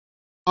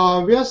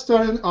We are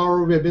starting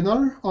our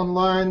webinar,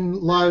 online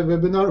live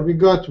webinar. We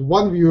got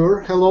one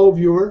viewer. Hello,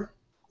 viewer.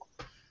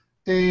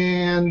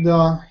 And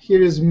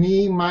here is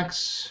me,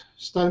 Max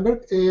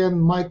Steinberg,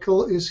 and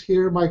Michael is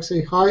here. Mike,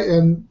 say hi,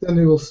 and then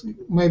we will see.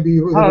 Maybe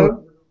you will.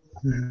 Hello.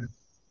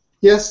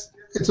 Yes,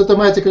 it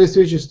automatically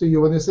switches to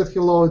you. When I said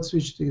hello, it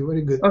switched to you.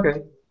 Very good.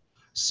 Okay.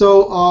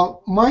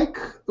 So, Mike,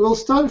 we'll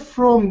start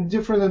from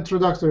different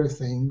introductory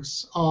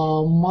things.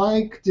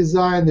 Mike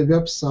designed the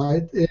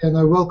website, and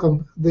I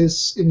welcome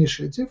this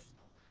initiative.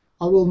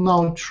 I will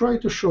now try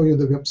to show you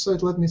the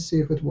website. Let me see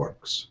if it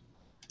works.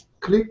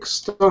 Click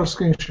Start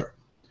Screen Share.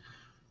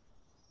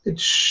 It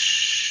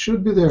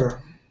should be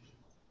there.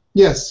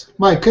 Yes,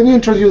 Mike, can you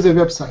introduce the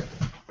website?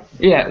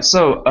 Yeah.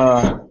 So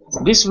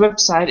this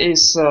website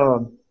is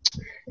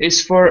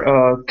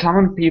for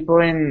common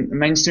people in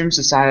mainstream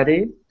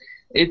society.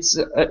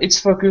 It's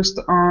focused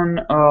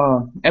on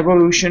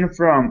evolution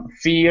from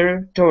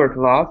fear toward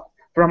love,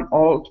 from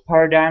old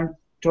paradigm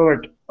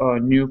toward a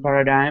new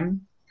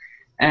paradigm,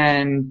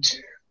 and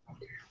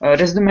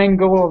that's the main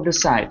goal of the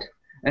site.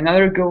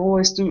 Another goal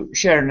is to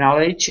share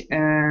knowledge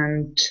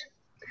and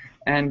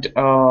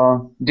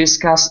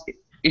discuss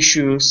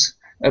issues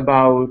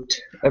about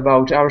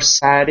our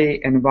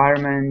society,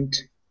 environment,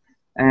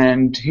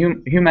 and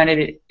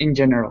humanity in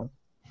general.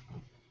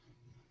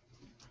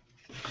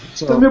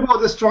 So, tell me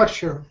about the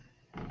structure.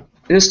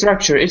 The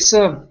structure, it's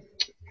the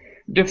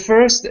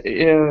first.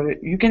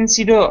 You can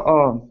see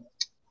the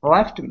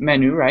left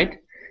menu, right?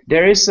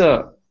 There is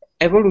a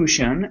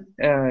evolution.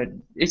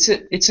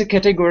 It's a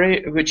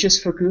category which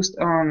is focused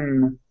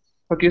on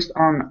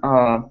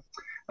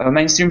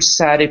mainstream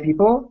society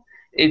people.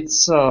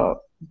 There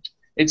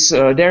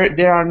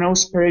are no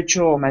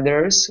spiritual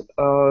matters,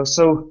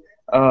 so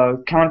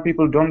common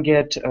people don't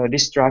get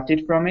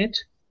distracted from it.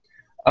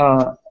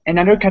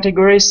 Another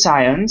category is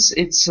science.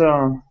 It's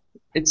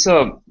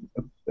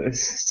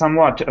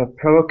somewhat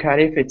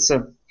provocative.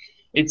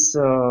 It's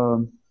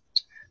for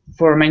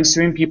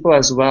mainstream people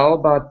as well,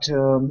 but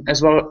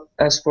as well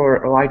as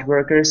for light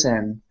workers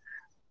and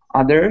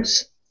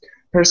others.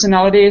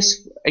 Personality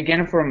is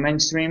again for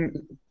mainstream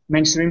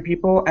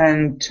people,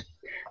 and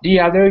the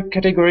other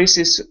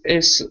categories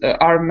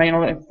are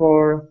mainly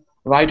for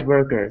light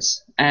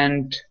workers,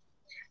 and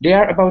they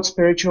are about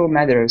spiritual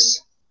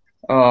matters,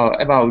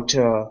 about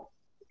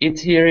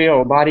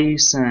ethereal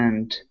bodies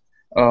and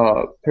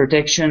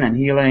protection and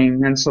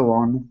healing and so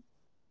on.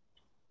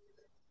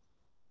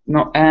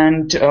 No,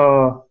 and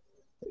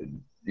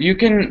you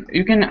can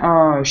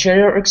share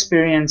your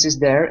experiences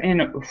there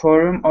in a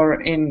forum or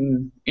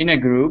in a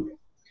group.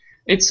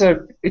 It's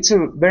a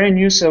very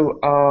new, so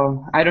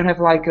I don't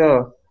have like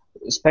a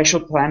special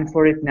plan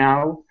for it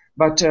now,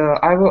 but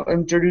I will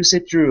introduce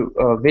it through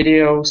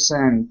videos,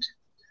 and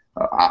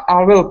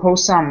I will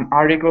post some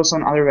articles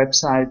on other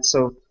websites.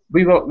 So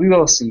we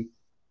will see.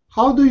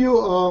 How do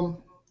you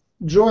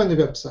join the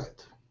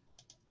website?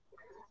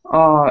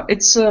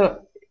 It's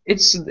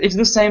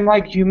the same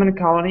like human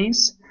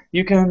colonies.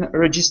 You can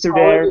register I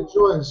there. already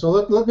joined. So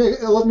let me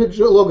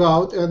log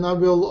out, and I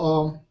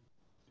will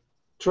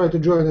try to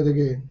join it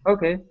again.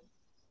 Okay.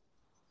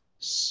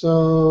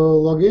 So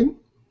log in.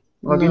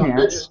 Login,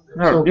 no, yes.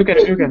 No, so you can.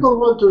 People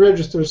want to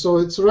register, so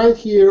it's right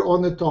here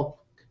on the top.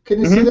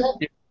 Can you see that?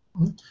 Yeah.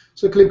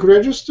 So click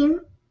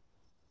register,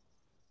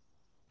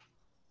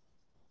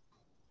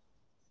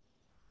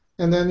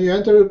 and then you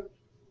enter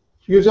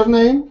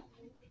username.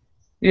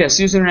 Yes,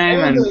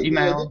 username and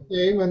email.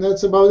 Name, and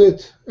that's about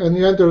it. And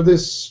you enter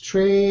this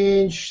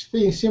strange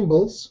thing,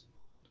 symbols.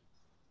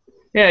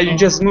 Yeah, you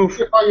just move.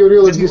 How you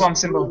really just one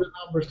symbol. The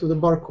numbers to the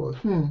barcode.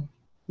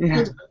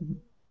 Yeah.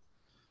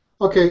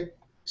 Okay,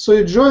 so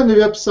you join the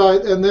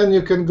website, and then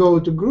you can go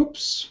to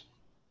groups.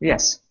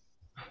 Yes.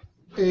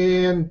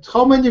 And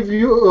how many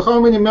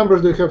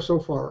members do you have so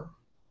far?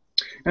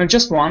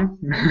 Just one.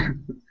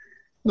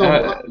 No,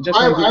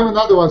 I'm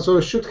another one, so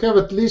I should have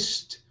at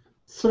least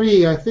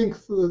 3. I think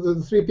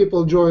the 3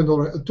 people joined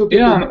already. 2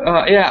 people.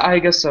 Yeah, I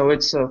guess so.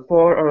 It's 4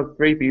 or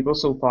 3 people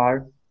so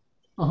far.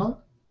 I'll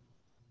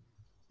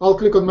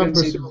click on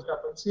members, see what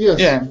happens. Yes,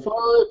 yeah. 5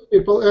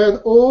 people, and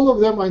all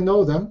of them, I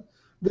know them.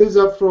 These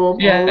are from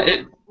our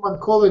Human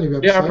Colony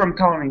website. They are from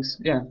colonies.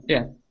 Yeah.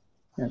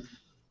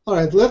 All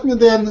right, let me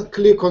then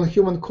click on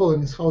Human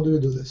Colonies. How do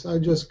you do this? I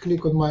just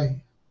click on my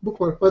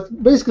bookmark, but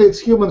basically it's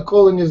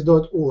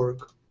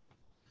humancolonies.org.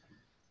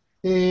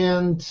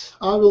 And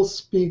I will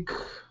speak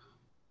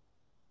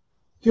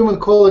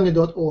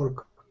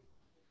humancolony.org,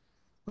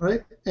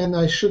 right? And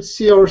I should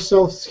see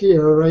ourselves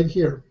here, right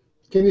here.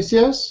 Can you see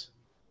us?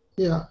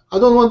 Yeah. I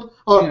don't want.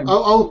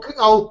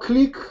 I'll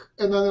click,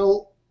 and then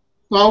no,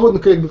 I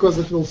wouldn't click because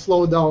it will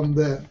slow down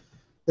the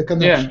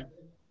connection. Yeah.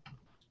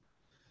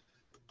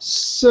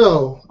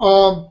 So,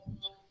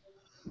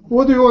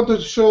 what do you want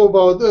to show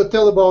about?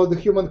 Tell about the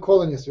Human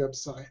Colonies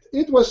website.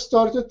 It was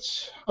started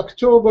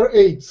October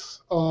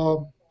 8th.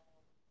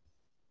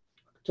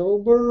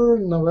 October,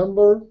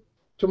 November,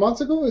 2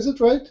 months ago, is it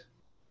right?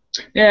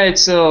 Yeah,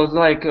 it's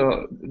like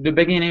the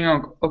beginning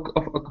of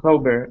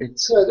October.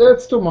 It's yeah,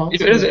 that's 2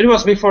 months. It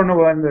was before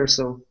November,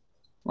 so.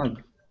 Like,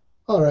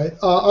 All right.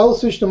 I'll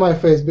switch to my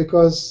face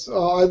because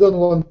I don't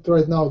want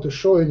right now to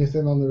show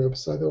anything on the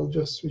website. I'll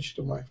just switch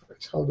to my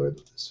face. How do I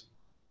do this?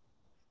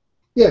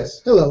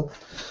 Yes. Hello.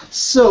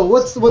 So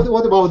what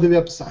about the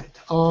website?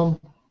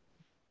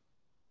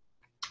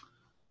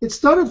 It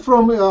started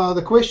from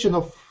the question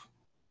of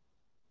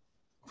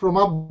from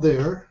up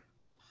there.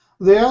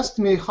 They asked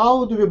me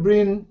how do we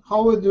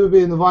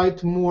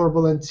invite more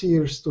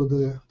volunteers to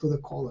the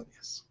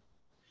colonies,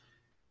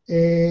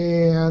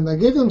 and I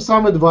gave them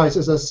some advice.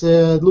 As I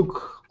said,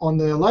 look on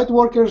the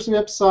Lightworkers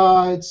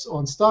websites,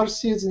 on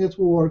Starseeds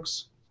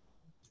networks,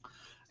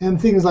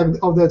 and things like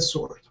of that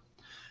sort.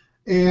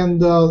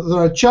 And there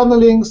are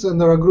channelings,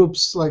 and there are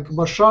groups like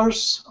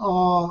Bashar's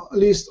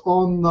list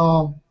on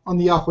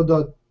Yahoo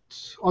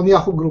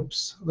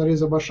groups. There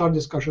is a Bashar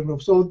discussion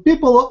group. So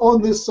people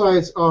on these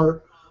sites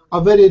are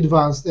very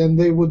advanced, and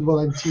they would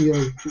volunteer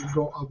to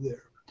go up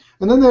there.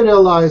 And then I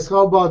realized,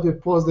 how about we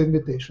post the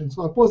invitation?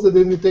 So I posted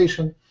the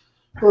invitation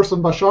first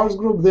on Bashar's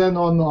group, then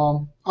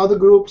on other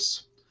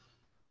groups,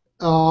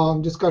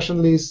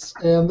 discussion lists,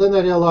 and then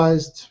I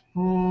realized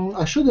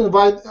I should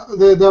invite.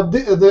 There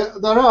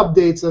are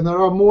updates, and there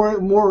are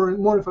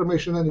more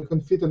information than you can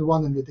fit in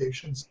one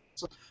invitation.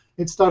 So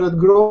it started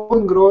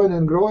growing,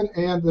 and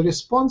the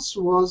response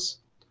was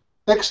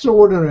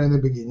extraordinary in the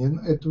beginning.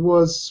 It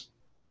was,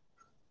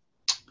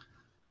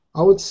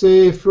 I would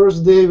say,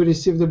 first day we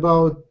received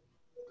about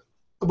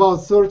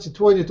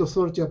 20 to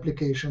 30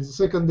 applications. The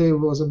second day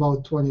was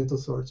about 20 to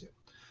 30,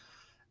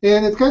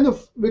 and we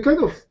kind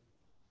of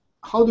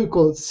how do you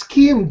call it?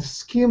 Skimmed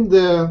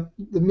the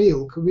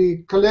milk.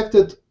 We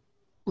collected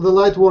the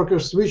light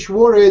workers which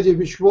were ready,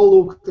 which were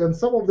looked, and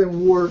some of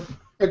them were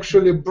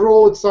actually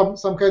brought some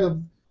kind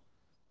of.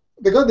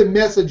 They got the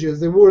messages.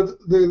 They got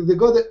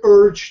the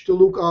urge to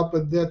look up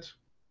at that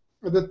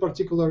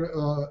particular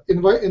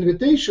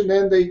invitation,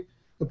 and they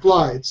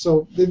applied.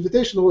 So the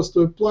invitation was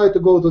to apply to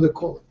go to the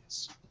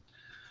colonies.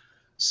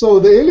 So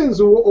the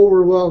aliens were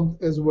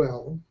overwhelmed as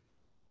well,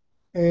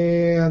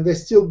 and they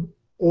still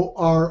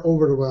are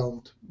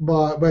overwhelmed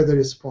by the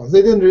response.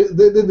 They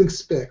didn't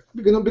expect,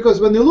 because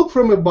when you look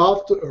from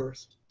above to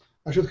Earth,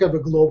 I should have a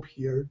globe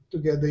here to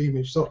get the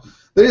image. So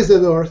there is the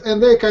Earth,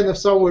 and they're kind of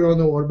somewhere on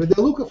the orbit. They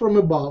look from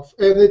above,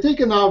 and they take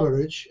an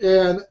average,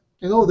 and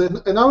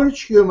an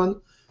average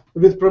human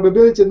with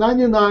probability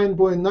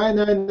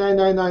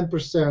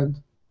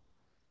 99.99999%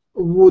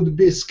 would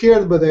be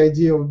scared by the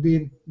idea of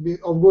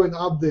going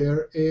up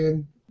there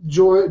and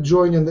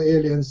joining the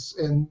aliens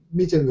and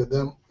meeting with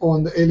them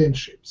on the alien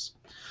ships.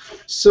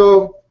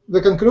 So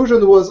the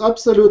conclusion was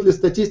absolutely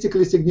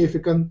statistically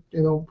significant.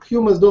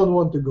 Humans don't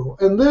want to go,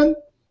 and then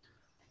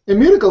a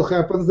miracle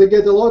happens. They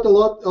get a lot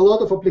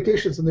of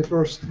applications in the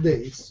first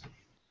days.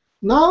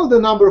 Now the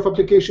number of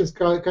applications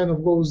kind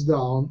of goes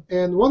down,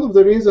 and one of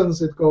the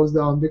reasons it goes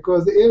down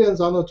because the aliens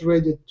are not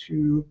ready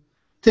to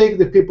take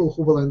the people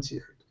who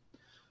volunteered.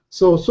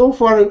 So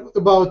far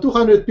about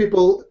 200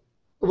 people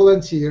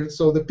volunteered.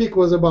 So the peak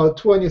was about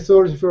 20,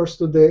 30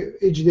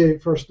 each day,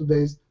 first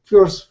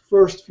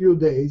few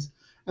days,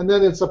 and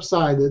then it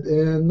subsided,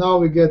 and now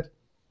we get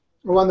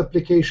one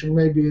application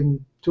maybe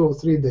in 2 or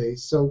 3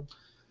 days.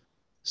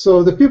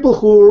 So the people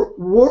who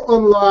were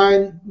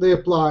online, they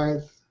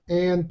applied,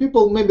 and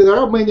maybe there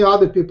are many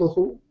other people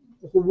who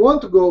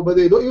want to go, but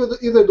they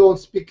either don't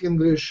speak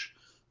English,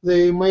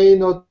 they may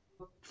not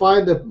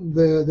find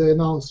the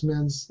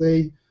announcements,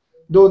 they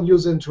don't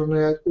use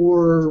internet,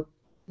 or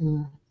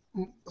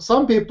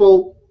some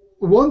people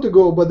want to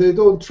go, but they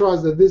don't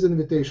trust that this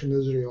invitation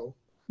is real.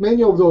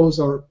 Many of those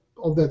are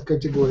of that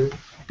category.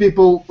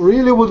 People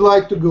really would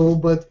like to go,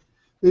 but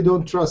they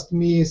don't trust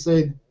me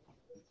saying,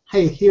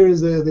 hey, here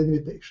is the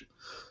invitation.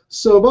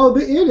 So about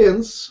the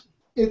aliens,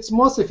 it's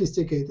more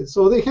sophisticated.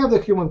 So they have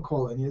the human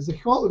colonies.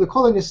 The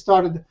colonies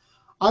started,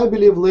 I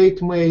believe,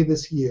 late May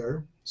this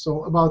year,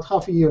 so about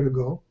half a year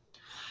ago.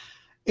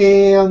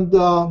 And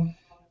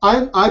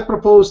I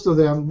proposed to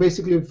them,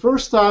 basically, the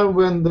first time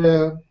when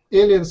the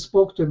aliens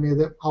spoke to me,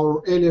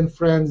 our alien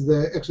friends,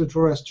 the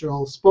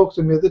extraterrestrials, spoke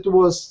to me, that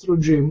was through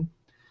Jim.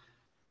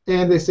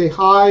 And they say,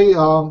 hi,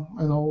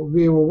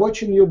 we were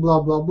watching you,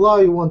 blah, blah, blah.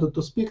 You wanted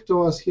to speak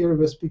to us. Here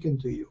we're speaking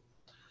to you.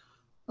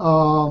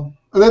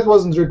 That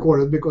wasn't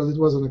recorded because it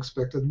wasn't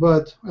expected.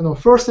 But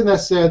first thing I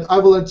said, I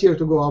volunteer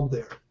to go up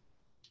there.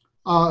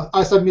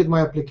 I submit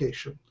my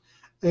application.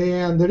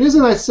 And the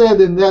reason I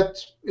said in that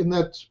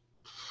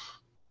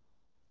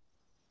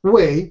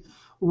way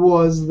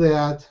was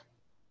that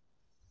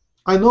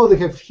I know they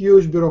have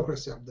huge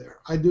bureaucracy up there.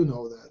 I do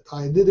know that.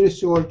 I did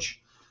research.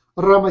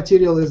 Raw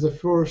Material is the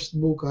first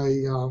book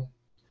I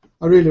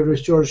really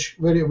researched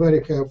very, very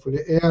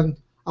carefully. And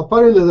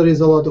apparently there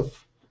is a lot of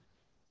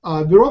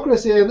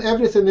bureaucracy, and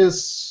everything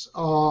is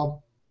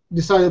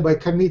decided by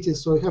committees.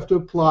 So you have to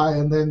apply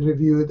and then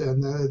review it,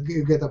 and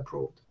you get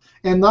approved.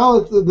 And now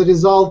the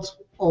result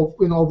of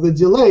the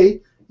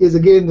delay is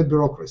again the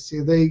bureaucracy.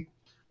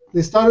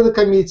 They started a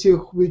committee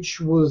which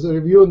was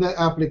reviewing the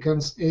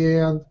applicants,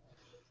 and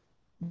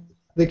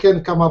they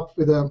can come up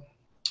with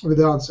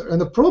the answer. And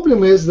the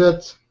problem is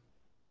that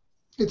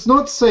it's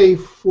not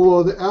safe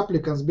for the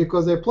applicants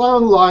because they apply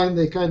online.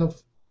 They kind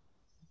of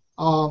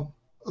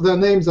their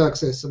names are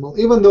accessible.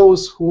 Even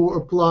those who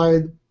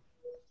applied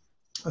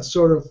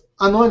sort of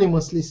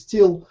anonymously,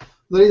 still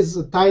there is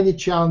a tiny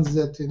chance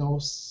that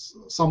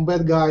some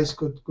bad guys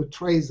could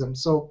trace them.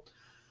 So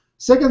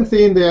second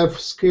thing they are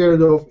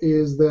scared of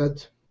is that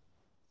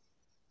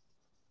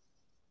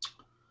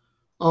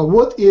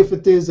what if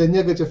it is a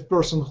negative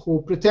person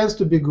who pretends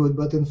to be good,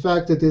 but in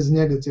fact it is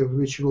negative,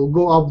 which will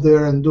go up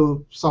there and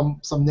do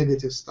some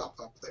negative stuff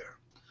up there.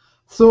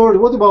 Third,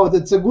 what about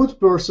it's a good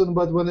person,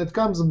 but when it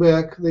comes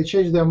back, they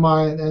change their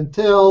mind and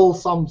tell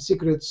some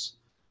secrets,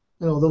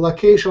 the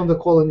location of the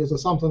colonies or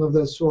something of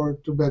that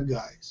sort to bad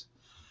guys.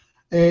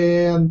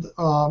 And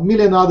a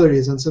million other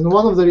reasons. And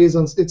one of the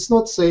reasons, it's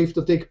not safe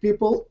to take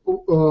people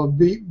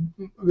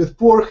with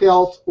poor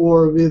health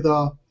or with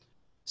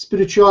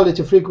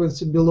spirituality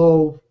frequency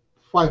below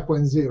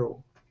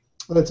 5.0.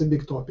 That's a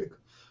big topic.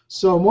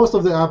 So most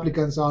of the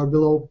applicants are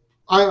below.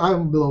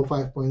 I'm below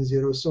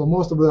 5.0. So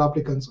most of the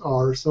applicants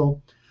are.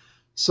 So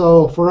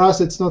for us,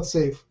 it's not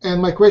safe.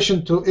 And my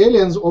question to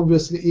aliens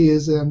obviously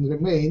is and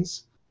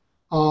remains: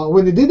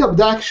 when you did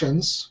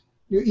abductions,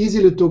 you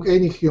easily took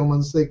any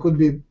humans. They could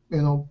be,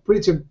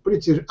 pretty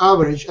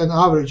average, and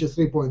average is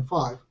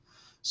 3.5.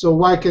 So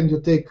why can't you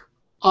take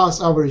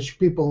us average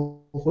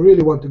people who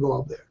really want to go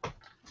up there?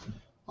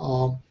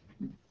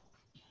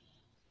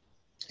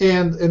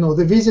 And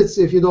the visits,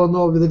 if you don't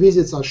know, the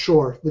visits are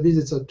short. The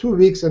visits are 2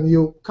 weeks, and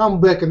you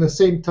come back in the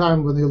same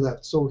time when you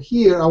left. So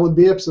here I would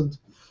be absent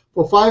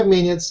for 5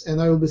 minutes,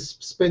 and I will be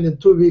spending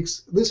 2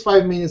 weeks. These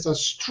 5 minutes are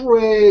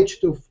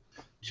stretched to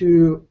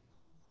 2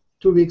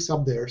 weeks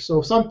up there.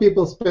 So some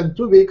people spend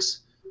 2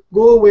 weeks,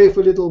 go away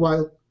for a little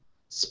while,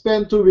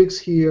 spend 2 weeks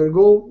here,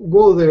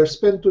 go there,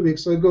 spend 2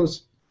 weeks. So it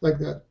goes like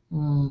that.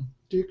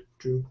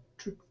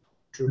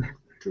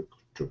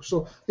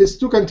 So it's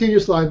 2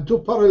 continuous lines, 2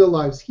 parallel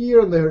lives here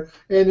and there,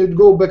 and it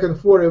go back and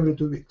forth every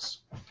 2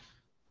 weeks,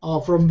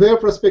 from their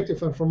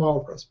perspective and from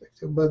our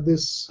perspective. But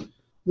this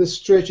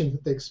stretching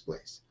takes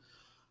place.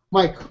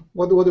 Mike,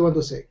 what do you want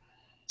to say?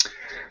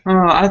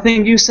 I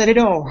think you said it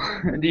all.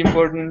 The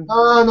important.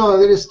 No,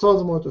 there is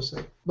tons more to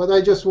say, but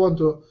I just want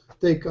to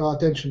take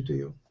attention to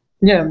you.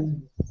 Yeah.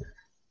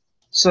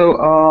 So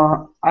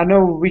I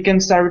know we can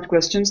start with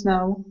questions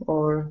now,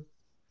 or.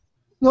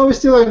 No, we're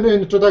still in the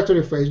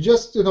introductory phase.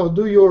 Just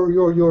do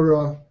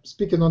your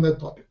speaking on that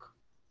topic.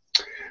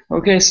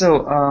 Okay,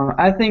 so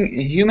I think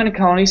human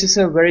colonies is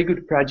a very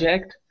good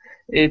project.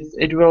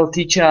 It will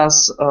teach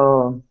us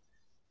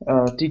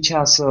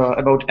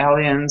about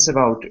aliens,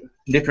 about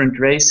different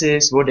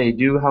races, what they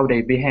do, how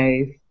they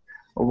behave,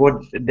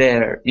 what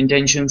their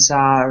intentions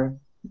are,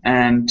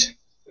 and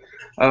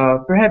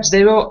perhaps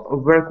they will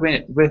work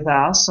with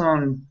us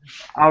on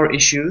our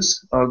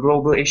issues,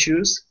 global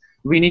issues.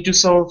 We need to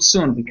solve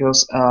soon,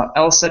 because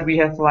else said we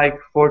have like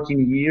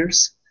 14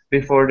 years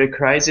before the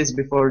crisis,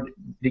 before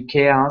the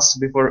chaos,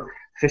 before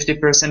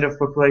 50% of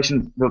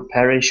population will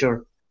perish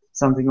or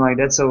something like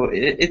that. So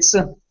it's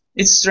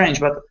strange,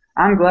 but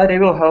I'm glad they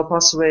will help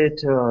us with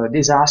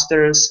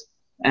disasters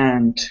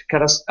and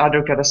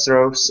other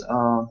catastrophes,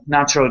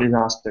 natural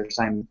disasters.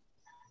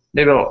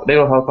 They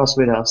will help us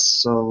with us.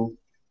 So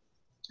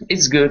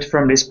it's good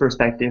from this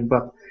perspective,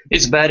 but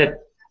it's bad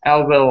that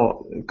L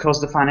will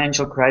cause the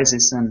financial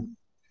crisis, and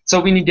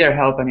so we need their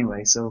help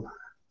anyway. So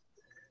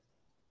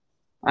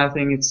I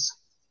think it's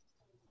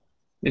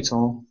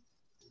all.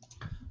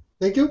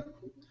 Thank you.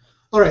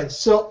 All right.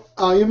 So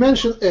you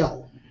mentioned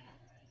L.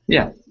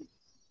 Yeah.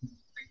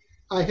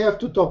 I have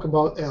to talk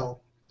about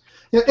L.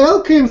 Yeah,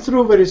 L came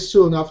through very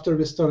soon after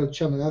we started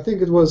channeling. I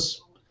think it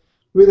was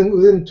within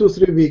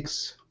 2-3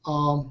 weeks.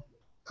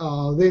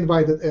 They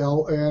invited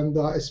L, and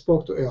I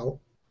spoke to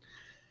L,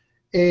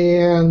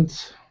 and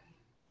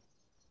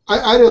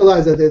I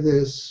realized that it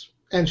is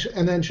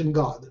an ancient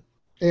god.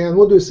 And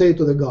what do you say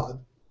to the god?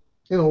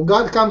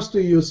 God comes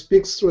to you,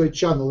 speaks through a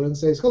channel, and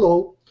says,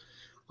 "Hello,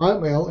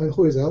 I'm L." And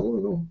who is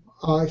L?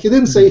 He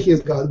didn't say he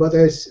is God, but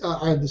I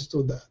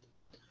understood that.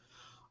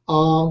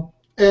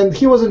 And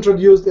he was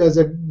introduced as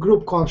a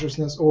group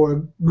consciousness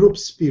or group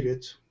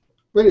spirit,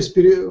 very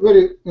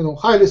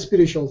highly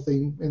spiritual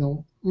thing.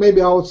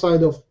 Maybe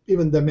outside of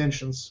even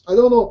dimensions. I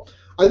don't know.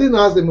 I didn't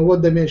ask them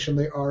what dimension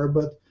they are,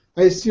 but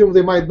I assume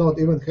they might not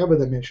even have a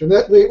dimension.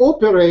 That they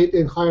operate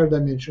in higher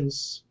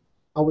dimensions.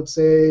 I would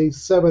say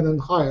 7 and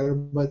higher,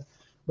 but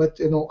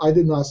I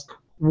didn't ask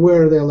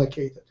where they're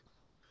located.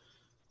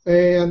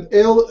 And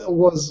L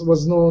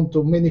was known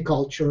to many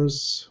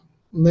cultures.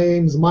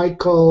 Names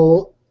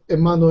Michael,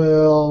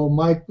 Emmanuel,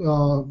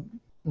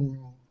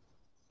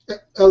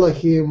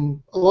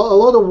 Elohim. A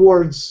lot of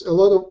words. A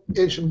lot of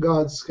ancient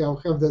gods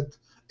have that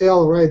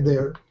L right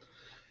there.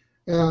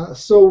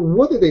 So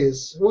what it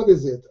is? What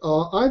is it?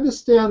 I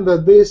understand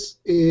that this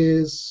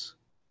is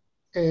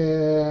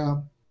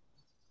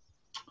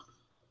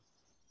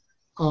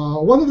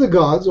one of the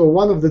gods or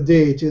one of the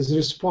deities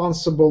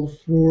responsible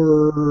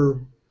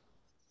for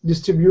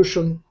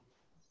distribution,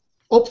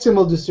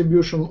 optimal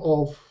distribution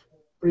of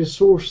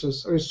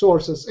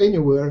resources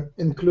anywhere,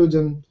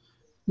 including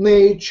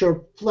nature,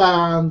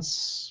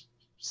 plants,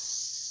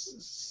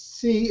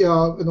 sea,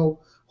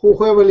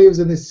 whoever lives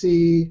in the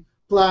sea,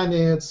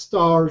 planets,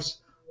 stars,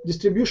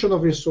 distribution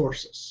of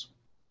resources.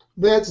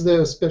 That's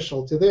their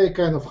specialty. They're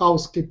kind of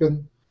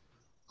housekeeping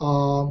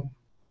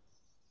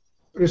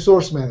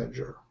resource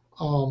manager.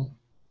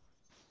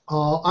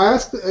 I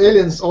ask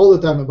aliens all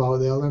the time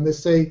about it, and they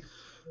say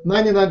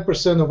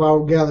 99% of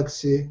our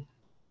galaxy,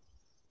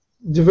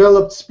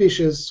 developed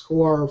species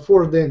who are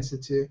 4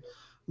 density,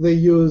 they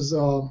use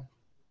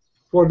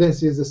 4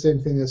 density is the same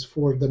thing as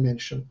 4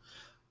 dimension.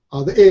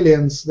 The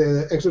aliens,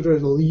 the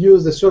extraterrestrials,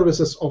 use the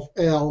services of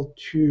L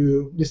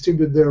to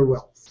distribute their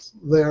wealth,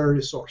 their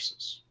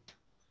resources.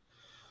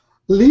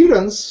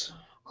 Lyrans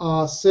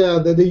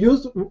said that they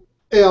used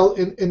L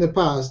in the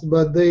past,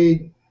 but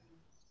they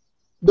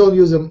don't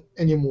use them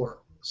anymore.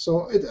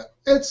 So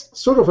it's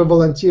sort of a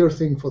volunteer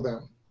thing for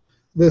them.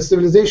 The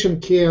civilization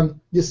can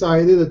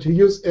decide either to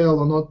use L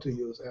or not to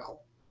use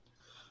L.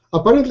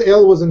 Apparently,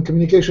 L was in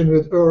communication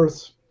with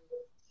Earth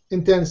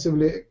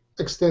intensively,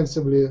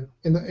 extensively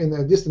in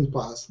a distant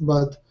past,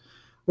 but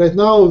right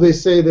now they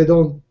say they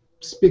don't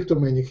speak to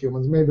many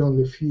humans, maybe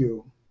only a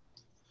few.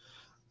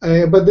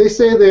 But they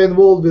say they're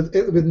involved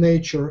with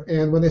nature,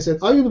 and when I said,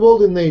 are you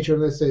involved in nature?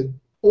 And they said,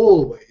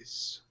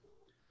 always.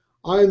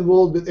 Are you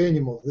involved with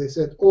animals? They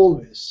said,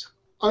 always.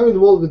 Are you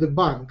involved with the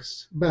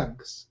banks?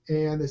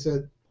 And they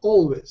said,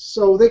 always.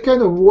 So they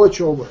kind of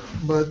watch over,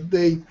 but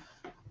they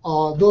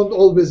don't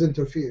always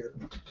interfere.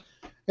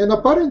 And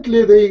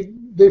apparently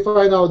they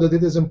find out that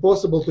it is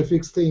impossible to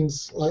fix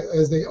things like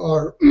as they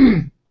are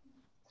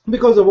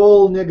because of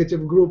all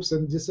negative groups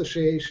and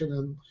dissociation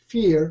and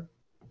fear.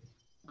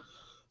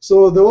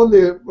 So the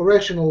only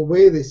rational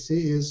way they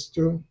see is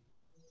to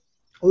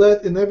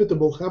let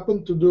inevitable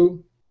happen,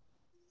 to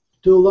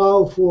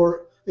allow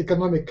for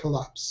economic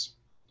collapse.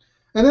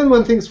 And then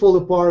when things fall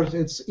apart,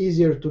 it's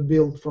easier to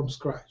build from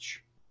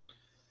scratch.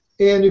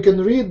 And you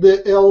can read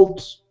the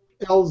L's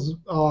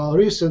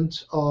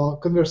recent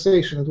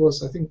conversation. It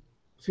was, I think,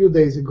 a few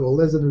days ago,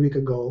 less than a week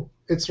ago.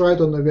 It's right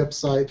on the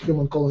website,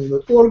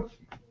 humancolony.org.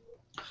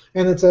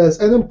 And it says,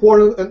 an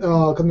important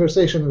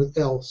conversation with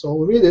L. So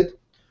read it.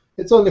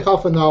 It's only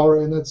half an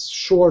hour, and it's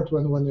short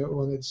when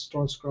it's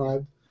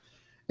transcribed.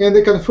 And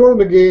they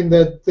confirm again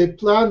that they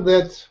plan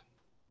that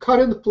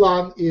current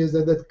plan is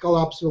that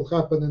collapse will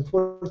happen in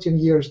 14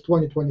 years,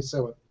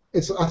 2027.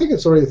 I think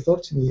it's already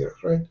 13 years,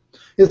 right?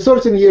 It's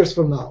 13 years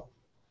from now.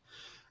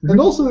 Mm-hmm. And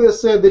also they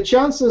said the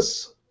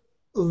chances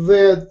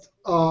that,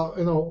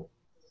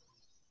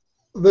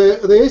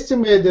 they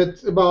estimate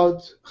that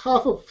about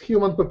half of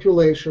human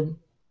population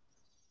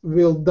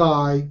will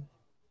die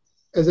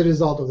as a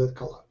result of that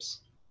collapse.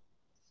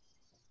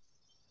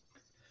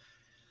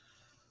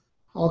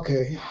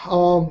 Okay,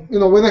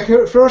 when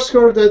I first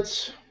heard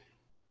that,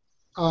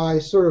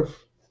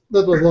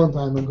 that was a long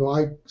time ago.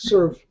 I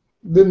sort of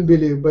didn't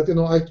believe, but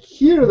I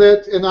hear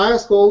that, and I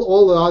ask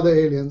all the other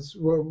aliens.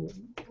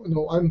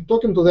 I'm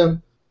talking to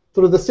them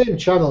through the same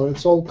channel.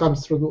 It all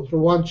comes through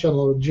one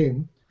channel,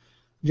 Jim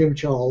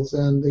Charles,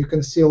 and you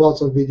can see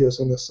lots of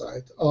videos on the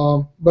site.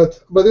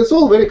 But it's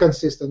all very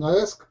consistent. I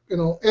ask,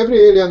 every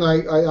alien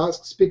I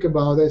speak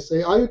about. I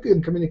say, are you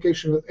in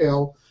communication with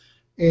L?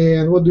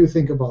 And what do you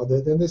think about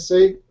that? And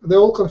they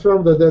all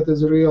confirm that that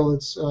is real.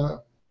 It's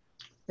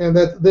and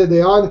that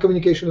they are in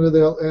communication with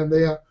L, and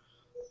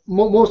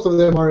most of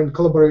them are in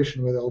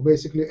collaboration with L.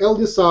 Basically, L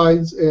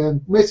decides,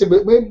 and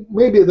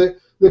maybe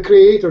the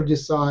creator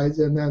decides,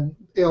 and then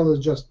L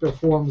just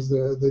performs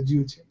the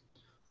duty,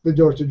 the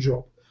dirty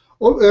job.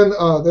 And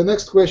the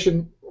next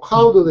question: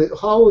 how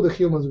the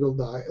humans will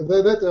die?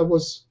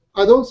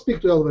 I don't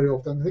speak to L very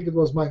often. I think it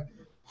was my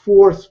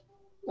 4th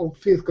or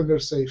 5th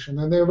conversation,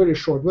 and they're very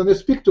short. When you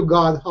speak to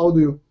God, how do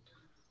you,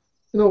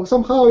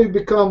 somehow you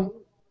become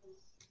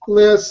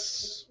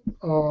less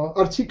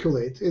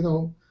articulate.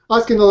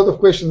 Asking a lot of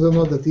questions are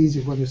not that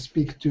easy when you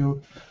speak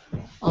to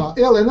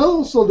L, and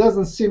also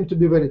doesn't seem to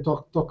be very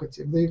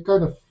talkative. They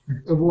kind of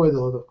avoid a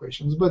lot of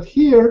questions. But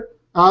here,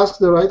 ask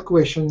the right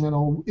question.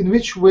 In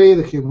which way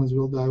the humans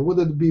will die? Would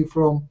it be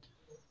from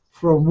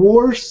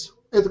wars?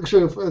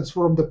 Actually, it's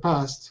from the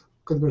past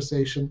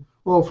conversation,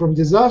 or from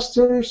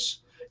disasters?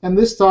 And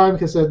this time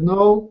he said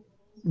no.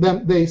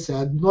 They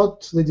said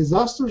not the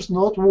disasters,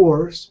 not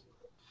wars.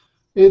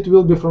 It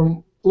will be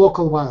from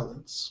local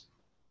violence.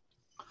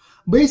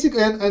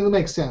 And it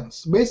makes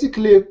sense.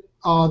 Basically,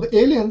 the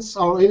aliens,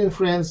 our alien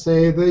friends,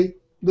 say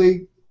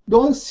they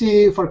don't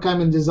see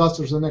forthcoming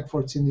disasters in the next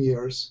 14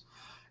 years.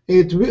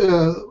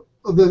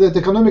 The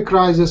economic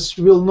crisis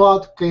will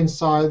not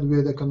coincide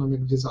with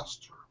economic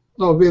disaster,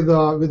 no, with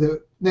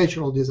the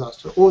natural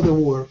disaster or the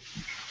war.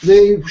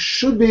 They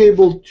should be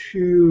able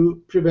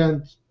to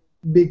prevent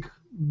big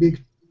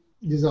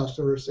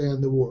disasters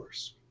and the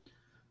wars.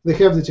 They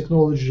have the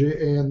technology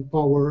and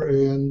power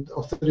and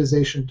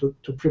authorization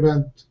to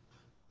prevent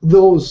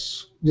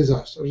those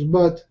disasters.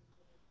 But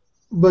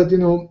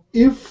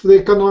if the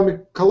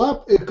economic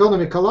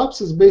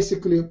collapses,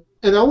 basically,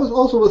 and I was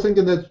also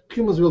thinking that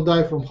humans will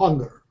die from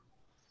hunger.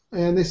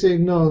 And they say,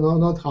 no,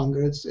 not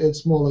hunger.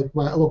 It's more like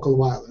local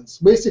violence.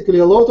 Basically,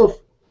 a lot of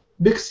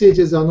big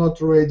cities are not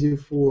ready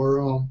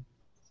for,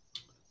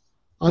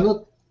 are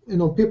not,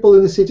 people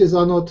in the cities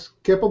are not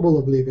capable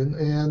of living,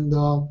 and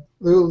there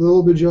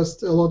will be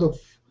just a lot of,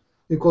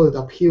 we call it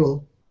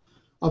upheaval,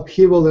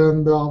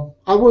 and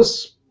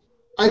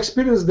I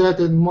experienced that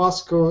in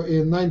Moscow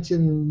in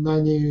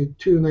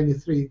 1992,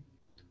 93.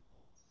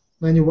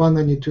 91,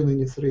 92,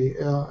 93,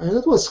 and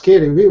it was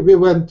scary. We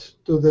went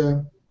to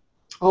the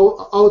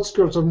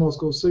outskirts of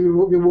Moscow, so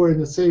we were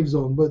in a safe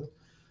zone. But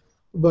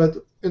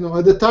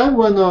at the time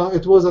when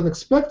it was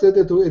unexpected,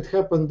 it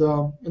happened.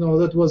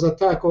 That was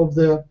attack of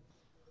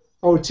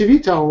our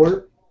TV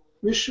tower.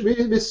 We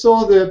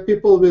saw the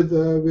people with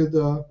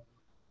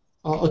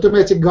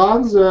automatic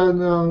guns,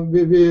 and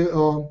we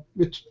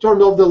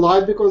turned off the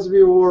light because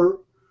we were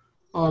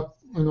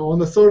on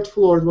the third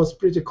floor. It was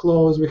pretty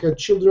close. We had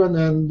children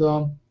and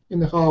in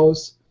the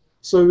house,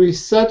 so we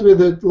sat with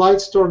the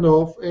lights turned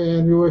off,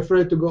 and we were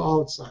afraid to go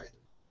outside.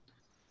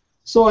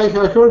 So I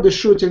heard the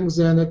shootings,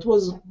 and it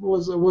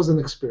was an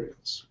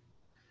experience.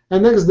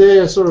 And next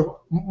day, I sort of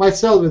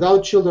myself,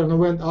 without children, I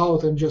went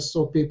out and just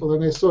saw people,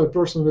 and I saw a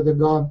person with a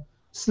gun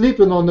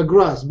sleeping on the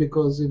grass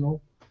because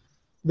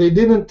they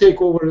didn't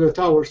take over the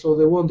tower, so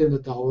they weren't in the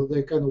tower.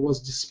 They kind of was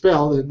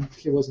dispelled, and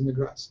he was in the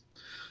grass.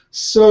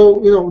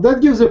 So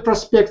that gives a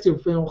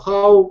perspective,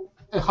 how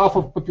a half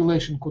of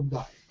population could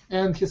die.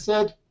 And he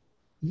said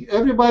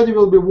everybody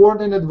will be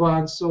warned in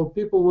advance, so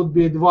people would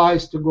be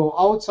advised to go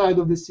outside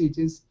of the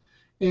cities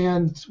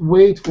and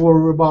wait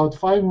for about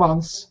 5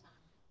 months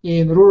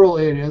in rural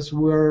areas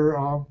where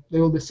they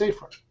will be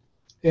safer,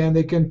 and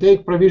they can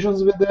take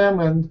provisions with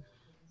them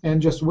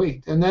and just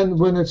wait. And then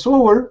when it's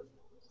over,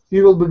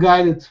 you will be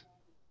guided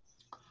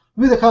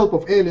with the help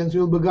of aliens. You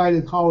will be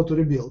guided how to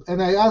rebuild.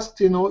 And I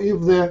asked, if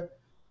the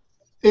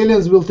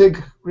aliens will take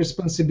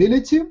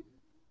responsibility.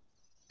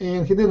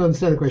 And he didn't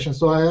understand the question,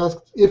 so I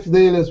asked if the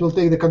aliens will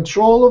take the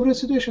control of the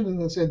situation, and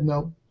they said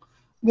no.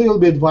 They will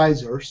be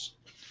advisors.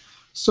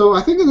 So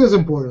I think it is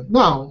important.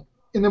 Now,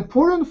 an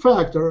important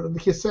factor,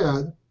 he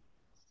said,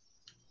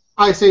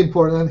 I say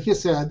important, and he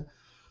said,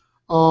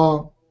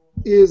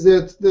 is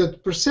that the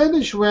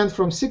percentage went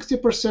from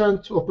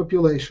 60% of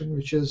population,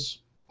 which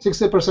is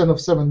 60%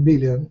 of 7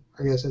 billion,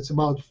 I guess it's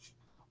about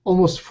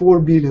almost 4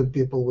 billion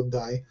people would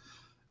die,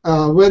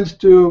 went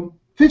to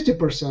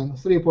 50%,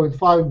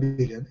 3.5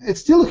 billion. It's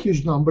still a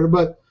huge number,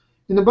 but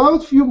in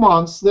about a few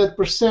months, that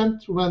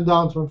percent went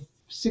down from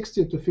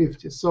 60 to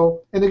 50.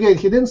 So, and again,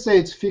 he didn't say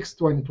it's fixed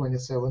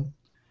 2027.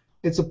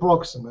 It's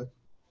approximate.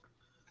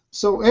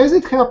 So as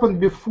it happened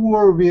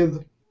before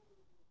with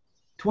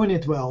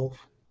 2012,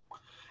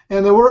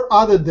 and there were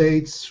other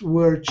dates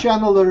where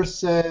channelers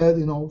said,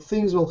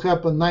 things will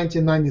happen.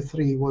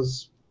 1993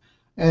 was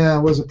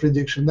a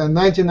prediction. Then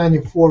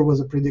 1994 was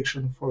a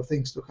prediction for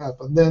things to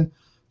happen. Then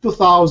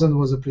 2000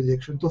 was a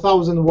prediction.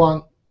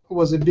 2001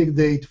 was a big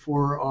date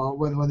for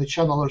when the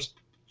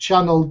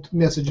channeled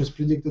messages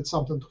predicted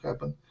something to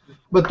happen.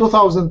 But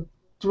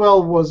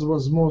 2012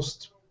 was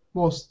most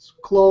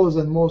close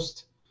and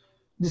most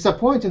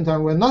disappointing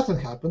time when nothing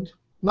happened.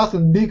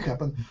 Nothing big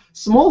happened.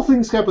 Small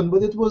things happened,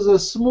 but it was a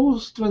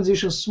smooth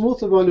transition,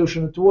 smooth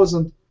evolution. It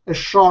wasn't a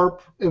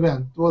sharp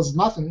event. It was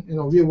nothing.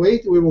 We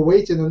were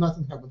waiting, and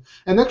nothing happened.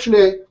 And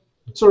actually, I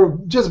sort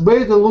of just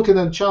based on looking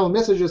at channel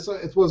messages,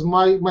 it was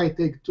my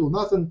take too.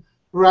 Nothing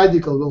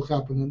radical will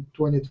happen in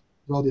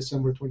 2012,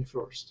 December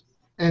 21st.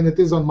 And it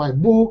is on my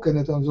book, and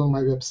it is on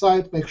my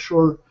website. Make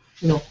sure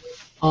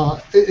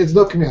it's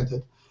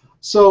documented.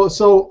 So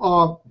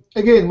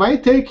again, my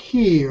take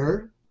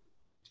here.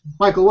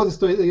 Michael, what is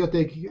your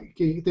take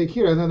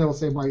here? And then I will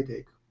say my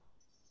take.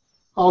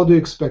 How do you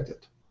expect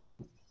it?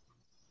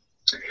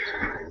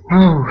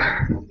 Oh,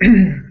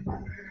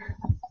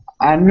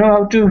 I don't know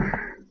how to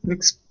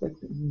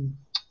expect it.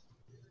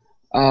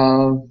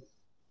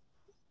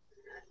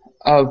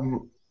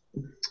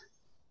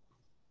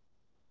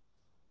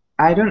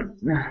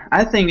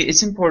 I think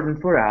it's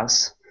important for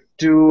us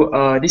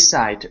to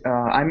decide.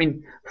 I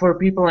mean, for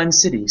people in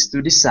cities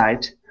to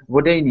decide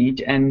what they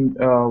need and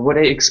what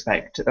they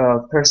expect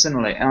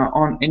personally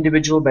on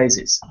individual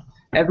basis.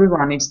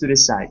 Everyone needs to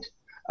decide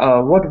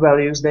what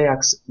values they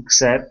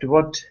accept,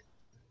 what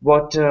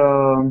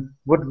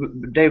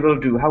they will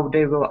do, how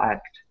they will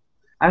act.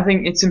 I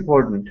think it's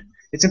important.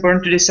 It's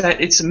important to decide.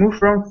 It's a move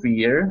from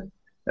fear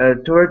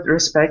toward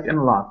respect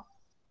and love.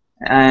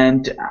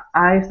 And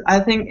I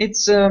think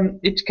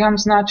it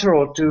comes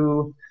natural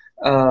to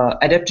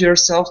adapt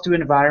yourself to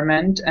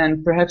environment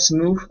and perhaps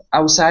move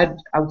outside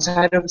of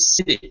the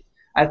city.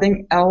 I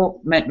think I'll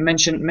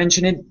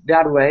mention it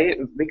that way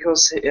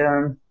because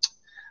I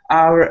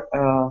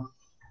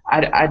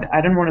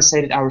don't want to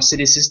say that our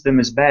city system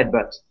is bad,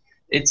 but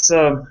it's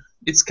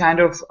kind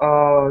of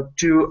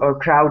too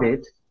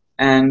crowded,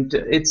 and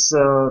it's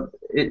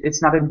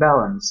not in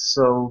balance.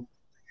 So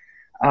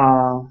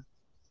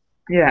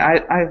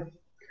yeah,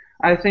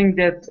 I think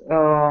that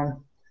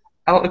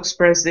I'll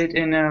express it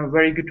in a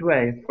very good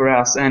way for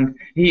us. And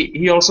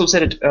he also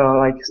said it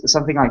like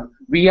something like,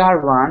 we are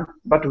one,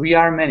 but we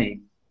are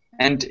many.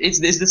 And it's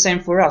the same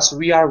for us.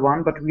 We are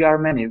one, but we are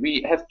many.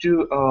 We have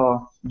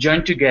to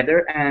join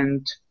together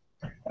and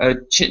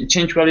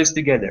change values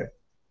together.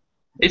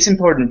 It's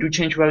important to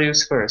change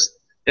values first,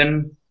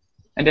 and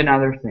then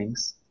other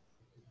things.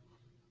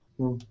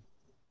 All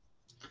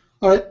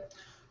right.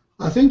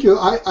 Thank you.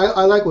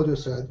 I like what you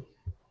said.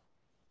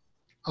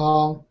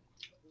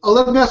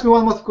 Let me ask you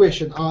one more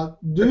question.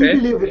 Do you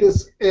believe it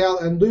is L,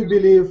 and do you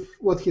believe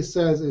what he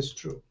says is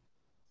true?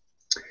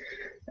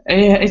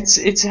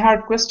 It's a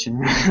hard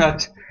question,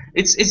 but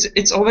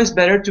it's always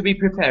better to be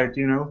prepared.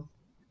 You know,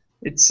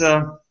 it's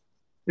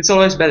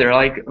always better.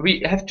 Like,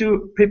 we have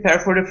to prepare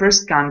for the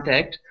first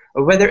contact,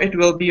 whether it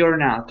will be or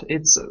not.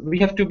 We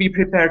have to be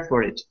prepared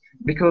for it,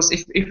 because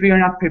if we are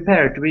not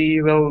prepared,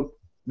 we will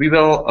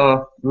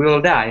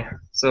die.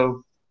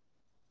 So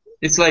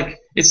it's like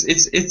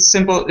it's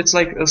simple. It's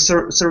like a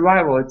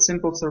survival. It's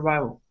simple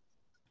survival.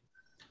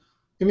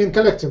 You mean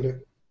collectively?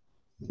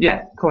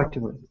 Yeah,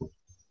 collectively.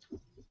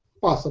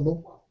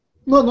 Possible.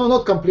 No,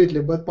 not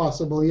completely, but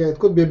possible. Yeah, it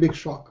could be a big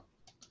shock.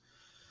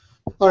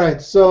 All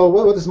right. So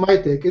what is my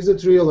take? Is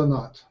it real or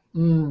not?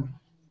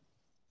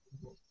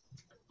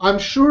 I'm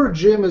sure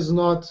Jim is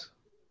not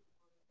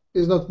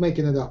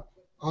making it up.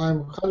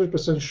 I'm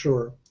 100%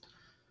 sure.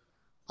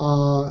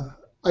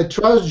 I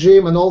trust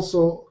Jim, and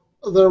also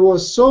there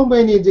was so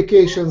many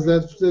indications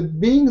that the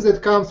beings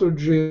that come through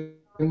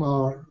Jim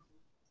are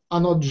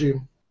not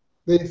Jim.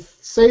 They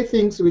say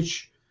things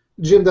which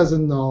Jim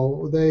doesn't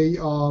know. They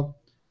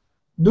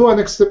do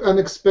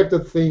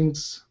unexpected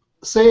things,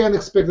 say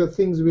unexpected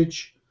things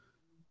which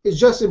is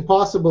just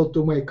impossible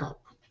to make up.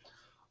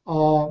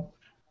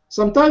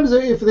 Sometimes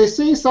if they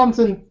say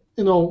something,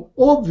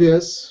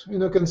 obvious,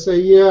 can say,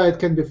 yeah, it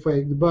can be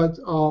faked, but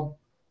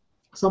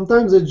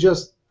sometimes it's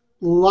just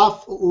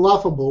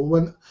laughable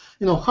when,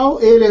 how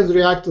aliens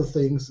react to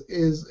things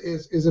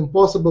is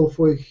impossible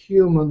for a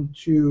human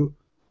to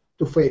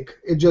fake.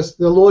 It just,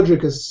 the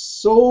logic is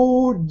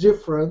so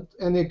different,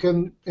 and it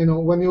can,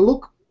 when you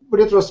look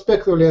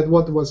retrospectively at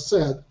what was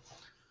said,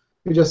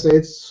 you just say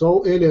it's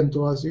so alien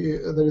to us,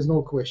 there is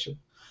no question.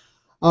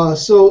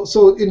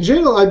 So in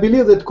general, I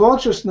believe that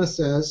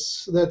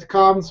consciousnesses that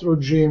come through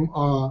Jim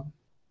are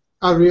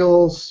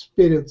real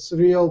spirits,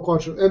 real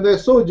consciousness, and they're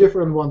so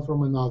different one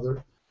from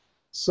another.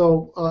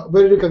 So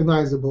very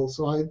recognizable.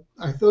 So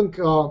I think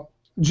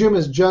Jim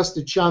is just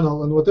a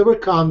channel, and whatever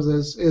comes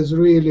is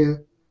really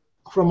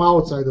from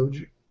outside of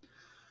Jim.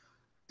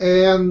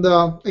 And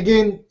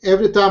again,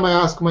 every time I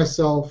ask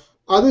myself,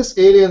 are these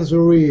aliens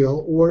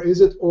real, or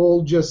is it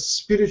all just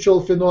spiritual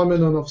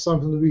phenomenon of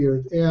something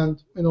weird?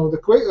 And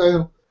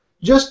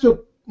just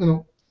to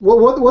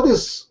what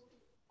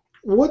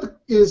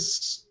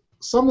is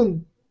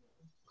something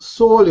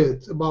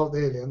solid about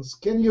aliens?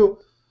 Can you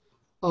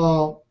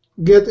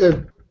get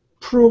a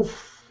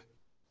proof,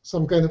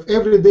 some kind of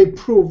everyday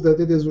proof that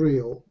it is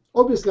real?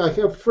 Obviously, I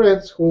have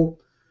friends who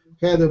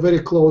had a very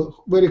close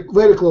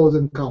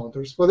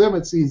encounters. For them,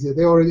 it's easy.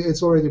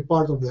 It's already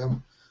part of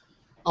them.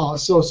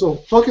 So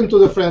talking to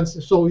the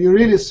friends, so you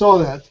really saw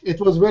that it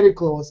was very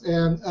close,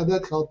 and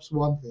that helps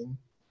one thing.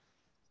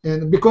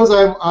 And because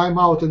I'm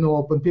out in the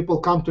open, people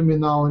come to me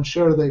now and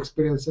share their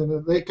experience,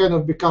 and they kind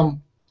of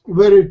become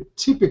very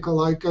typical.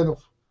 I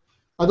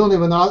don't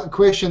even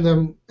question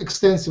them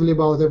extensively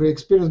about every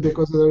experience,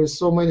 because there is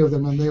so many of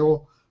them, and they're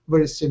all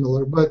very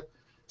similar. But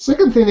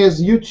second thing is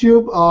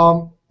YouTube.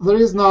 There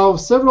is now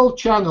several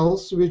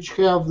channels which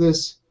have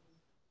this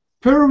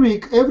per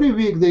week. Every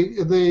week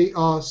they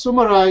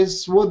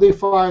summarize what they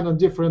find on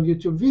different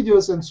YouTube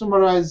videos and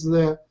summarize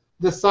the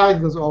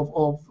sightings of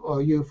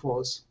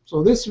UFOs.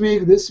 So this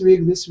week,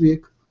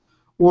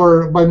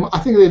 or I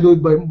think they do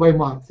it by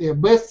month. Yeah,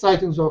 best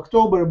sightings of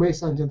October,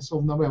 best sightings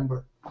of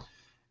November.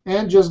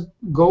 And just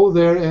go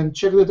there and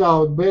check it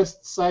out.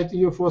 Best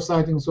UFO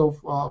sightings of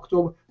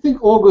October. I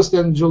think August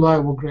and July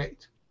were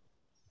great.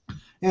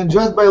 And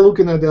just by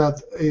looking at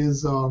that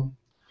is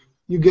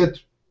you get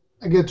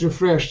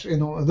refreshed.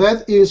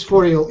 That is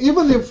for real.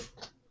 Even if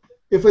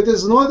it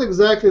is not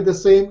exactly the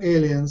same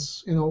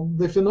aliens,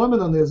 the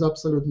phenomenon is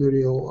absolutely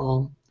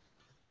real.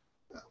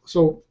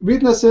 So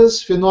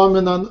witnesses,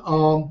 phenomenon,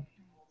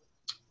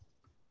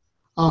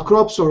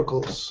 crop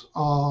circles.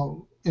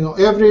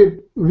 Every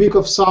week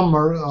of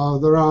summer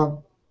there are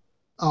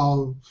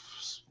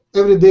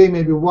every day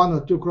maybe 1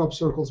 or 2 crop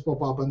circles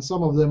pop up, and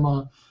some of them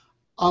are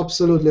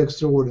absolutely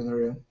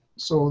extraordinary.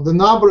 So the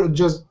number,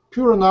 just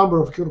pure number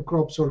of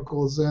crop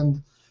circles,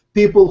 and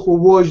people who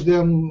watch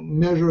them,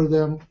 measure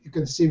them, you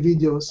can see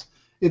videos,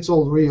 it's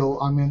all real.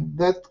 I mean,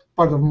 that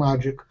part of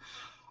magic.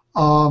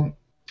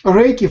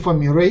 Reiki for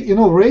me,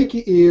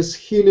 Reiki is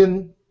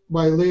healing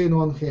by laying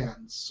on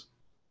hands.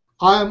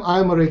 I'm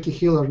a Reiki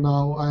healer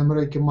now. I'm a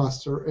Reiki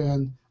master,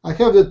 and I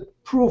have the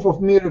proof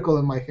of miracle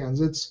in my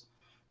hands.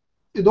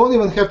 You don't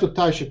even have to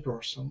touch a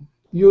person.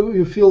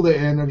 You feel the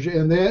energy,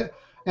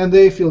 and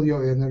they feel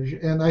your energy,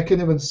 and I can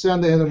even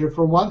send the energy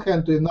from one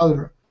hand to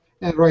another.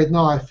 And right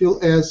now I feel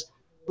as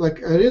like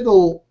a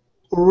little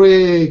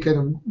ray kind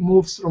of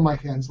moves through my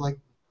hands, like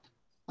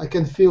I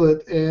can feel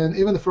it, and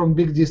even from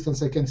big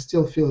distance I can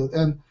still feel it.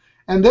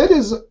 And that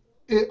is,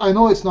 I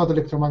know it's not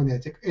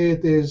electromagnetic.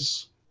 It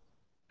is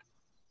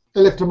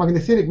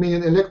electromagnetic,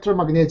 meaning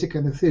electromagnetic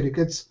and etheric.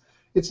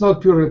 It's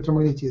not pure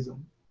electromagnetism.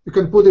 You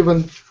can put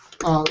even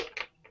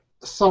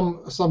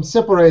some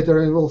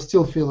separator and will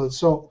still feel it.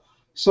 So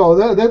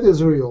that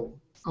is real.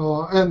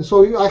 And so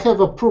I have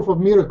a proof of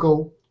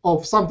miracle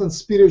of something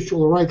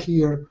spiritual right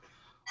here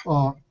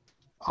on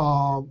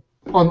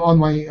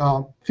my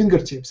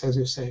fingertips, as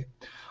you say.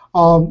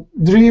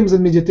 Dreams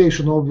and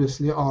meditation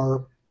obviously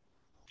are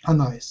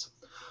nice.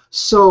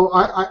 So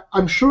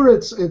I'm sure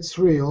it's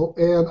real,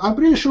 and I'm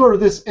pretty sure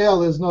this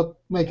L is not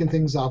making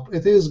things up.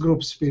 It is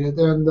group spirit,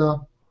 and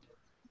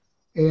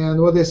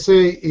what they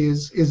say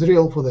is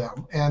real for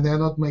them, and they're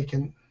not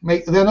making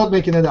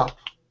it up.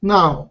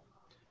 Now,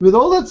 with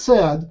all that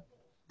said,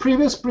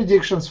 previous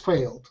predictions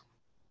failed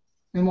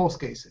in most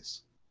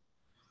cases.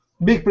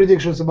 Big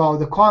predictions about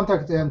the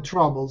contact and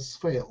troubles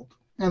failed.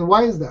 And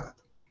why is that?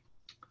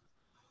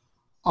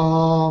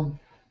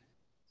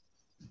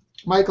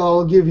 Michael,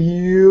 I'll give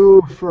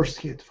you first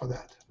hit for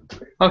that.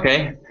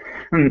 Okay.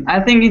 I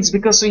think it's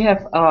because we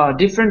have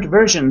different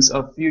versions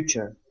of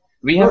future.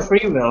 We have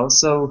free will,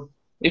 so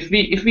if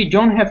we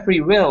don't have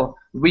free will,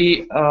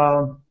 there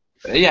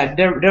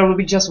will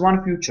be just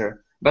one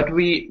future. But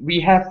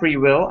we have free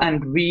will,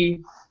 and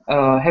we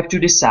have to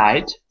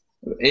decide.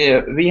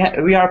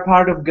 We are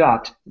part of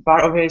God,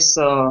 part of His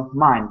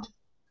mind.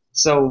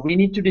 So we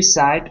need to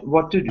decide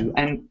what to do,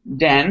 and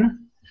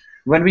then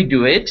when we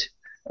do it,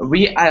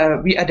 we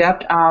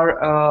adapt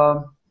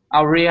our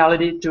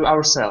reality to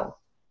ourselves.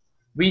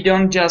 We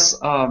don't just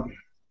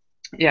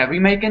we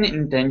make an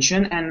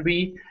intention and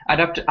we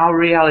adapt our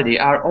reality,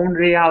 our own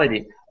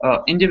reality,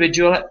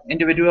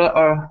 individual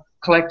or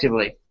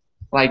collectively.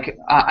 Like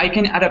I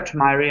can adapt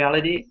my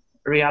reality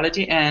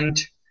and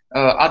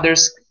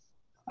others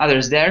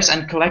theirs,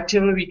 and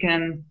collectively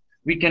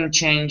we can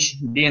change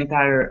the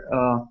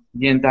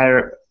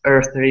entire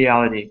Earth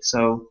reality.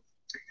 So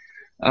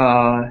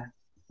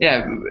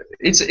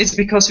it's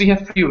because we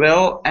have free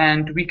will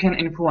and we can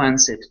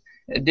influence it.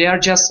 They are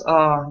just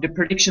the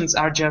predictions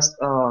are just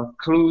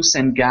clues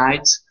and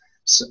guides.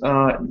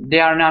 So, they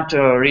are not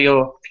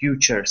real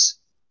futures.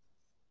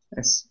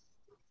 Yes.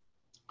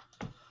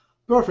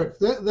 Perfect.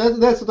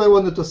 That's what I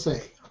wanted to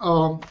say.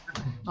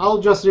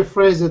 I'll just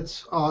rephrase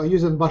it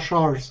using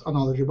Bashar's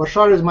analogy.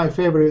 Bashar is my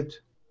favorite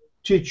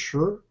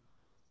teacher,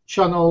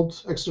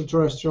 channeled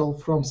extraterrestrial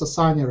from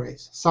Sasani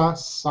race.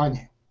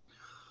 Sasani.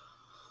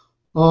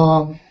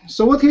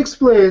 So what he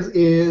explains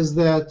is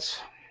that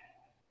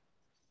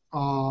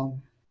the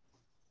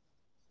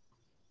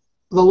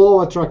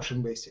law of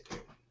attraction, basically.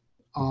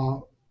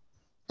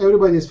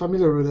 Everybody is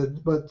familiar with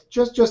it, but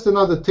just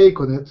another take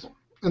on it,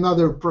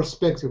 another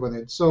perspective on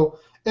it. So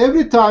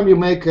every time you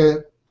make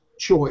a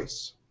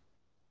choice,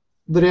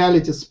 the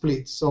reality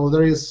splits. So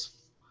there is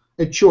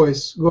a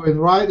choice going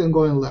right and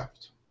going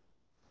left.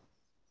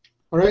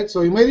 All right,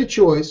 so you made a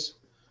choice.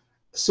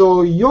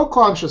 So your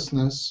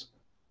consciousness,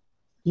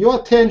 your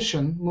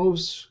attention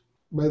moves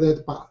by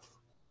that path.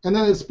 And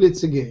then it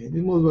splits again.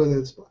 It moves by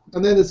that path.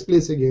 And then it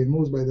splits again,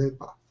 moves by that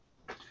path.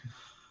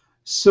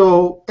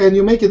 So, and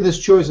you're making these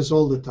choices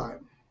all the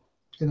time.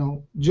 You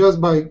know,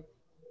 just by,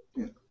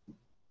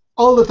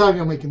 all the time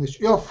you're making this.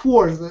 You're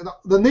forced.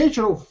 The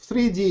nature of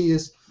 3D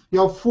is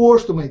you're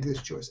forced to make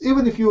this choice.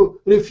 Even if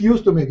you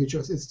refuse to make a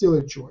choice, it's still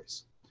a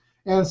choice.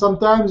 And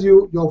sometimes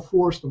you're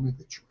forced to make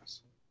the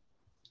choice.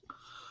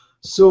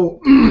 So,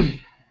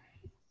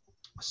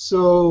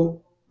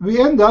 so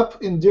we end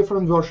up in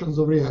different versions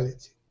of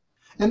reality.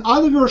 And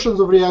other versions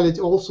of reality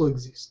also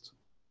exist.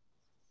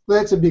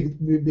 That's a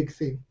big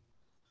thing.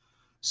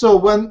 So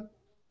when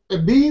a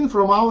being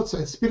from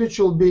outside,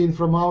 spiritual being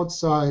from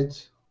outside,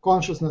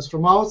 consciousness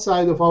from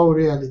outside of our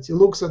reality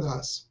looks at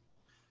us,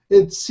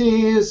 it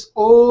sees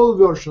all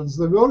versions.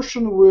 The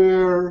version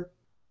where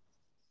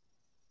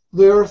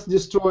the Earth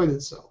destroyed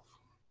itself.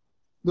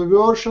 The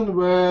version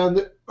where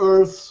the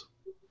Earth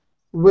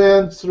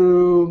went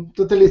through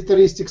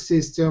totalitarianistic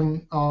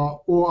system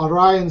or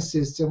Orion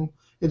system.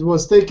 It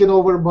was taken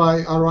over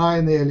by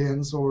Orion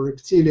aliens or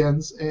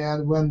reptilians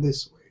and went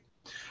this way.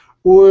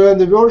 Or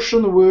the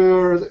version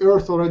where the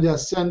Earth already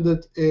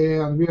ascended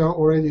and we are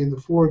already in the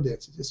 4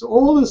 densities. So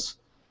all these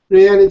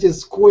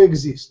realities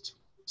coexist.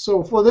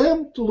 So for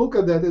them to look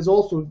at that is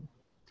also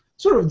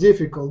sort of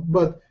difficult,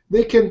 but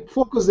they can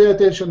focus their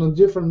attention on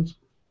different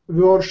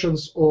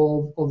versions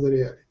of the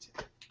reality.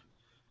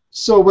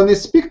 So when they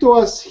speak to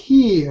us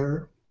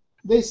here,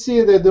 they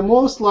see that the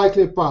most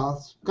likely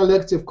path,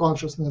 collective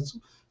consciousness,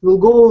 will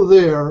go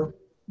there,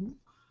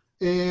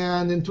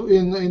 and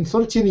in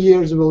 13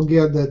 years we'll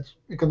get that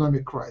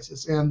economic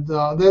crisis, and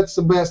that's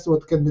the best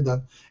what can be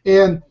done.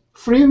 And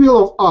free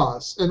will of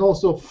us, and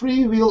also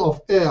free will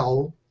of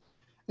L,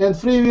 and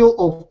free will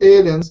of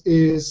aliens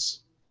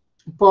is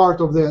part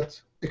of that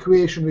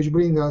equation which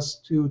brings us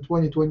to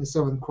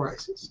 2027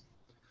 crisis.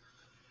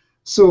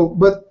 So,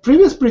 but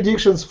previous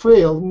predictions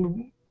failed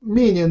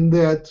meaning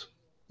that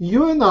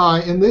you and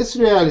I, in this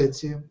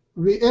reality,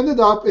 we ended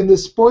up in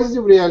this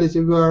positive reality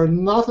where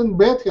nothing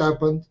bad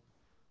happened,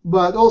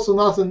 but also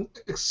nothing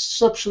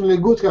exceptionally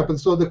good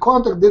happened. So the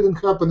contact didn't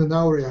happen in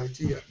our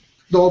reality yet,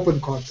 the open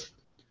contact.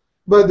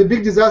 But the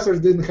big disasters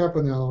didn't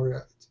happen in our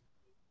reality.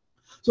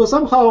 So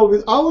somehow,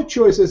 with our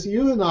choices,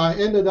 you and I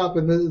ended up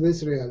in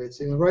this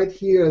reality, right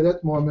here at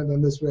that moment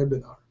in this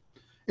webinar.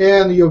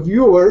 And your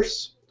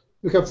viewers,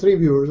 we have 3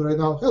 viewers right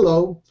now.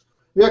 Hello,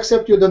 we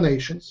accept your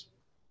donations.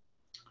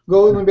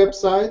 Go on the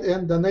website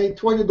and donate.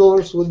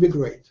 $20 would be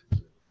great.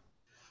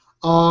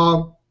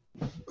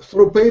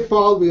 Through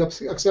PayPal, we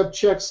accept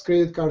checks,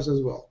 credit cards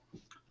as well.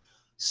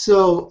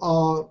 So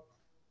all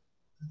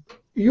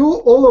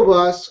of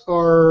us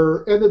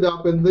are ended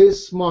up in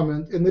this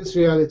moment, in this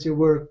reality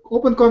where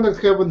open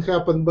contact haven't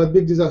happened, but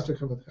big disaster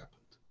haven't happened.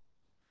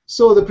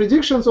 So the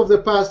predictions of the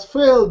past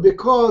failed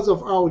because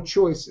of our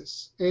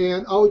choices.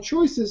 And our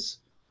choices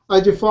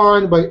are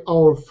defined by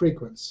our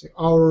frequency,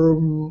 our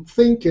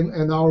thinking,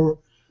 and our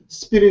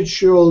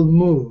spiritual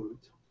mood.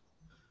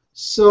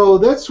 So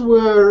that's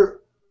where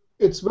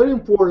it's very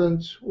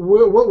important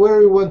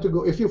where you want to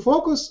go. If you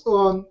focus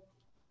on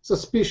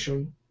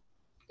suspicion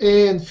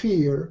and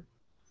fear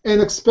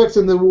and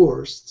expecting the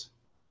worst,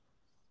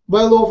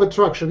 by law of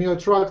attraction, you're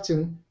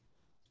attracting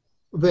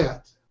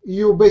that.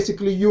 You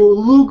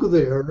look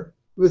there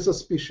with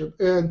suspicion,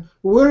 and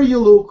where you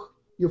look,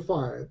 you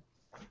find.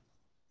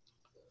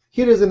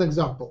 Here is an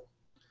example.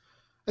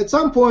 At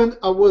some point,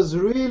 I was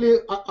really,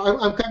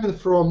 I'm coming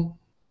from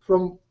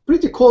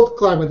pretty cold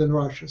climate in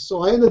Russia,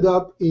 so I ended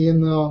up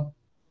in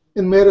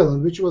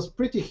Maryland, which was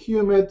pretty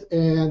humid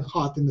and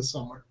hot in the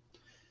summer.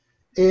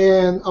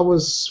 And I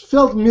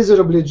felt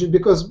miserably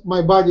because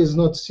my body is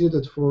not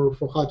suited for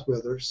hot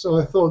weather. So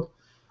I thought,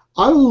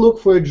 I will look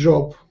for a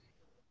job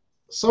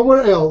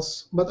somewhere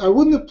else, but I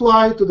wouldn't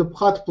apply to the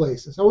hot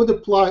places. I would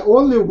apply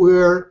only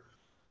where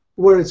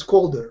it's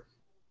colder.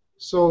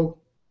 So,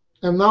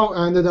 and now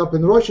I ended up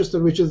in Rochester,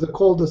 which is the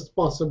coldest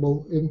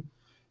possible in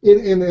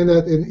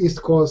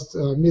East Coast,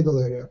 middle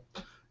area,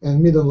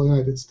 and middle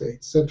United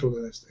States, central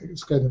United States.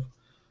 It's kind of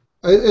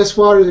as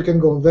far as you can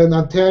go. Then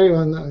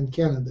Ontario and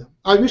Canada.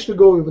 I wish to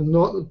go even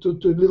to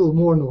a little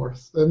more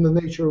north, and the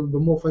nature will be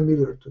more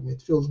familiar to me.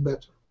 It feels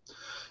better.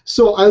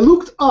 So I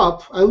looked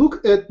up. I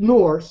looked at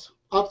north,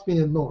 up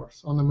meaning north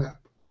on the map,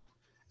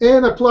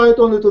 and applied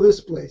only to these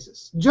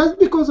places. Just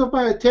because of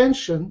my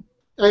attention,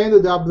 I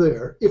ended up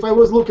there. If I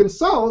was looking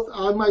south,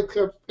 I might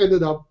have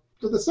ended up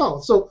to the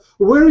south. So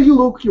where you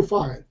look, you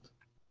find.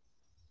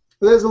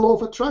 There's a law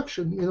of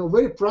attraction,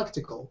 very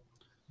practical.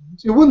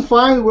 So you wouldn't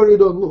find where you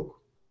don't look.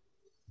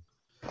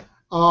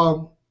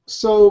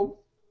 So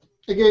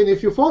again,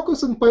 if you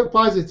focus on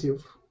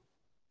positive,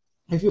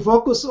 if you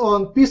focus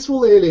on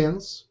peaceful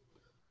aliens,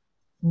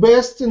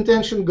 best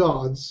intentioned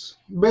gods,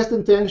 best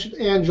intentioned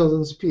angels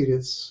and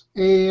spirits,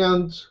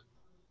 and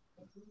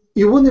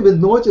you wouldn't even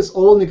notice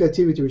all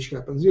negativity which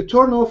happens. You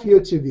turn off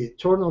your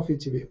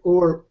TV,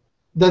 or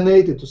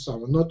donate it to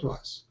someone, not to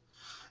us.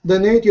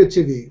 Donate your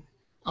TV,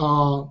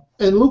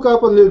 and look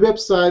up on the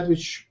website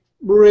which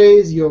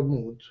raise your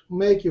mood,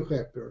 make you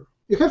happier.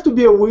 You have to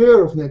be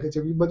aware of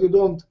negativity, but you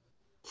don't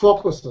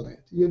focus on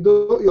it.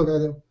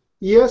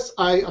 Yes,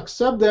 I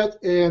accept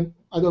that, and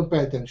I don't pay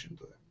attention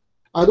to it.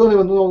 I don't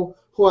even know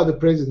who are the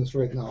presidents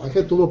right now. I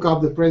had to look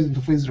up the president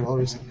of Israel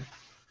recently.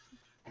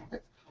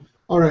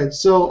 All right,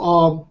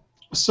 so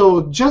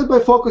just by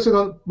focusing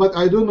on, but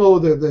I do know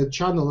the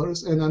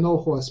channelers, and I know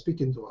who are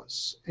speaking to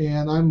us,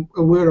 and I'm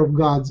aware of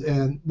gods,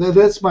 and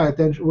that's my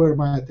attention, where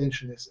my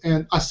attention is,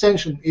 and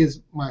ascension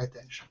is my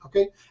attention,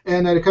 okay?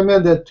 And I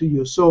recommend that to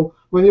you. So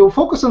when you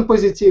focus on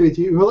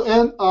positivity, you will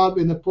end up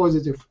in a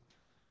positive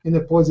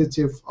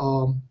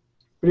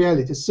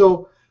reality.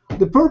 So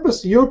the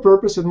purpose, your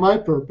purpose, and my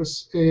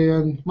purpose,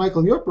 and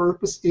Michael, your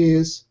purpose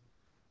is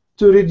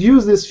to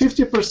reduce this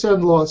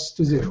 50% loss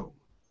to zero.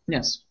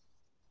 Yes.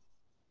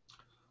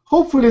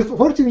 Hopefully,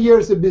 14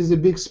 years is a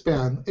big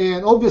span,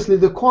 and obviously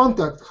the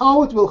contact,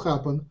 how it will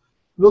happen,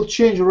 will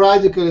change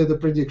radically the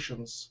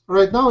predictions.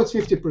 Right now it's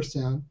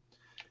 50%,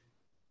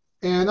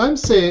 and I'm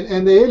saying,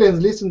 and the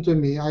aliens listen to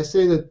me, I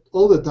say that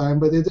all the time,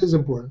 but it is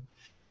important.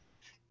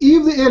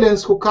 If the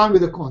aliens who come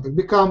with the contact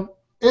become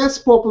as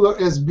popular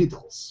as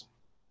Beatles,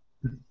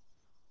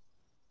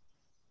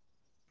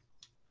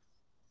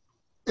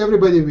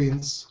 everybody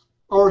wins.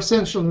 Our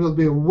ascension will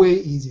be way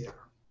easier.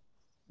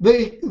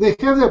 They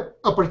have the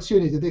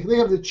opportunity, they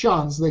have the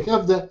chance, they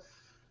have the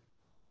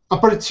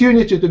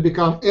opportunity to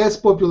become as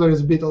popular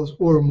as Beatles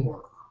or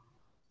more.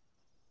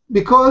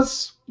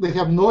 Because they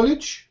have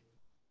knowledge,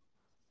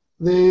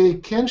 they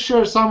can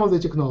share some of the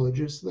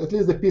technologies, at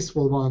least the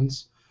peaceful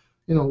ones,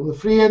 the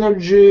free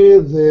energy,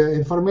 the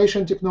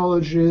information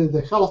technology,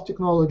 the health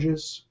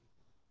technologies,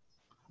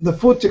 the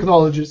food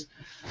technologies,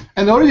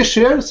 and they already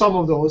shared some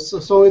of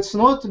those, so it's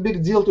not a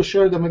big deal to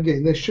share them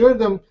again. They share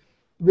them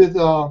with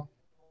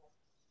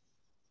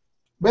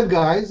bad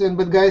guys, and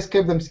bad guys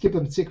keep them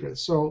secret.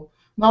 So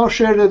now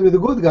share that with the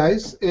good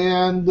guys,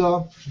 and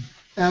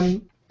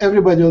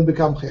everybody will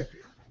become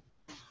happier.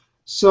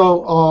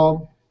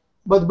 So,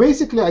 but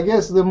basically, I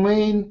guess the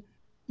main,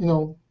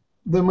 the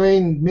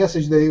main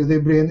message they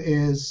bring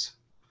is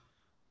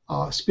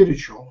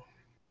spiritual.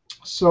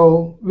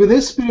 So with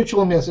this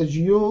spiritual message,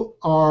 you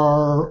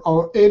are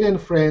our alien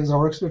friends,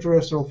 our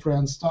extraterrestrial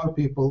friends, star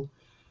people,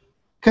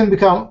 can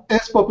become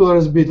as popular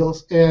as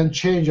Beatles and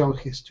change our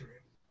history.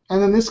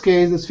 And in this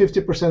case, this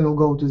 50% will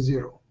go to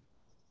zero.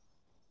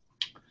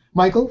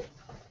 Michael?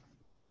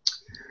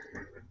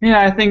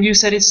 Yeah, I think you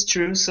said it's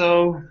true.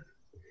 So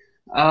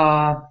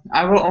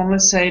I will only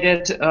say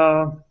that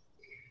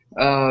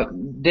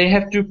they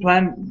have to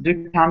plan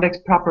the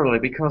conduct properly,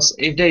 because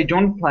if they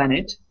don't plan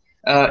it,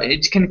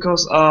 it can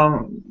cause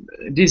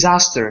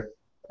disaster.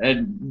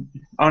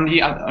 On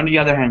the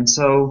other hand,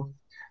 so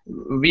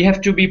we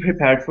have to be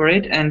prepared for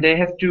it, and they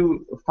have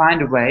to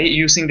find a way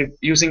using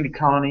the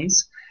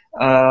colonies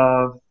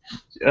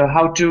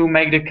how to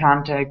make the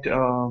contact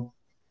to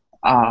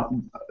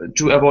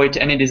avoid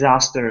any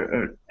disaster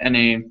or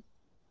any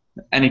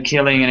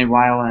killing, any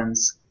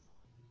violence.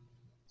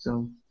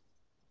 So.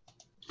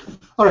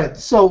 All right.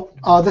 So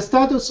the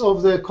status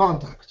of the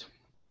contact.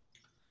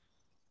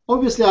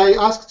 Obviously, I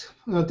asked,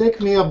 take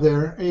me up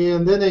there,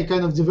 and then I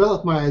kind of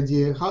developed my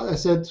idea. I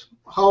said,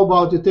 how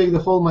about you take the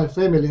whole my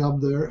family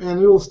up there, and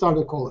we will start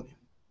a colony.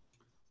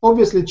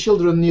 Obviously,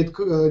 children need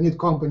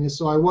company,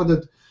 so I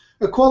wanted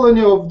a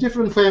colony of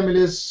different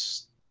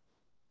families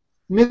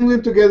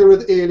mingling together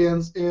with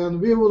aliens,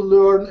 and we will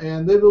learn,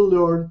 and they will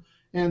learn,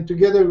 and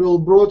together we'll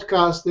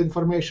broadcast the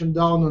information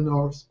down on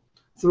Earth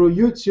through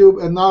YouTube.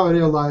 And now I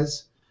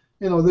realize,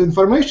 the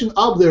information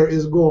up there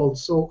is gold.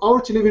 So our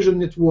television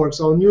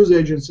networks, our news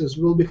agencies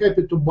will be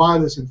happy to buy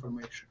this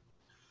information.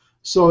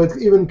 So it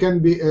even can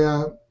be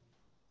a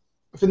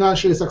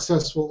financially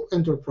successful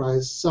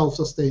enterprise,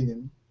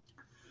 self-sustaining.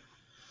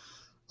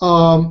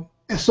 So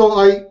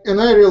I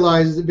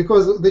realized,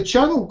 because the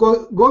channel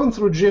going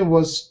through Jim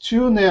was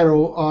too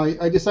narrow,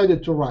 I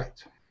decided to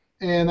write.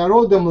 And I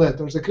wrote them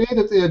letters. I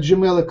created a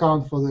Gmail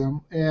account for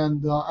them,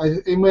 and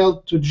I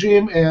emailed to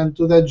Jim and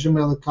to that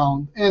Gmail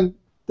account. And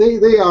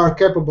they are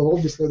capable,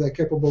 obviously they're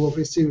capable of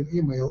receiving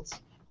emails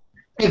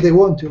if they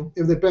want to,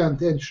 if they pay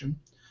attention.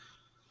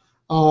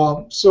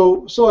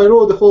 So I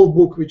wrote the whole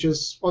book, which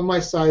is on my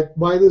site.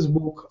 Buy this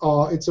book.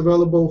 It's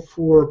available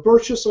for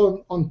purchase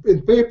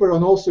in paper,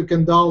 and also you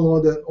can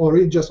download it or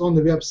read just on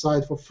the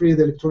website for free,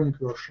 the electronic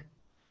version.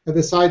 And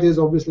the site is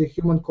obviously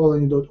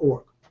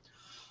humancolony.org.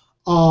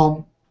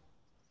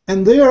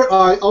 And there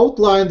I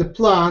outlined the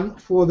plan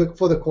for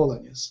the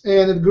colonies,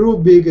 and it grew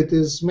big. It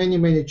is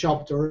many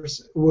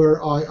chapters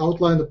where I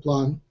outlined the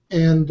plan,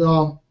 and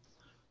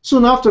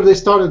soon after they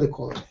started the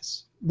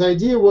colonies. The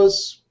idea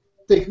was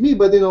take me,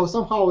 but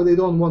somehow they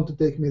don't want to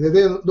take me. They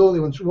don't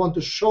even want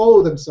to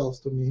show themselves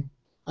to me.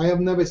 I have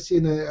never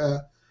seen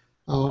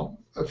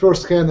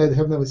firsthand. I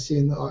have never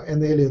seen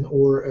an alien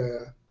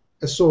or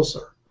a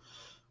saucer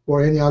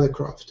or any other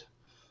craft.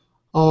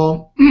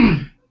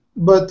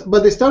 But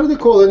they started the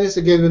colonies.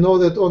 Again, we know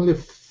that only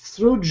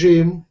through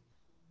Jim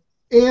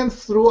and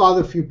through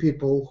other few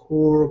people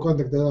who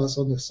contacted us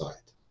on the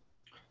site.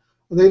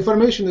 The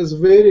information is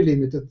very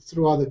limited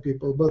through other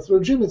people, but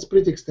through Jim it's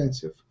pretty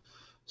extensive.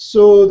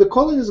 So the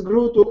colonies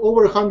grew to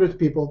over 100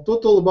 people.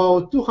 Total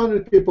about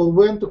 200 people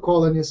went to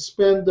colonies,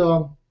 spent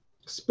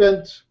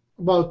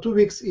about 2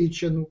 weeks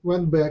each and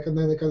went back, and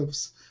then they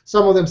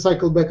some of them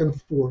cycled back and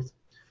forth.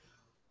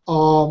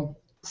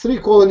 3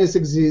 colonies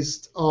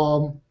exist.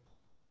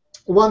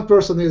 One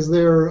person is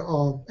there,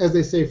 as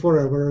they say,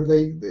 forever.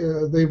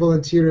 He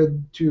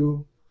volunteered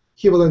to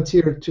be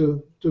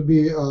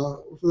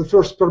the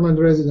first permanent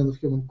resident of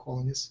human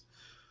colonies.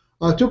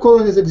 2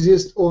 colonies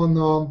exist on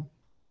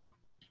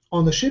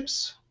the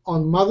ships,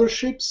 on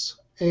motherships,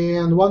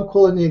 and 1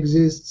 colony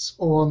exists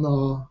on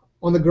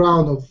the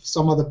ground of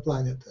some other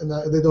planet, and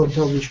they don't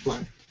tell which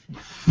planet.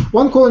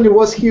 1 colony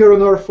was here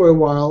on Earth for a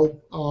while,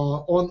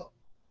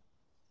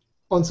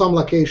 on some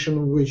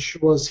location which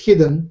was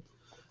hidden.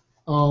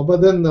 But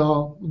then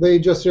they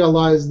just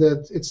realized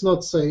that it's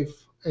not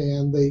safe,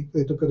 and they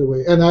took it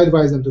away. And I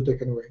advised them to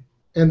take it away.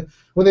 And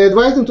when I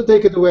advised them to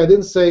take it away, I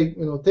didn't say,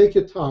 take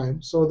your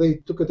time. So they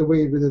took it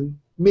away within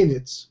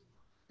minutes.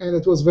 And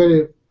it was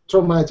very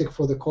traumatic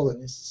for the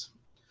colonists.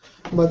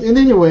 But in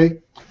any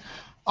way,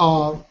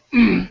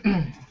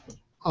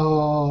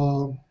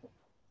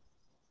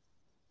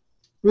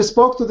 we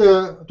spoke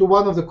to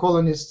one of the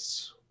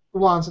colonists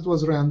once. It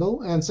was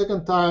Randall. And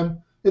second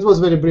time, it was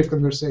very brief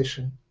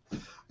conversation.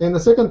 And the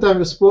second time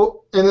we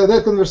spoke, and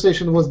that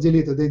conversation was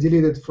deleted. They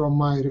deleted from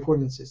my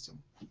recording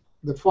system.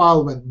 The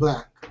file went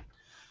blank.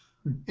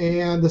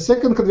 And the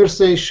second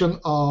conversation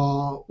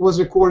was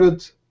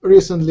recorded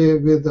recently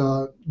with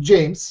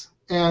James,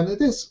 and it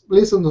is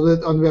listened to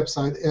it on the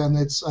website, and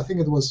I think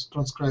it was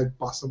transcribed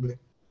possibly.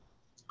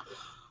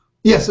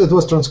 Yes, it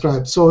was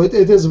transcribed, so it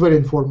is very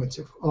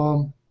informative.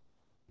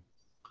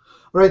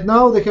 Right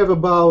now they have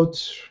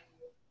about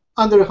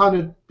under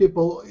 100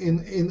 people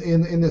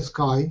in the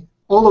sky.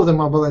 All of them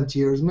are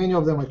volunteers. Many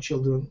of them are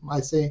children. I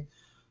say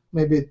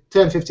maybe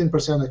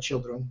 10-15% are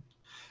children.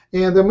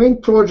 And the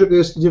main project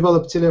is to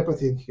develop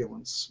telepathy in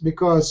humans,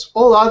 because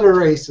all other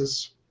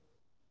races,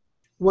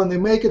 when they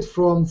make it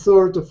from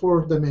third to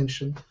fourth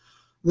dimension,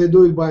 they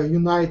do it by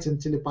uniting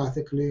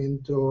telepathically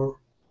into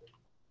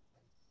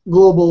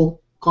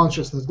global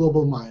consciousness,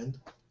 global mind.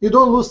 You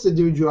don't lose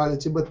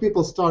individuality, but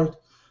people start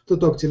to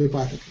talk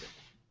telepathically.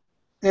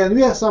 And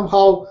we are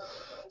somehow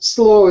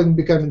slow in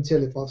becoming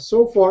telepaths.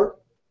 So far,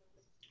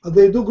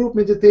 they do group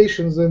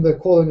meditations in the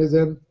colonies,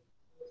 and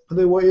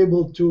they were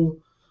able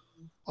to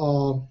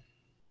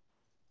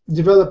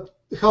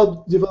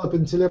help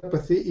developing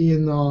telepathy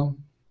in,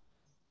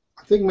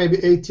 I think maybe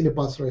 8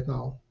 telepaths right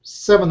now,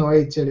 7 or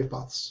 8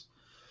 telepaths.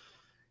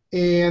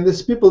 And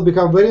these people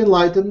become very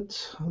enlightened.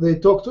 They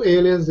talk to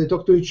aliens, they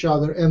talk to each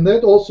other, and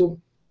that also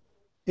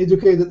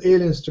educated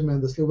aliens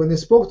tremendously. When they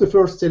spoke to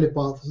first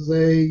telepaths,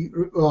 they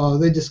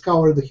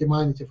discovered the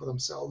humanity for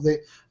themselves. They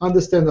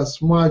understand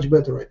us much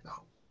better right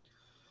now.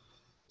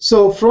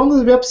 So from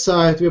the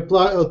website, we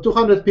applied,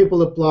 200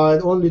 people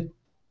applied, only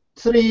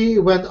 3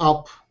 went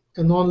up,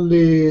 and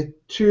only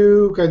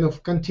 2 kind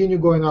of continue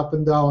going up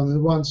and down,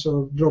 and 1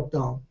 sort of dropped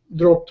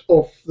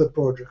off the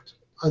project.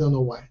 I don't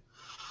know why.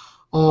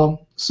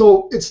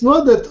 So it's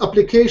not that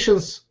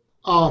applications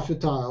are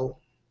futile.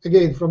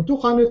 Again, from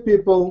 200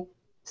 people,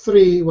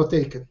 3 were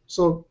taken.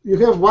 So you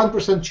have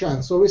 1%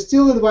 chance. So we're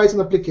still advising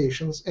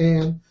applications,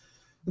 and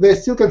they're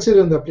still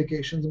considering the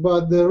applications,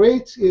 but the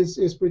rate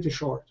is pretty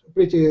short,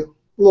 pretty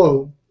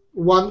low.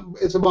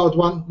 It's about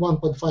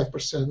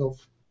 1.5%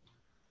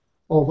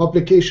 of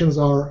applications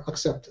are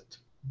accepted.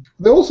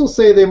 They also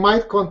say they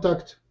might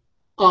contact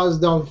us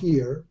down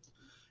here,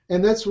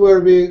 and that's where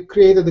we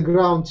created the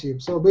ground team.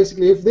 So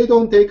basically, if they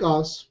don't take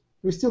us,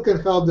 we still can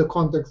help the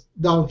contacts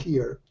down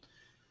here.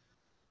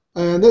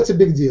 And that's a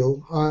big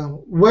deal.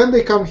 When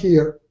they come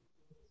here,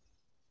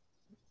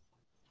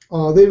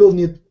 they will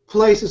need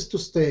places to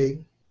stay,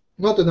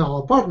 not in our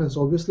apartments,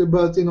 obviously,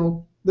 but they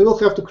will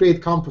have to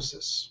create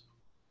campuses,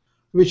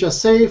 which are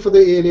safe for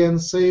the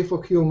aliens, safe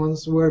for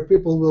humans, where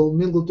people will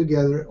mingle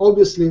together.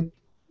 Obviously,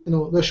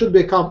 there should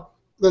be a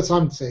that's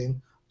what I'm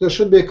saying. There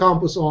should be a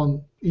campus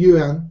on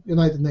UN,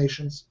 United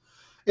Nations,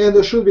 and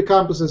there should be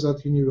campuses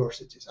at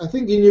universities. I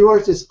think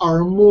universities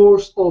are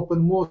most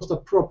open, most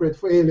appropriate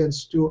for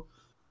aliens to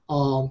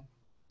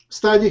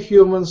study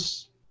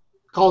humans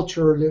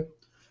culturally,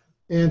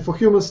 and for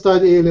humans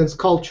study aliens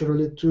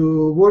culturally,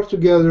 to work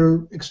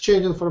together,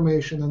 exchange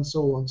information, and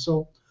so on.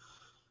 So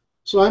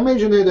I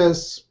imagine it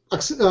as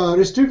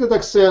restricted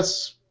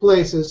access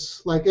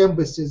places like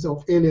embassies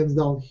of aliens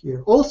down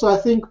here. Also, I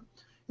think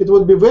it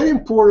would be very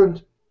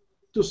important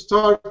to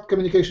start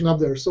communication up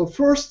there. So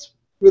first,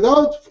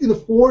 without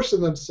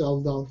enforcing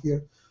themselves down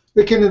here,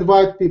 they can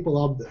invite people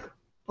up there.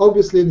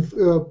 Obviously,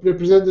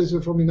 representatives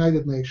from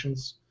United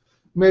Nations,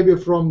 maybe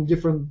from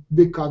different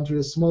big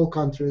countries, small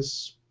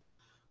countries,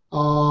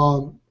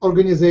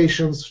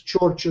 organizations,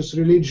 churches,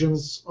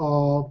 religions,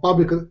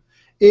 public.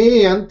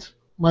 And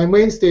my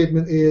main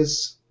statement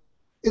is,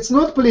 it's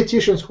not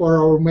politicians who are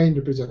our main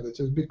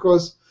representatives,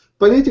 because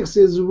politics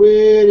is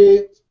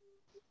very,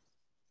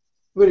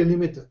 very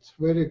limited,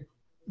 very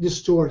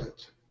distorted.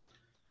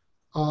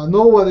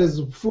 No one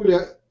is fully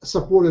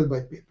supported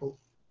by people,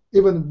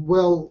 even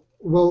well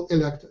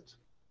elected.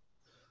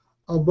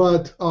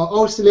 But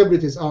our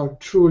celebrities are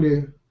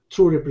truly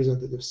true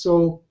representatives.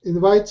 So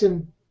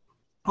inviting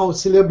our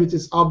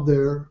celebrities up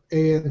there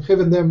and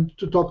having them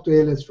to talk to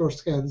aliens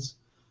firsthand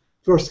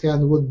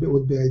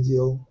would be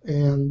ideal.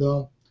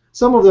 And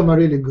some of them are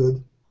really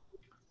good.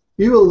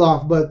 You will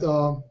laugh,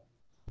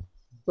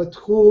 but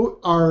who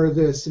are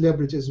the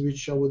celebrities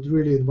which I would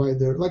really invite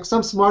there? Like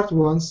some smart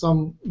ones,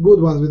 some good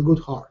ones with good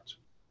heart.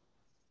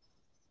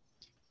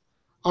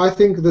 I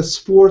think the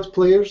sport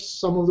players,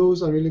 some of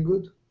those are really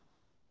good.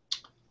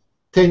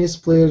 Tennis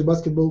players,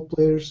 basketball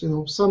players,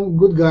 some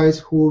good guys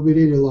who we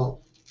really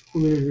love,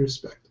 who we really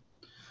respect.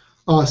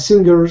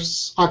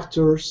 Singers,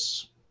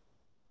 actors,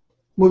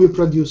 movie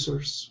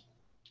producers.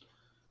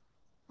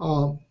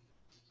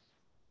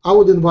 I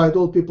would invite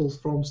all people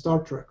from Star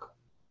Trek.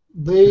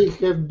 They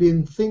have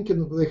been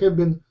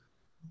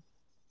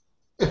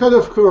ahead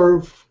of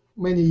curve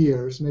many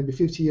years, maybe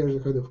 50 years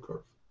ahead of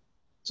curve.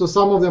 So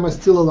some of them are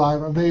still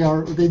alive, and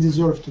they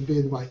deserve to be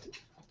invited.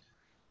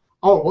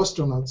 Our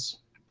astronauts,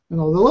 a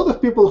lot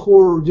of people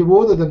who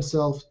devoted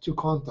themselves to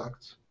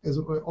contact, is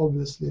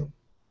obviously.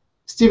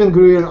 Stephen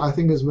Greer, I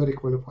think, is very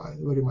qualified,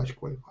 very much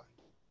qualified.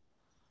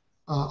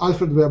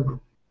 Alfred Weber,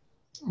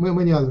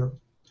 many other.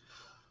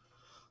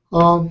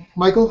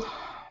 Michael?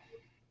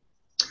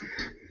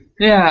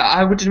 Yeah,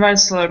 I would invite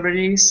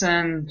celebrities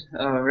and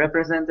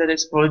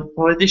representatives,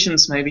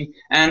 politicians maybe,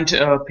 and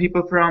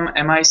people from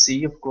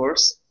MIC, of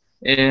course.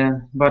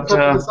 But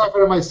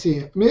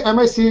MIC,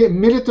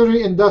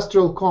 Military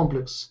Industrial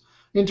Complex,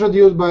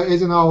 introduced by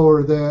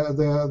Eisenhower,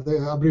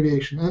 the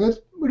abbreviation, and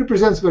it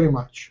represents very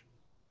much.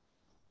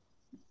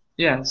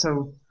 Yeah,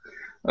 so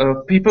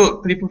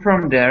people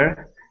from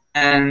there,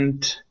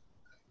 and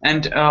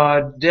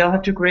they'll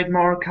have to create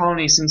more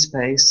colonies in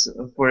space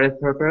for that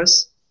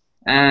purpose,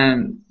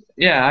 and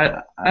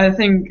yeah, I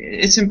think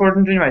it's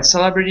important to invite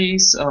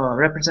celebrities,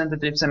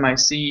 representatives,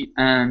 MIC,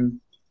 and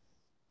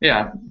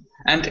yeah,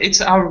 and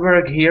it's our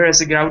work here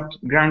as a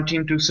ground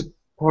team to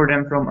support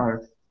them from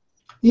Earth.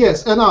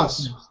 Yes, and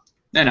us.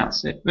 And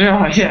us.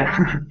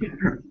 Yeah.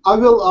 I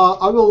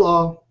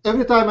will.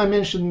 Every time I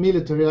mention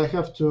military, I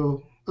have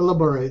to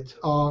elaborate.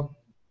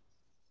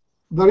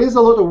 There is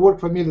a lot of work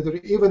for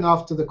military even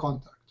after the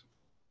contact.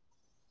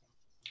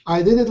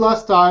 I did it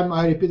last time.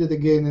 I repeat it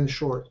again in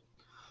short.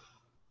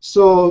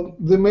 So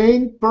the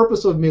main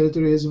purpose of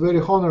military is very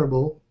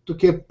honorable, to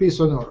keep peace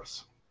on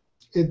Earth.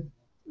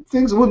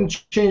 Things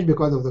wouldn't change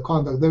because of the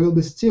contact. There will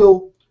be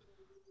still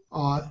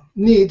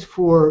need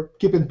for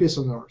keeping peace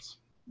on Earth.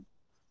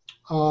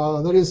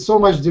 There is so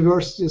much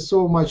diversity,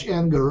 so much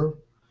anger,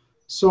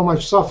 so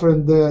much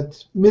suffering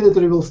that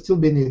military will still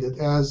be needed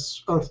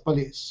as Earth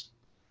police.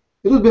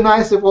 It would be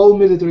nice if all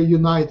military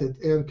united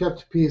and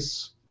kept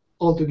peace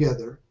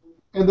altogether.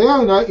 And they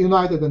are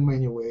united in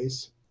many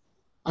ways.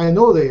 I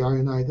know they are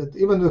united.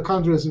 Even the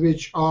countries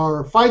which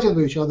are fighting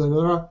to each other,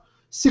 there are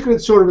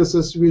secret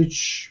services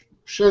which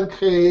shake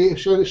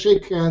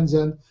hands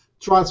and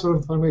transfer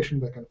information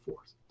back and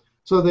forth.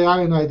 So they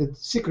are united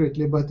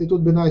secretly, but it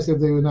would be nice if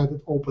they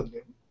united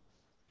openly.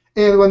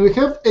 And when we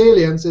have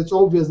aliens, it's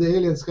obvious the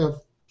aliens have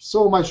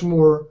so much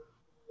more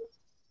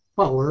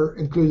power,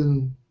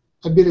 including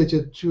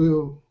ability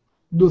to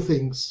do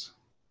things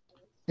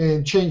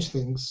and change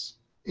things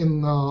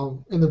in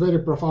a very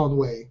profound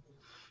way.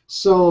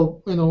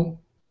 So,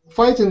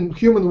 fighting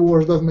human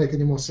wars doesn't make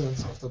any more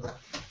sense after that.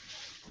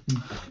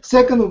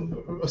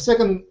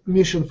 Second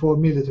mission for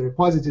military,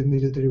 positive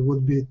military,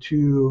 would be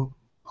to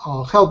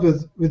help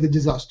with the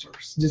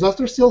disasters.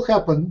 Disasters still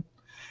happen,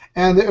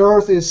 and the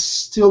Earth is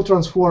still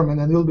transforming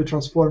and will be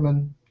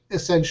transforming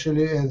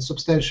essentially and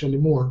substantially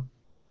more.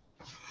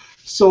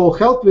 So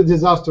help with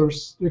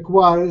disasters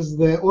requires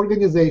the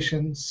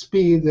organization,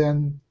 speed,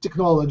 and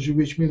technology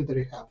which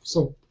military have.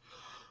 So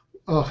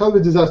help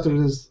with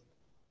disasters is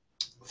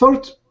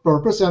third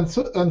purpose, and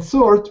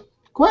third,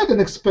 quite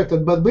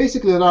unexpected, but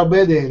basically there are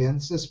bad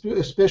aliens,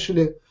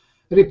 especially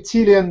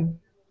reptilian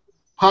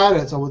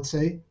pirates, I would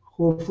say,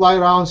 who fly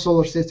around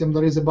solar system.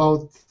 There is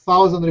about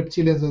 1,000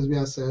 reptilians,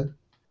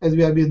 as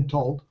we are being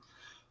told.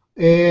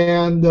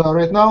 And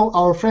right now,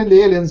 our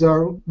friendly aliens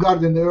are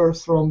guarding the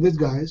Earth from these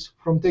guys,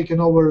 from taking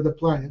over the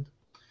planet.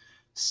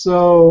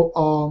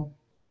 So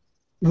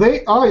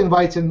they are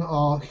inviting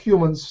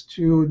humans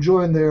to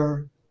join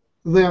them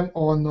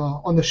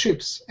on the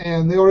ships,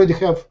 and they already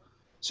have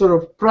sort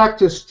of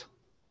practiced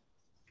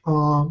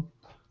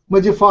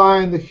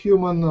modifying the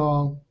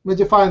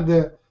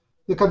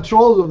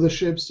controls of the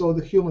ships so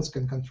the humans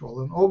can control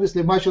them.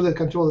 Obviously, much of that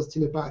control is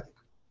telepathic.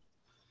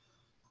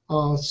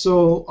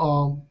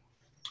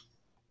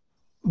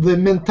 The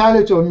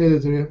mentality of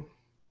military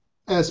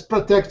as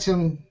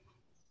protecting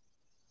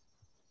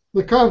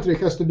the country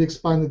has to be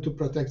expanded to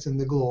protecting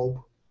the globe,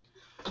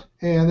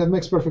 and that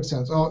makes perfect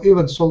sense. Or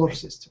even solar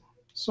system.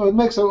 So it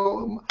makes there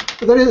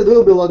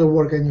will be a lot of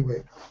work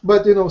anyway.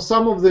 But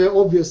some of the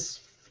obvious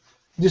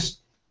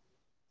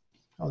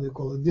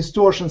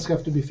distortions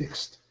have to be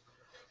fixed.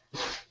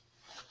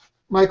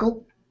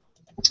 Michael?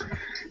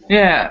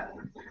 Yeah,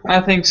 I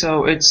think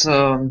so.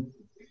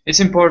 It's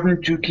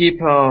important to keep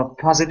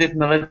positive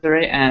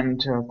military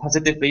and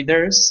positive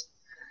leaders,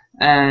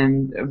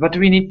 but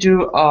we need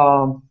to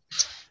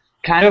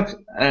kind of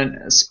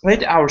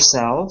split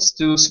ourselves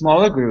to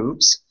smaller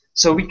groups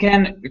so we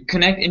can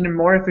connect in a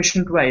more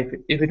efficient way,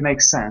 if it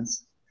makes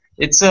sense.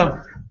 It's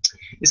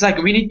like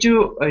we need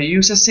to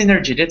use a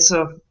synergy. That's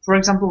for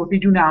example, what we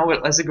do now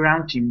as a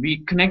ground team. We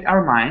connect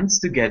our minds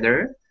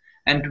together,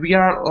 and we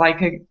are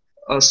like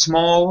a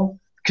small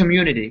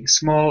community,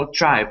 small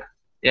tribe.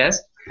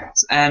 Yes.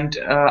 And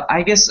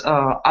I guess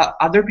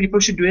other people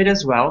should do it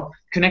as well.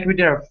 Connect with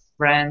their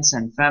friends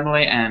and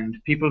family and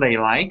people they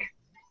like,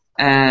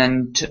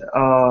 and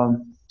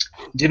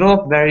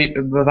develop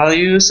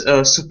values,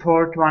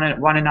 support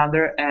one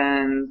another,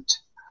 and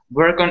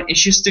work on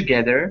issues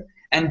together.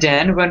 And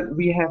then when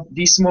we have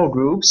these small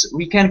groups,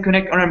 we can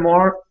connect on a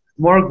more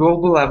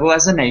global level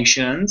as a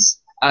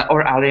nations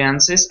or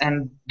alliances,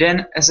 and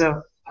then as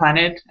a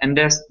planet, and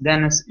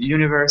then as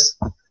universe.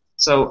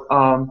 So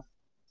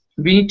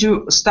we need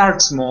to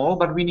start small,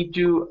 but we need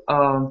to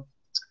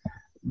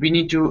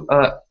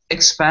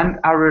expand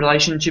our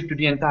relationship to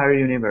the entire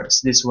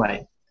universe this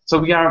way. So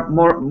we are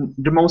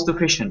the most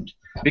efficient,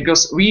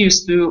 because we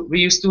used to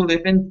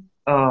live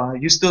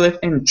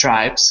in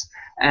tribes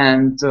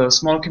and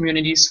small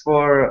communities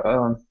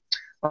for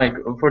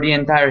the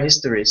entire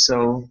history.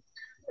 So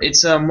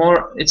it's the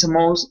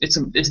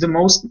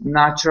most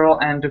natural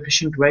and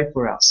efficient way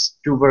for us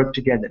to work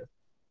together.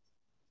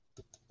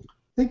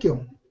 Thank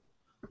you.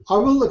 I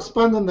will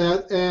expand on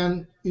that,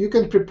 and you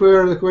can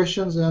prepare the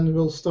questions, and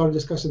we'll start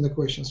discussing the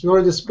questions. We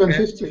already spent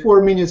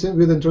 54 minutes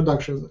with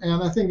introductions,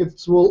 and I think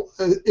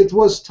it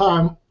was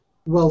time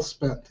well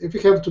spent. If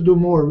you have to do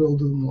more, we'll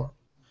do more.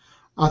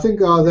 I think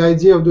the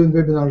idea of doing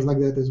webinars like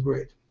that is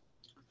great.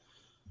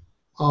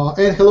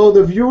 And hello,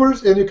 the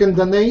viewers, and you can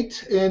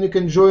donate and you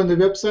can join the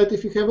website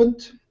if you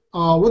haven't.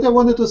 What I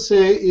wanted to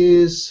say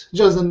is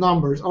just the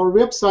numbers. Our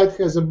website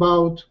has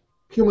about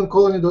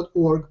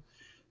humancolony.org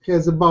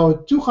has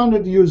about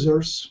 200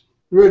 users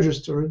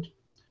registered.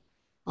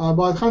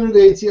 About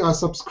 180 are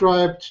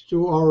subscribed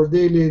to our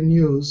daily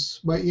news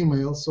by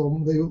email,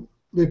 so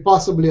they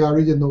possibly are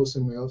reading those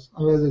emails,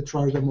 unless they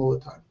charge them all the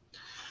time.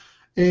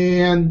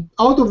 And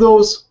out of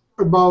those,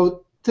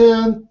 about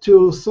 10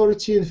 to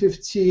 13,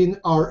 15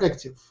 are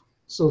active.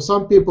 So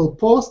some people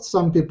post,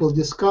 some people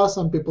discuss,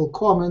 some people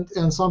comment,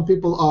 and some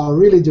people are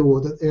really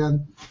devoted.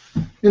 And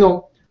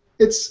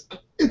it's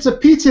a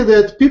pity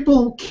that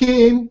people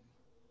came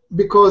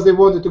because they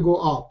wanted to go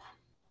up.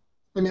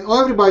 I mean,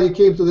 everybody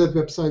came to that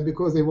website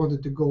because they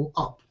wanted to go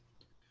up.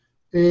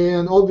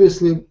 And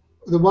obviously,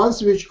 the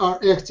ones which are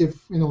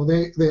active,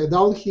 they're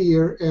down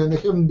here and they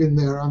haven't been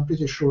there, I'm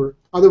pretty sure.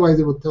 Otherwise,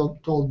 they would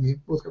have told me.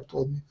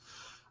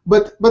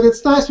 But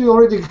it's nice we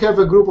already have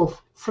a group of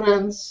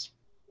friends,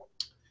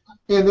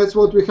 and that's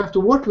what we have to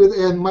work with.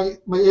 And my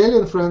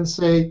alien friends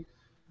say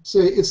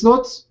it's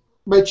not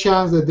by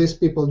chance that these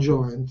people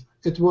joined.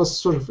 It was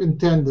sort of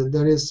intended.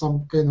 There is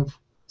some kind of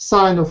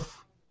sign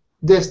of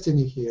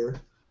destiny here.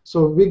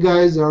 So we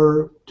guys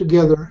are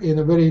together in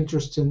a very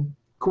interesting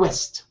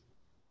quest.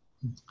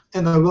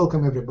 And I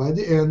welcome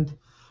everybody. And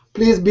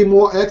please be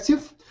more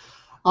active.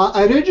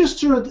 I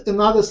registered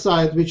another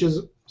site, which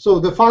is, so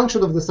the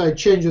function of the site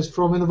changes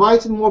from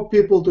inviting more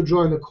people to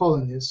join the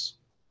colonies.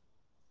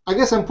 I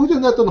guess I'm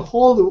putting that on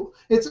hold.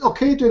 It's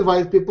okay to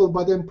invite people,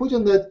 but I'm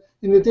putting that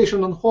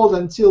invitation on hold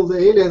until the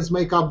aliens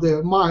make up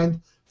their mind,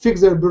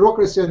 fix their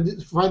bureaucracy,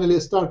 and finally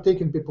start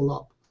taking people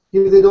up.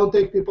 If they don't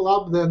take people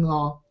up, then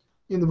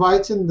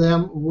inviting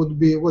them would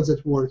be, what's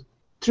that word?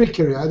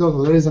 Trickery. I don't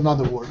know. There is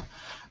another word.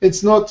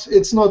 It's not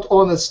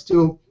honest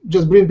to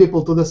just bring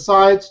people to the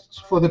site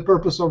for the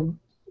purpose of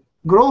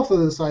growth of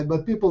the site,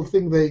 but people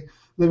think they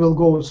will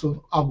go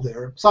up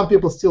there. Some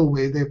people still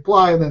wait. They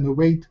apply and then they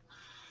wait,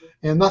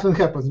 and nothing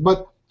happens.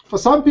 But for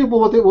some people,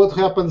 what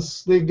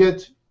happens, they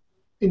get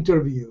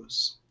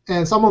interviews.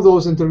 And some of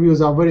those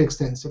interviews are very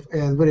extensive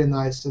and very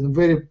nice and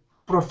very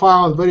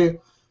profound, very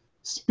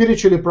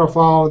spiritually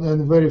profound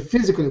and very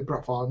physically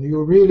profound.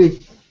 You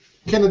really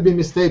cannot be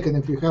mistaken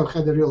if you have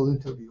had a real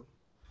interview.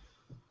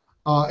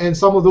 And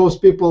some of those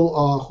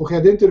people who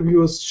had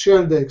interviews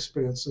shared their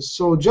experiences.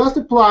 So just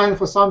applying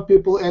for some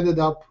people ended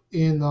up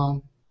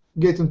in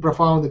getting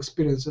profound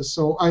experiences.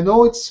 So I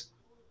know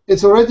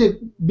it's already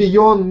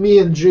beyond me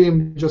and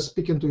Jim just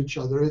speaking to each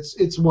other.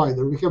 It's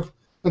wider. We have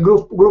a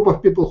group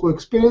of people who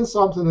experience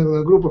something and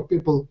a group of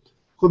people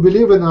who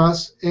believe in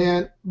us,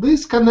 and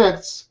this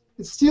connects.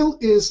 It still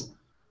is.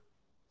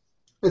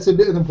 It's an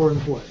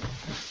important point.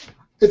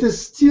 It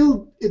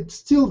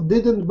still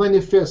didn't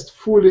manifest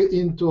fully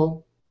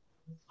into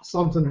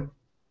something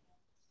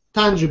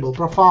tangible,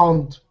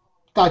 profound,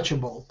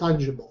 touchable,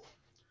 tangible.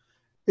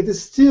 It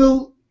is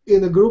still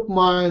in a group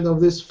mind of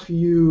these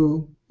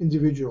few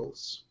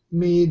individuals,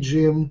 me,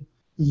 Jim,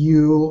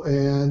 you,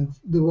 and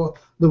the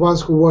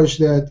ones who watch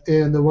that,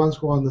 and the ones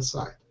who are on the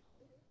side.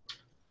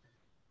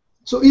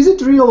 So is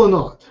it real or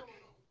not?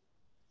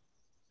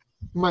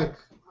 Mike,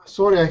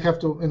 sorry, I have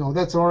to,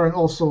 that's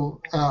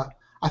also,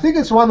 I think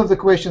it's one of the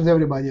questions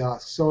everybody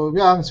asks, so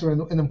we answer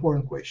an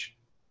important question.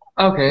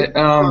 Okay,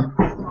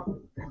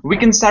 we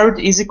can start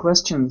with easy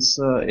questions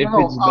if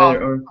it's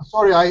better.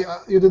 Sorry,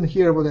 you didn't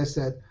hear what I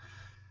said.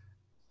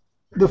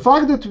 The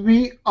fact that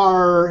we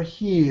are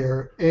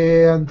here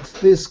and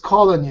these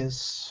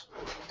colonies,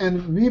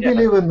 and we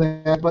believe in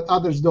that, but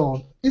others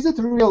don't, is it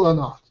real or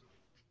not?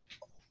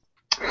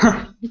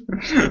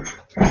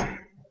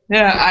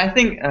 Yeah, I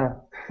think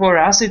for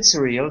us it's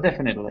real,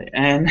 definitely.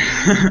 And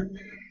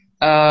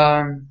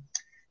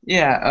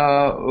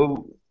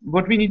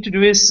what we need to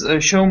do is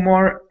show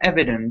more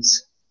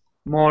evidence,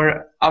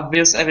 more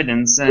obvious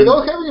evidence. And we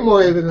don't have any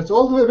more evidence.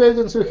 All the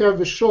evidence we have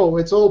is show.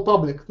 It's all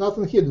public,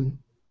 nothing hidden.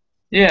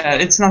 Yeah,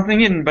 it's nothing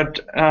hidden, but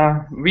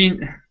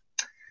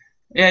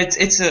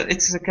it's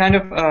a kind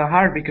of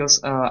hard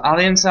because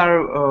aliens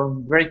are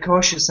very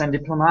cautious and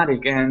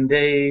diplomatic, and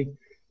they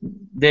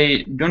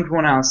don't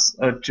want us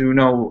to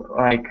know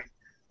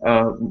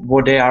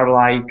what they are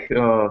like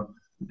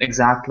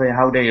exactly,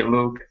 how they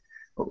look,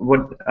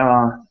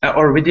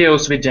 or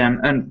videos with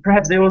them, and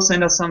perhaps they will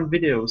send us some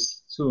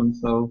videos soon.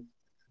 So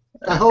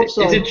I hope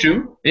so. Is it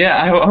true? Yeah,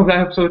 I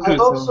hope so too. I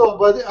hope so,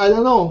 but I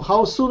don't know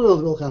how soon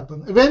it will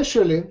happen.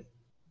 Eventually.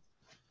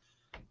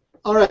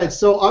 All right,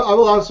 so I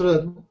will answer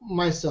it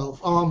myself.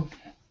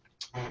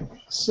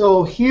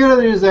 So here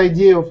there is the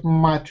idea of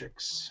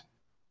matrix.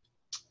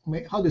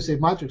 How do you say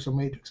matrix or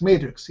matrix?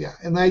 Matrix, yeah,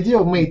 an idea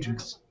of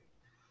matrix.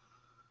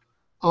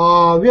 We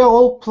are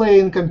all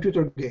playing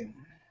computer game,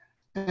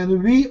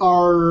 and we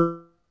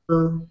are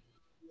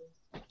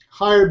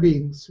higher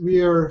beings.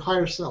 We are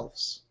higher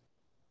selves.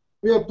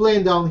 We are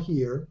playing down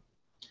here,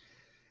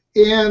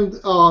 and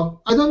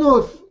I don't know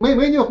if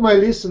many of my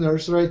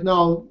listeners right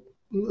now.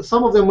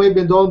 Some of them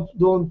maybe don't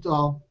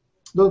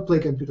play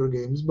computer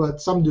games,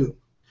 but some do.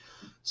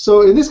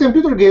 So in these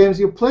computer games,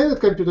 you play that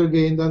computer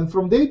game, and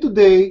from day to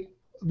day,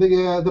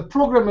 the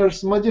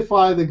programmers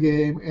modify the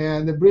game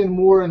and they bring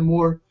more and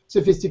more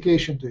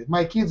sophistication to it.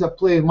 My kids are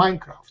playing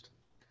Minecraft.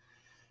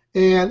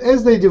 And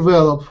as they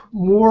develop,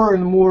 more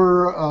and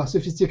more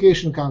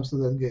sophistication comes to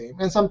that game.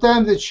 And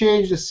sometimes they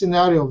change the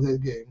scenario of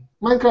that game.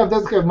 Minecraft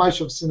doesn't have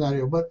much of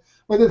scenario, but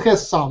it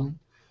has some.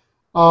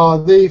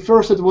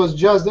 First it was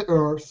just the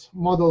Earth,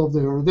 model of the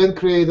Earth, then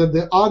created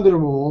the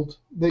underworld,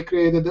 they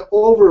created the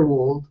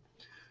overworld.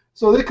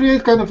 So they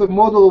create kind of a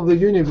model of the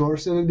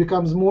universe, and it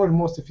becomes more and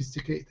more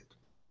sophisticated.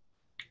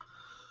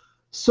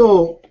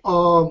 So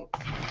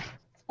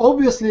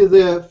obviously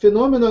the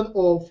phenomenon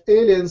of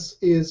aliens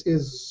is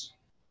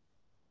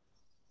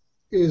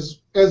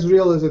as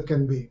real as it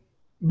can be.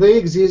 They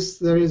exist,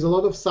 there is a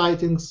lot of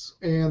sightings,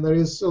 and there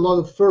is a lot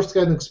of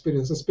first-hand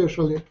experience,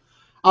 especially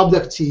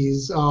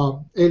abductees,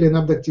 alien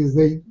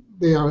abductees.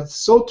 They are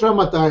so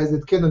traumatized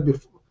it cannot be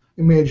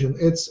imagined.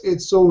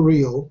 It's so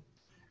real,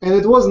 and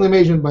it wasn't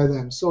imagined by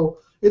them. So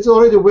it's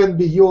already went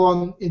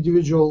beyond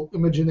individual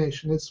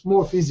imagination. It's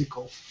more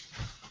physical,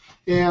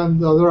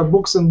 and there are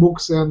books and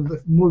books and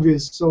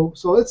movies. So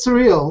it's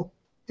real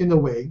in a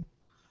way.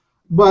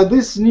 But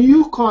this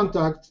new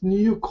contact,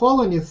 new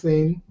colony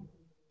thing,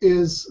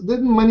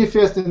 didn't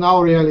manifest in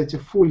our reality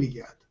fully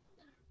yet.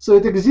 So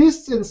it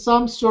exists in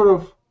some sort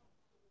of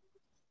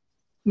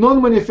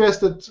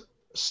non-manifested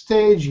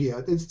stage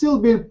yet. It's still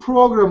being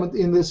programmed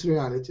in this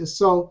reality.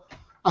 So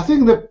I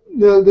think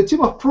the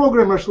team of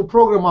programmers who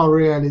program our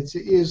reality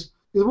is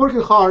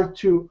working hard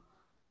to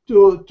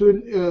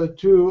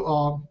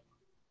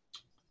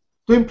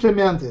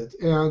implement it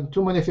and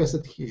to manifest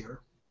it here.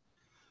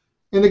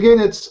 And again,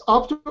 it's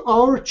up to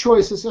our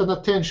choices and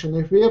attention.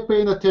 If we are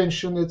paying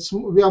attention,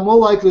 we are more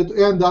likely to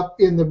end up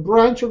in the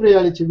branch of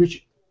reality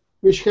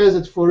which has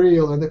it for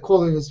real, and the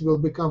colonies will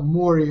become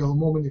more real,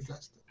 more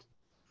manifested.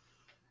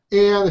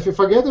 And if you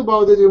forget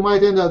about it, you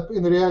might end up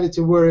in a reality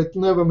where it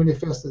never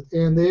manifested,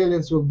 and the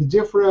aliens will be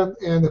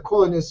different, and the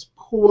colonies,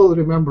 who will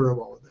remember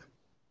about them?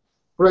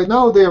 Right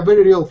now, they are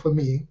very real for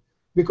me,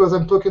 because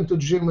I'm talking to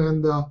Jim,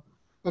 and I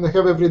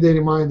have everyday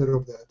reminder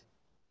of that,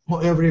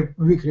 or every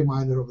week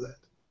reminder of that.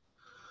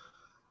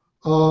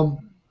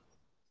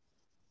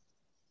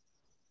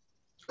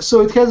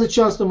 So it has a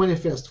chance to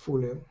manifest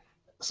fully.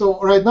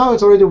 So right now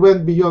it already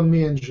went beyond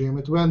me and Jim.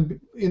 It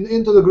went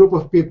into the group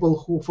of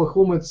people for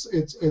whom it's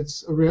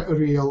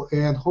real,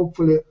 and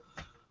hopefully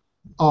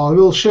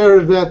we'll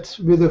share that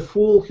with the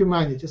full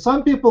humanity.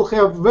 Some people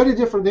have very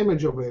different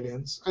image of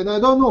aliens, and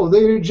I don't know.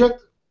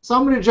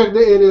 Some reject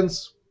the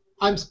aliens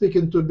I'm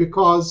speaking to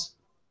because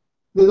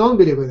they don't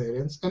believe in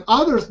aliens, and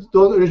others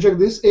don't reject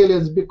these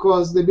aliens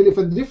because they believe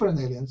in different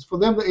aliens. For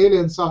them, the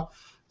aliens are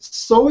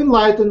so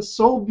enlightened,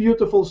 so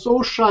beautiful,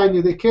 so shiny,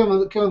 they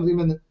can't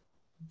even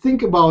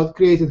think about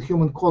creating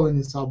human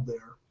colonies up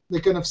there.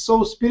 They're kind of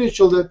so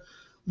spiritual that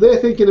they're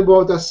thinking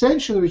about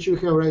ascension, which we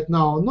have right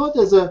now, not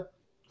as a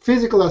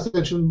physical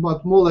ascension,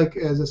 but more like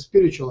as a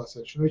spiritual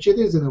ascension, which it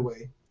is in a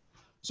way.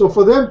 So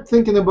for them,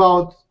 thinking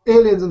about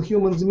aliens and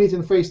humans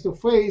meeting face to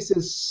face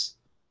is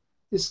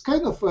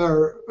kind of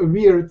a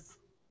weird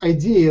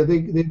idea.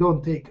 They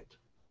don't take it.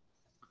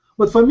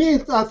 But for me,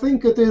 I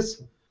think it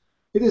is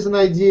an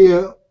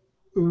idea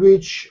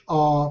which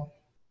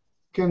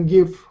can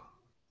give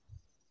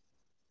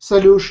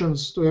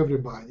solutions to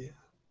everybody.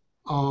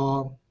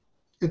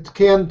 It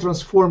can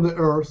transform the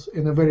Earth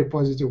in a very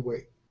positive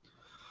way.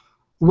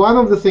 One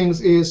of the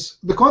things is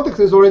the contact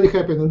is already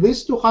happening.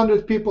 These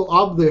 200 people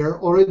up there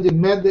already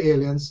met the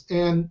aliens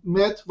and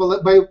met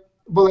by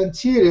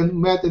volunteering,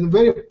 met in a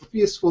very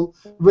peaceful,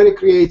 very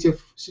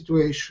creative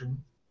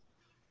situation.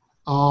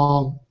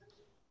 The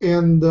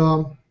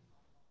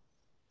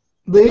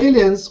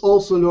aliens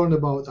also learned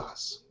about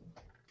us.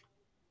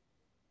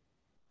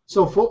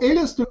 So for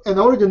aliens to, and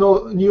I already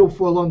knew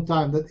for a long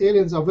time that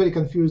aliens are very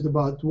confused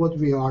about what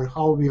we are,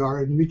 how we are,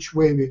 and which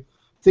way we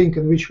think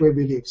and which way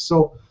we live.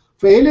 So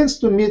for aliens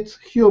to meet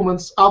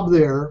humans up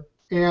there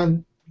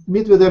and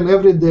meet with them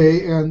every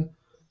day and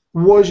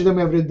watch them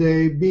every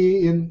day,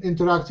 be in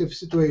interactive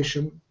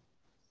situation,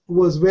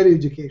 was very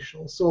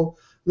educational. So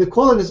the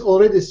colonies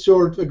already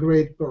served a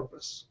great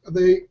purpose.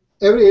 Every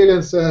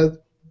alien said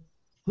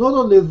not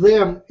only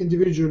them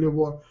individually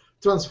were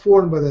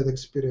transformed by that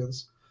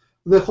experience,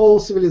 the whole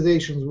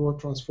civilizations were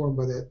transformed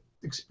by that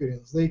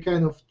experience. They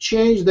kind of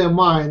changed their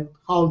mind,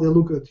 how they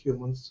look at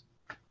humans,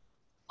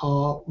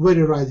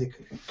 very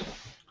radically.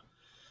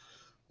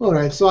 All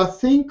right, so I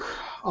think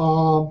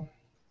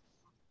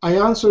I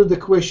answered the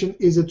question,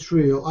 is it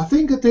real? I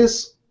think it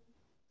is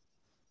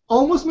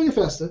almost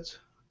manifested.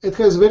 It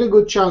has very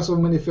good chance of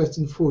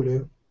manifesting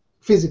fully,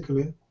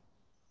 physically.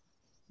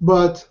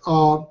 But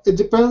it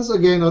depends,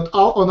 again,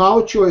 on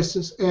our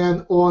choices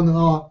and on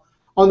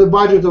the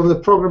budget of the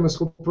programmers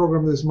who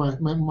program this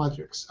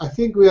matrix. I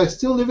think we are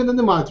still living in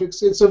the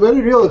matrix. It's a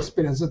very real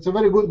experience. It's a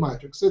very good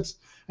matrix. It's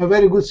a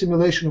very good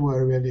simulation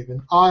where we are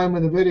living. I am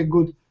in a very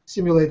good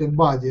simulated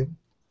body,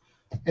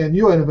 and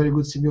you are in a very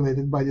good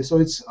simulated body. So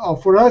it's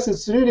for us,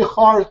 it's really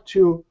hard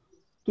to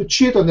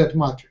cheat on that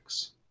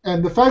matrix.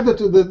 And the fact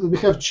that we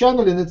have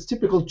channeling, it's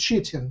typical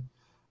cheating.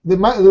 The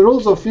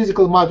rules of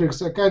physical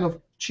matrix are kind of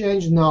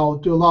changed now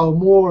to allow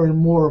more and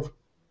more of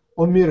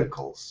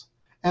miracles.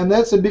 And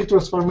that's a big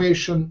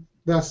transformation.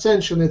 The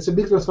Ascension, it's a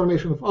big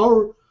transformation of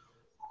our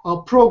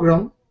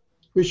program,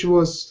 which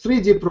was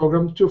 3D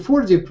program, to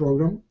 4D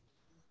program,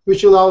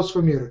 which allows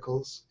for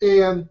miracles.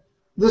 And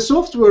the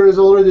software is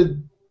already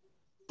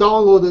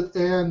downloaded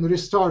and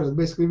restarted.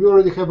 Basically, we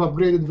already have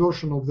upgraded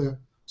version of the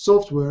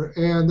software,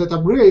 and that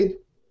upgrade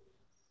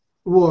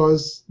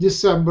was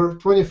December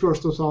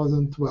 21st,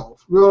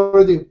 2012. We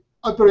already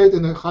operate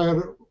in a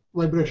higher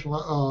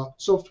vibrational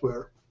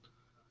software.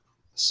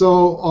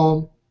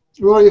 So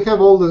we already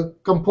have all the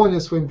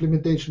components for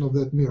implementation of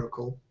that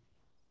miracle.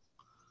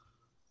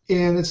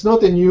 And it's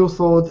not a new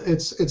thought,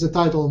 it's a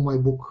title of my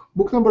book.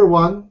 Book number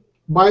 1,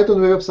 buy it on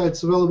the website,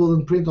 it's available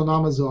in print on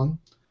Amazon.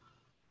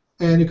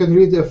 And you can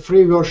read a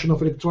free version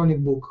of electronic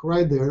book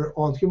right there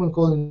on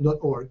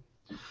humancolony.org.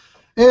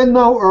 And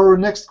now our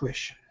next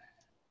question.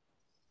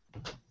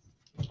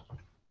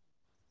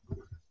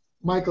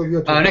 Michael,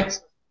 your turn.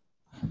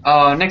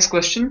 Next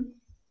question?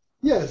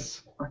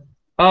 Yes.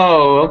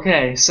 Oh,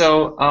 okay.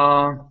 So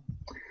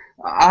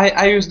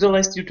I use the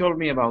list you told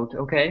me about,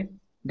 okay?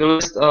 The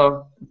list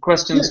of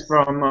questions Yes.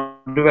 from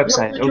the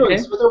website, Yeah, okay?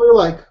 choice, whatever you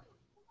like.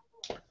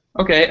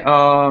 Okay,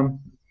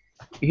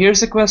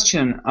 here's a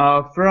question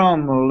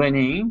from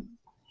Lenny.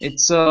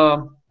 It's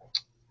what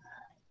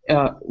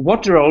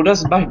role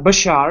does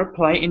Bashar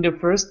play in the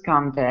first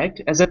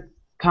contact as a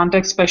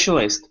contact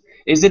specialist?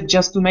 Is it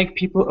just to make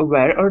people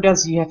aware, or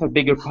does he have a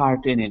bigger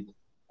part in it?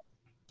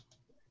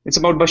 It's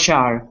about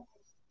Bashar.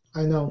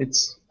 I know.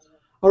 It's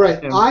all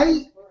right. yeah.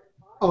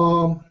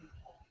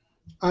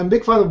 I'm a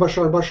big fan of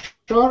Bashar.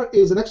 Bashar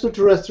is an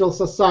extraterrestrial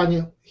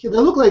Sasani. They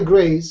look like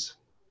Greys.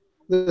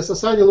 The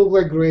Sasani look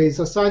like Greys.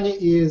 Sasani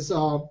is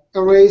a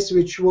race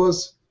which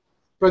was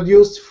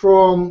produced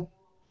from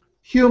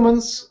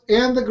humans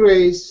and the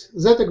Greys.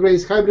 Zeta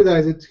Greys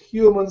hybridized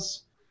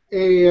humans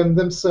and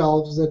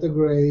themselves, Zeta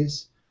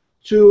Greys,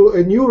 to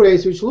a new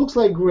race which looks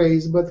like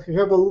Greys but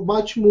have a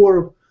much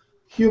more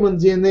human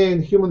DNA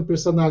and human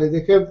personality.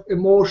 They have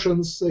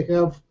emotions.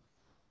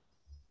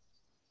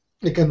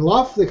 They can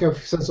laugh. They have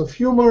sense of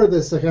humor.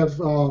 They have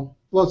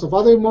lots of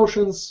other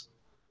emotions.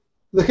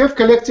 They have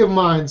collective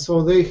mind,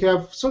 so they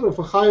have sort of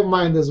a hive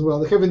mind as well.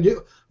 They have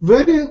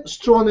very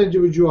strong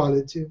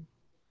individuality,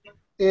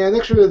 and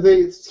actually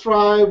they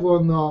thrive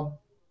on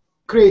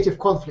creative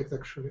conflict.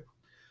 Actually,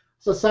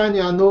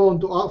 Sasani are known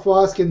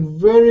for asking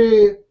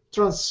very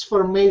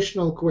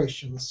transformational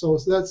questions. So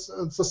that's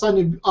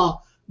Sasani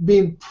are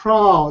being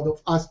proud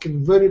of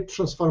asking very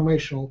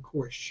transformational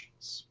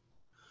questions.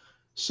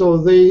 So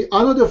they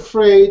are not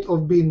afraid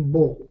of being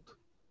bold.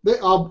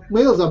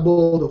 Males are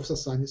bold of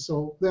Sasani,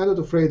 so they are not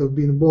afraid of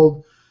being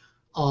bold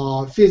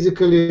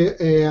physically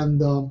and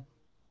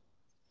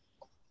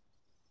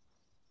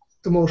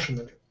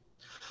emotionally.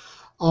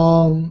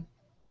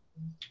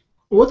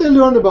 What I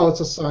learned about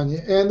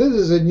Sasani, and this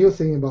is a new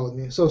thing about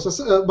me. So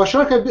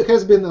Bashar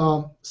has been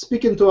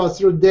speaking to us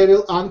through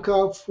Daryl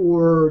Anka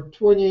for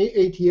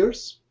 28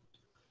 years.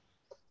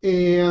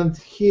 And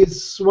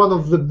he's one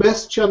of the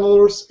best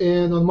channelers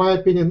and, in my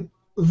opinion,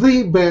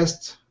 the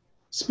best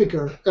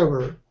speaker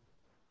ever.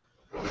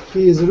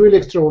 He is really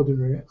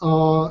extraordinary.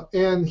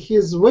 And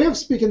his way of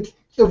speaking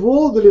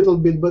evolved a little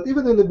bit, but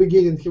even in the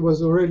beginning, he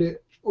was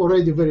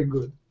already very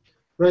good.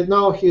 Right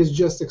now, he is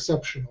just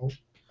exceptional.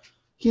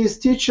 He is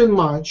teaching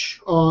much.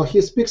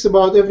 He speaks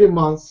about every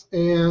month,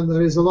 and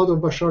there is a lot of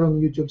Bashar on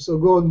YouTube. So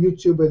go on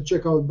YouTube and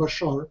check out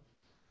Bashar.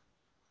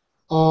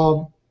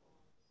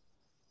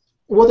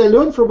 What I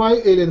learned from my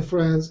alien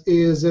friends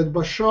is that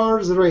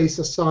Bashar's race,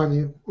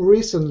 Sasani,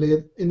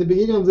 recently, in the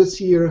beginning of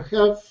this year,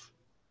 have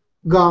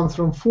gone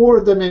from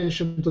 4th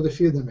dimension to the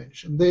 5th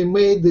dimension. They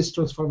made this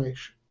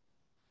transformation.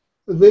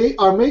 They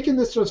are making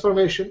this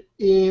transformation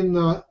in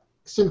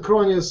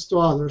synchronous to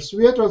others.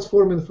 We are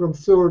transforming from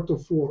 3rd to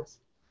 4th.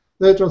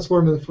 They're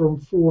transforming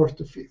from 4th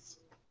to 5th.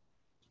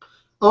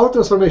 Our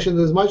transformation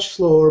is much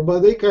slower, but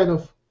they kind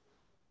of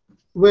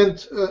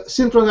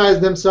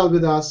synchronized themselves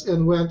with us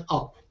and went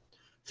up.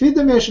 5th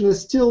dimension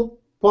is still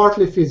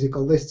partly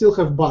physical. They still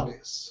have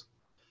bodies.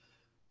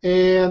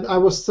 And I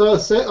was told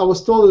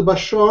that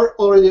Bashar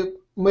already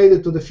made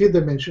it to the 5th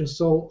dimension.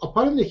 So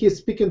apparently he's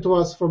speaking to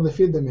us from the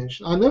 5th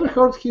dimension. I never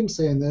heard him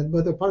saying that,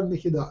 but apparently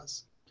he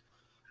does.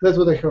 That's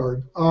what I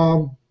heard.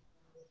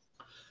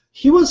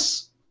 He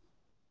was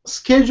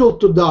scheduled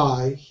to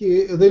die.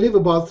 They live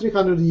about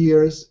 300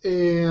 years,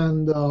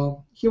 and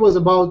he was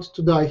about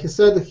to die. He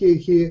said that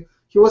he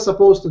was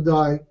supposed to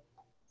die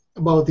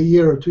about a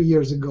year or 2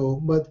 years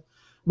ago, but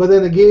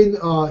then again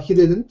he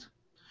didn't.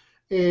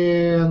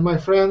 And my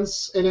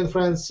alien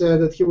friends,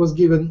 said that he was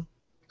given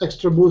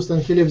extra boost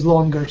and he lives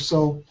longer.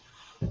 So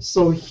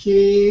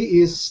he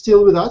is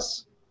still with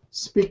us,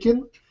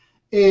 speaking.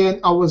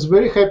 And I was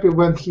very happy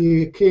when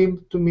he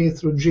came to me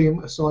through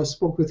Jim. So I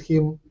spoke with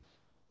him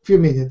a few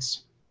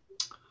minutes.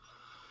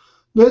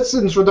 That's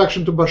an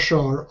introduction to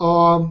Bashar.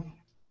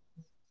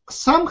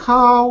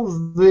 somehow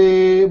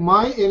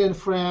my alien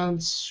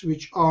friends,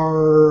 which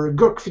are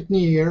Girk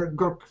Fitneer,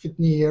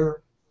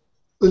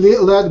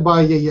 led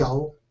by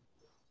Yahyel,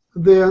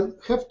 they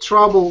have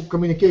trouble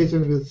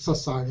communicating with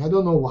Sasani. I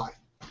don't know why.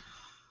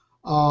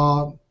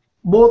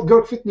 Both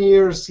Girk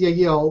Fitneers,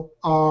 Yahyel,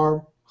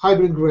 are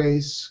hybrid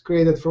grays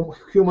created from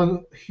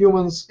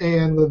humans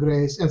and the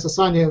grays, and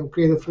Sasani are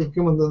created from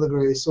humans and the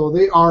grays. So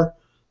they are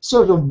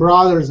sort of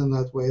brothers in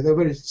that way. They're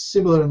very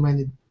similar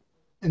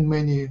in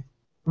many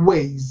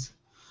ways,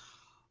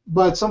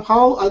 but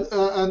somehow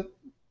and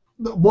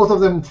both of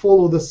them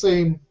follow the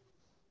same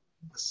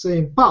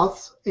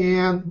path.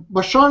 And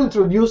Bashar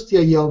introduced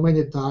Yahyel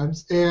many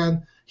times,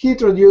 and he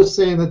introduced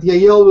saying that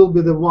Yahyel will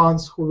be the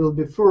ones who will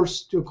be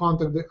first to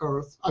contact the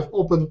Earth. I've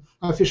opened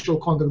official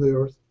contact the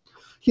Earth.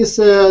 He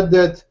said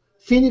that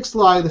Phoenix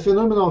Light, the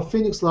phenomenon of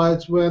Phoenix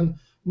Lights, when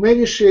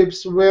many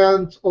ships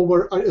went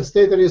over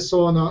state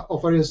Arizona,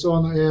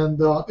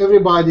 and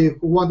everybody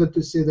who wanted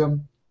to see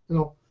them,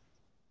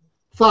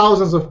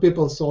 thousands of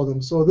people saw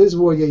them. So this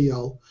was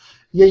Yahyel.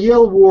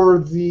 Yahyel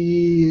were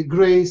the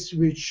grays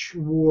which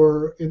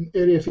were in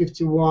Area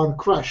 51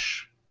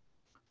 crash.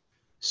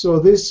 So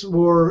these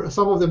were,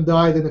 some of them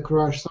died in the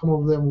crash, some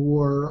of them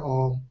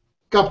were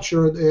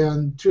captured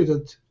and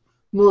treated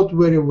not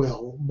very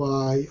well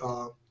by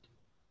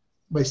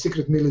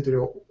secret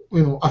military,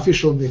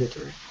 official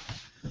military.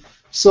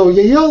 So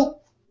Yahyel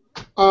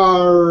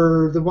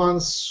are the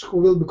ones who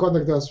will be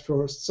contacting us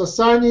first.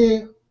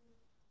 Sasani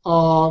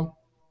are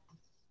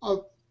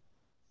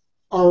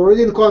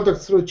already in contact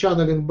through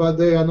channeling, but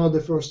they are not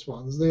the first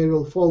ones. They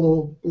will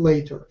follow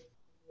later.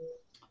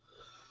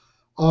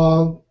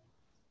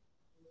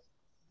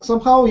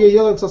 Somehow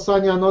Yahyel and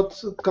Sasani are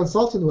not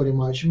consulting very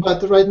much,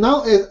 but right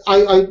now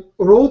I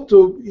wrote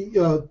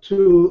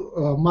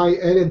to my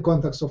alien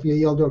contacts of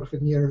Yahyel Girk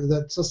Fitneer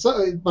that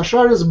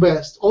Bashar is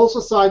best. All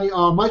Sasani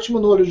are much more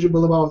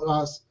knowledgeable about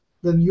us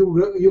than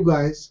you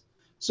guys.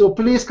 So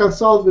please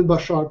consult with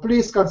Bashar.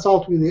 Please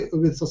consult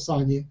with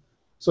Sasani.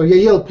 So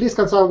Yahyel, please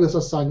consult with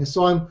Sasani.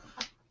 So I'm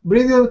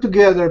bringing them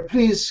together.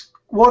 Please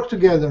work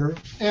together,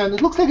 and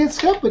it looks like it's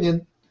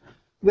happening.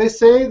 They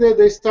say that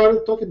they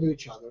started talking to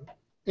each other.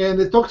 And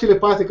they talk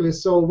telepathically,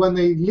 so when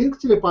they link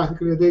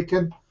telepathically, they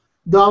can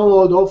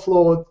download,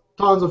 offload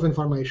tons of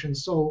information.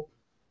 So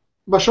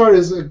Bashar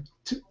is a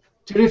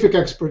terrific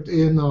expert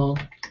in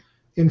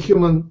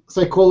human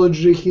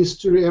psychology,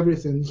 history,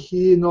 everything.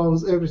 He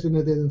knows everything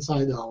that is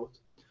inside out.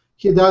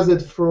 He does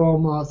it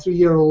from a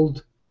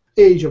 3-year-old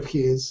age of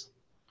his.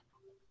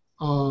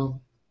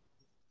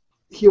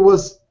 He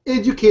was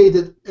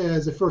educated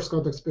as a first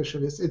contact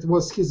specialist. It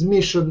was his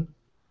mission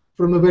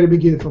from the very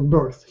beginning, from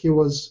birth. He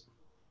was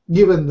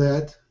given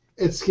that.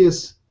 It's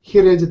his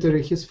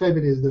hereditary, his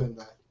family is doing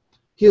that.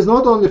 He is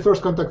not only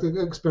first contact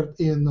expert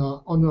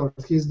on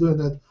Earth, he's doing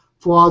that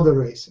for other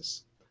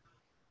races,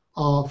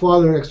 for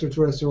other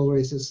extraterrestrial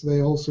races.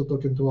 They also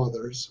talking to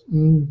others.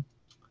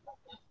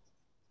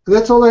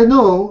 That's all I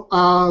know.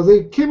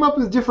 They came up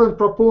with different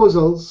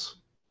proposals,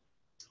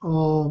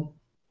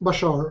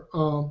 Bashar.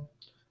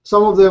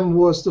 Some of them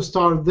was to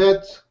start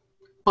that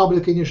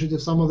public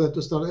initiative, some of them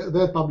to start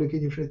that public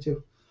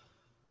initiative.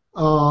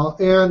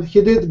 And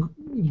he did a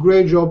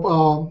great job.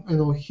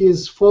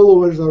 His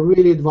followers are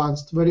really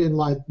advanced, very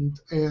enlightened,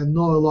 and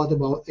know a lot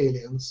about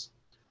aliens.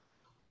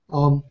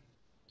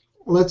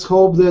 Let's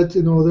hope that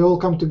they all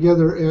come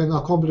together and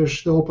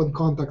accomplish the open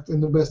contact in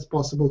the best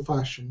possible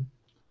fashion.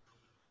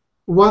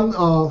 One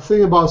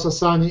thing about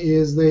Sasani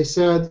is they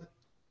said,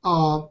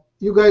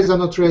 you guys are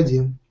not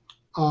ready.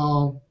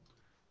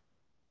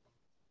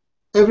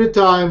 Every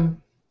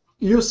time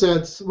you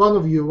said, one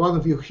of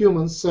you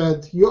humans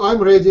said,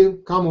 I'm ready,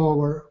 come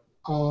over.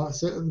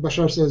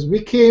 Bashar says,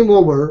 we came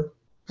over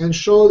and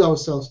showed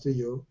ourselves to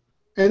you,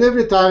 and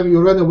every time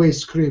you ran away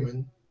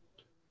screaming.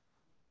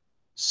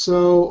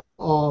 So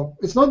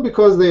it's not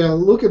because they are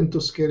looking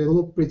too scary, they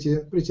look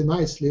pretty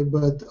nicely,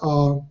 but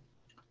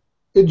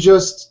it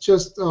just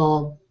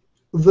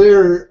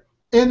their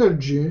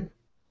energy,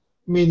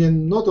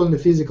 meaning not only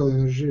physical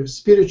energy,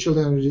 spiritual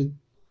energy,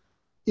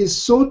 is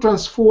so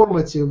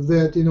transformative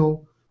that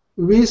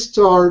we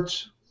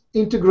start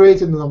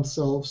integrating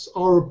themselves.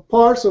 Our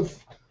parts of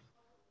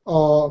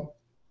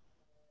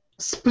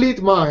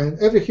split mind.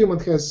 Every human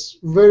has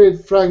very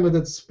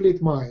fragmented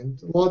split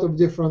mind. A lot of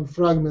different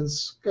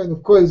fragments kind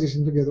of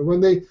coexisting together.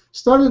 When they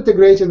start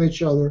integrating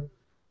each other,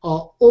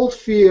 old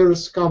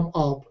fears come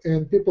up,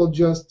 and people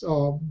just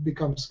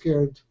become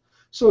scared.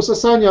 So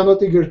Sasani are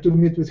not eager to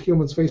meet with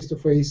humans face to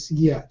face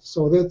yet.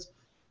 So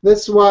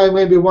that's why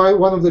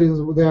one of the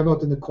reasons they are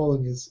not in the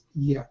colonies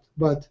yet.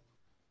 But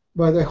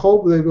I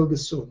hope they will be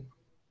soon.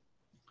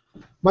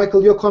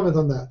 Michael, your comment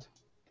on that?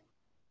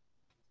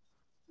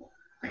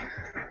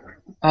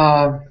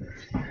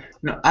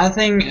 No, I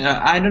think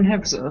I don't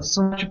have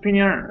so much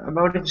opinion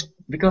about it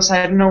because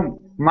I don't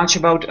know much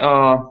about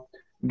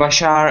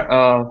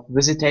Bashar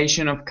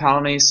visitation of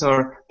colonies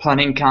or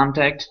planning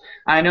contact.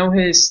 I know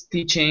his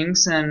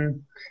teachings,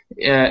 and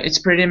Yeah, it's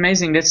pretty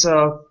amazing.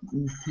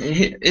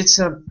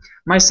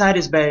 My site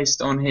is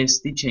based on his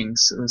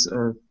teachings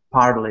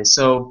partly.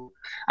 So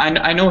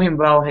I know him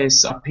well.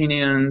 His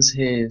opinions,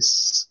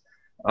 his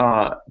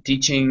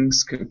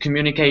teachings,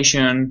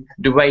 communication,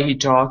 the way he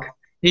talk.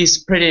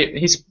 He's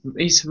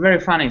very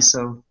funny.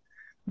 So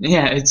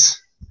yeah,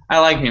 I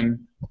like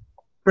him.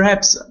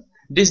 Perhaps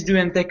this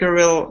Duenteker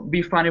will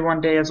be funny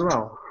one day as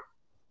well,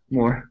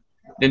 more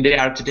than they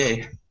are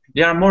today.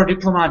 They are more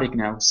diplomatic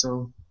now.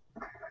 So.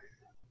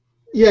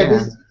 Yeah,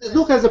 this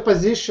Duke has a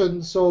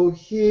position, so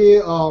he,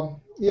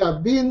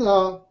 being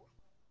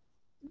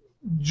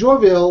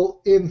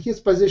jovial in his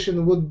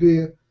position would be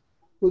a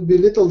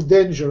little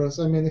dangerous.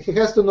 I mean, he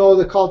has to know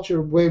the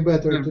culture way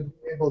better to be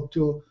able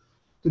to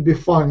be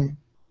funny.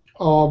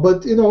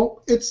 But you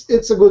know,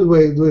 it's a good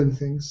way of doing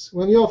things.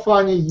 When you're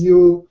funny,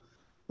 you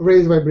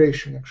raise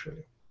vibration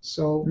actually.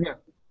 So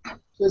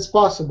it's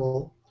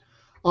possible.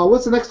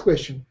 What's the next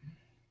question?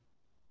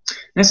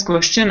 Next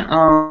question.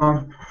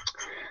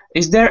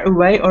 Is there a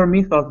way or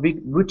method we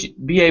would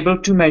be able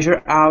to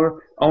measure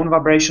our own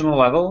vibrational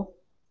level?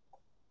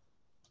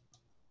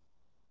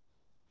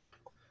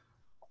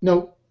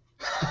 No.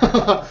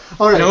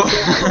 All right. No.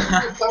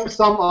 So,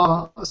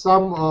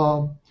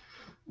 some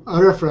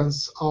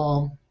reference.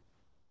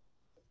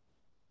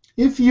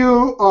 If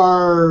you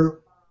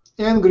are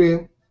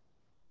angry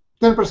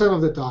 10%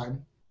 of the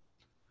time,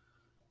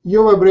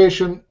 your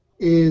vibration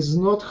is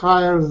not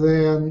higher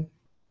than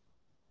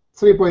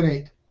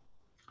 3.8.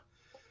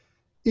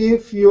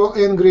 If you're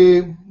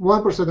angry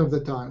 1% of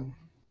the time,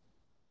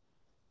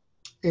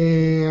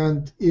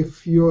 and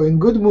if you're in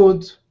good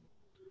mood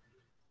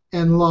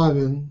and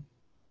loving,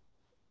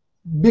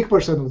 big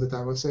percent of the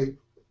time, let's say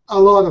a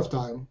lot of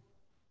time,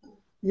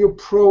 you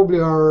probably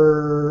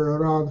are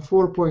around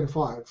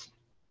 4.5.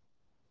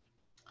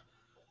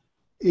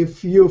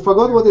 If you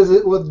forgot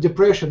what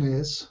depression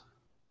is,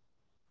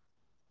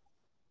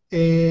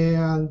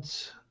 and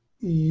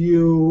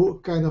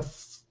you kind of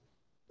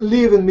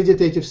live in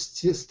meditative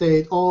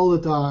state all the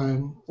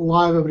time,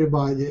 love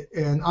everybody,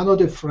 and are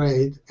not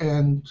afraid,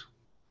 and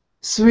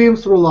swim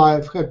through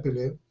life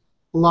happily,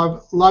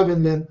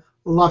 lovingly,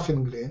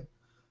 laughingly,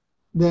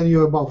 then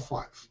you're above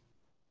 5.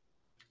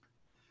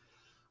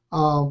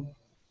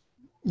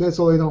 That's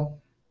all I know.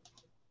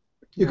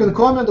 You can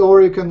comment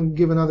or you can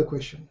give another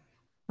question.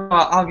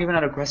 I'll give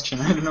another question.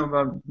 I don't know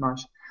about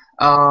much.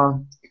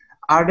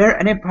 Are there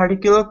any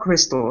particular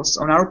crystals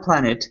on our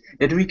planet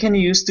that we can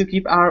use to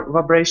keep our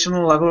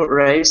vibrational level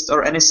raised,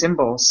 or any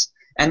symbols?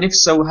 And if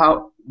so,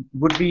 how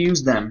would we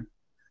use them?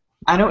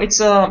 I know it's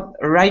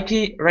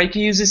Reiki. Reiki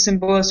uses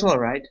symbols as well,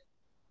 right?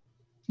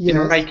 Yes.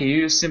 In Reiki, you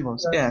use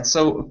symbols. Yes. Yeah.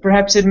 So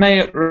perhaps it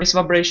may raise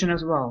vibration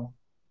as well.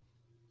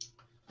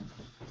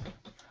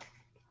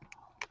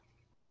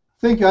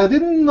 Thank you. I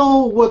didn't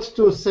know what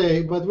to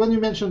say, but when you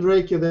mentioned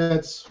Reiki,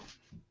 that's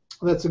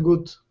a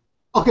good.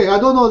 Okay, I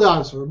don't know the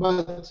answer,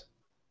 but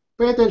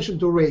pay attention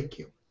to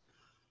Reiki.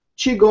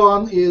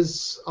 Qigong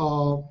is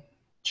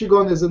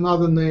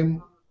another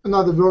name,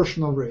 another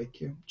version of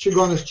Reiki.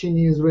 Qigong is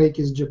Chinese, Reiki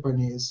is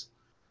Japanese.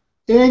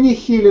 Any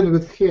healing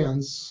with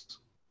hands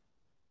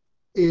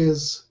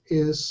is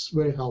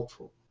very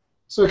helpful.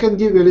 So I can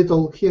give you a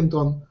little hint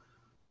on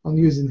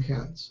using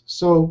hands.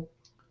 So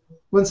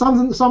when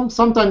something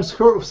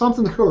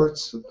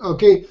hurts,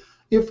 okay,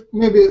 if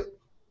maybe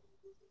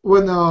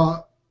when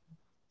a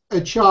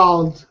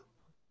child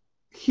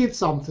hit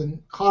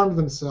something, harm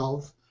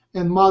themselves,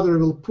 and mother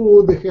will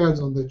put the hands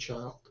on the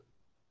child.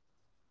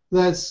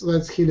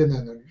 That's healing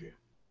energy.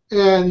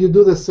 And you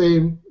do the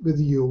same with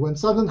you. When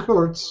something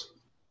hurts,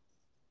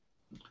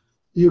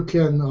 you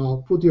can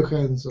put your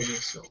hands on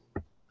yourself.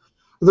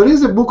 There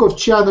is a book of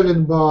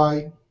channeling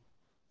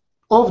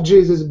of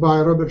Jesus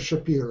by Robert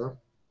Shapiro.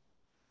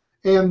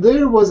 And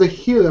there was a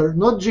healer,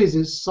 not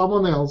Jesus,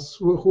 someone else,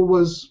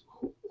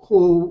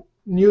 who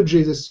knew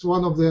Jesus,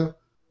 one of the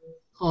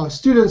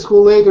students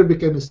who later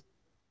became a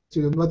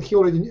student, but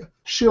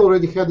she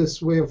already had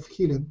this way of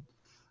healing.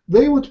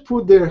 They would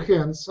put their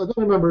hands, I don't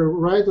remember,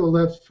 right or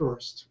left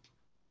first.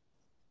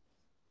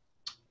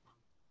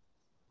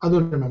 I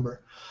don't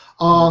remember.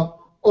 On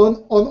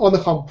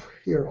the hump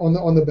here,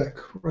 on the back,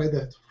 right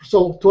there.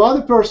 So to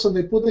other person,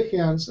 they put the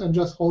hands and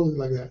just hold it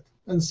like that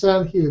and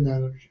send healing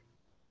energy.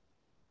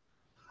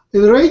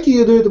 In Reiki,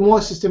 you do it in a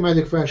more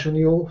systematic fashion.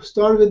 You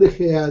start with the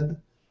head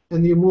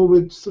and you move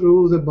it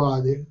through the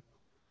body.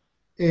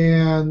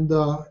 And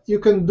you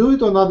can do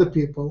it on other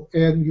people,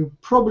 and you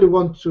probably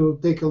want to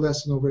take a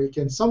lesson of Reiki.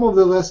 And some of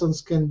the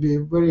lessons can be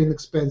very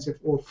inexpensive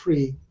or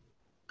free.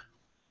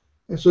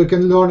 And so you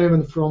can learn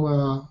even from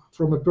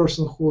a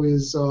person who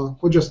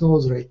just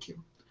knows Reiki.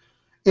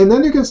 And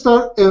then you can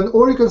start,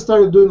 or you can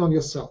start doing on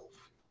yourself.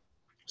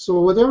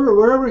 So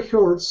wherever it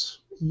hurts,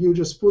 you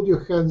just put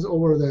your hands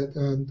over that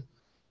and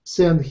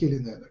send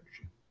healing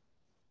energy.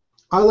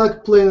 I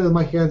like playing with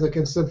my hands. I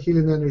can send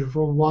healing energy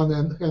from one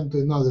hand to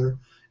another,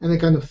 and I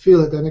kind of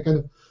feel it, and I kind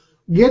of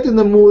get in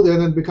the mood,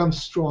 and it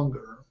becomes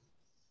stronger.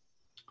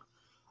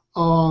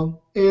 And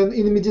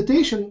in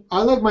meditation,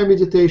 I like my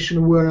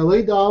meditation where I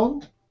lay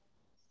down,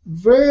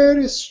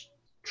 very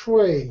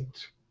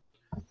straight.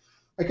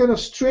 I kind of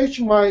stretch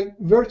my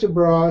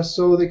vertebrae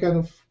so they kind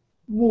of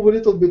move a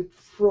little bit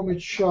from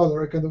each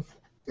other, kind of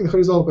in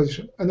horizontal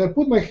position. And I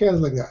put my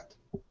hands like that.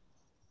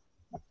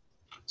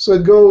 So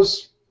it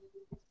goes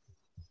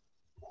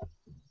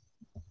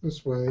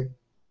this way.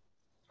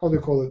 How do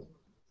you call it?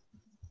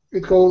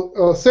 It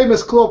called same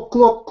as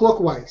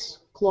clockwise.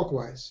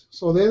 Clockwise.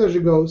 So the energy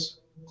goes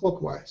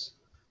clockwise.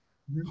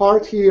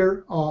 Heart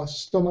here,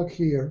 stomach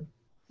here.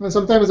 And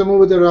sometimes I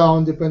move it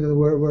around depending on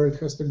where it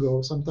has to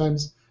go.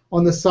 Sometimes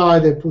on the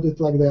side I put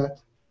it like that,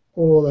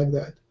 or like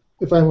that,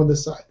 if I'm on the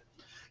side.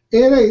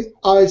 And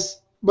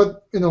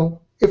but you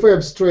know, if I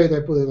am straight, I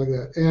put it like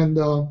that. And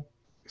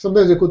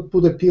sometimes I could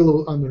put a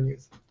pillow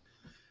underneath.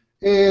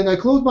 And I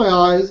close my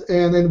eyes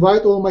and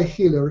invite all my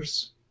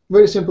healers.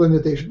 Very simple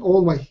invitation.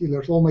 All my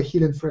healers, all my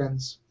healing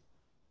friends.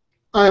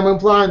 I am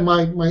implying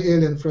my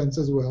alien friends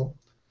as well,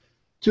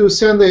 to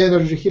send the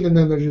energy, healing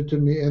energy to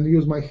me, and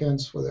use my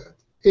hands for that.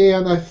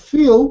 And I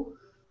feel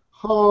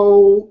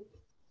how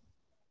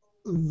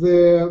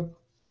the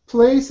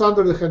place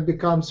under the head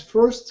becomes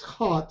first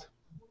hot.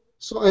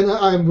 So, and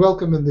I'm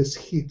welcoming this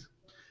heat.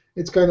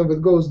 It's kind of,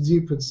 it goes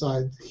deep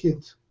inside,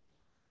 heat.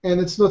 And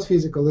it's not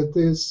physical, it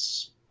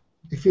is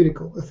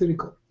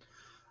etherical.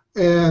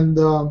 And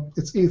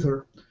it's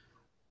ether.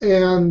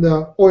 And,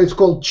 or it's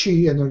called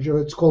chi energy, or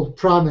it's called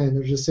prana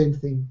energy, same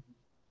thing.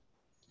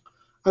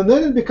 And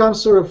then it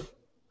becomes sort of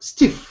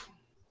stiff.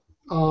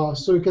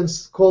 So you can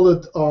call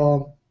it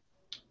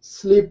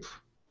sleep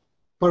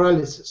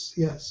paralysis.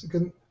 Yes, you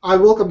can. I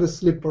welcome the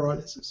sleep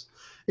paralysis.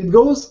 It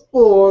goes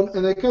on,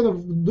 and I kind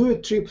of do a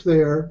trip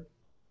there.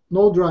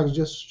 No drugs,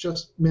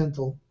 just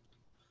mental.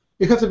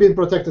 You have to be in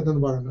protected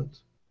environment.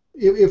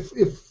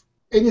 If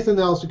anything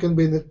else, you can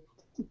be in the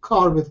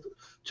car with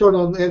turn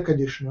on air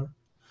conditioner,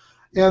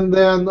 and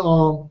then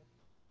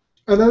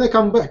I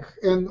come back.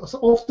 And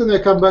often I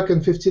come back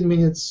in 15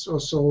 minutes or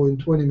so, in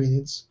 20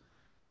 minutes,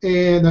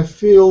 and I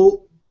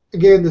feel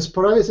again this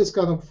paralysis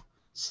kind of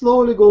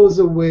slowly goes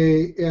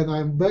away, and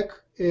I'm back,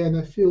 and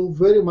I feel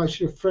very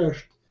much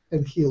refreshed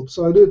and healed.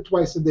 So I do it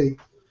twice a day,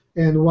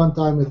 and one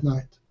time at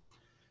night.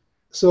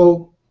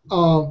 So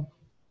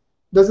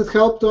does it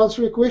help to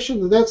answer your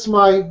question? That's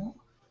my,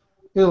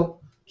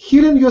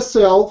 healing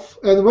yourself,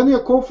 and when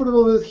you're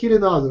comfortable with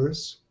healing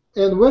others,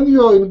 and when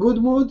you're in good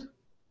mood,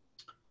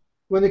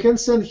 when you can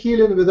send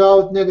healing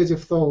without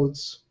negative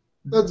thoughts,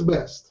 that's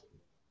best.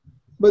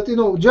 But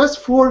just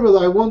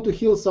formula, I want to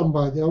heal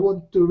somebody, I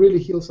want to really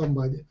heal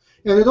somebody.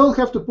 And you don't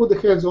have to put the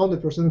hands on the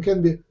person. It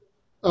can be,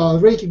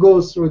 Reiki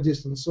goes through a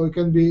distance, so it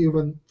can be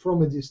even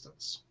from a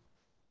distance.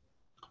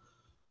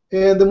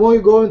 And the more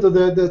you go into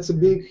that, that's a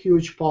big,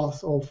 huge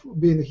path of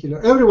being a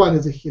healer. Everyone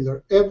is a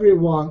healer.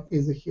 Everyone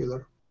is a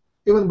healer.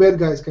 Even bad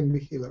guys can be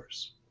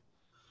healers.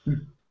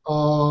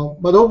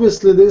 But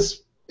obviously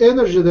this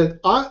energy that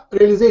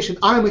realization,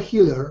 I'm a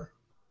healer,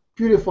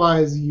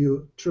 purifies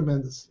you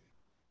tremendously.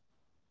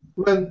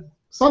 When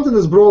something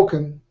is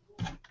broken,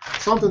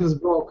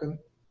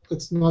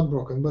 it's not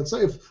broken. But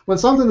when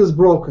something is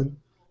broken,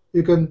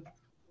 you can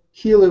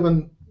heal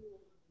even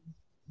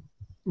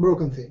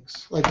broken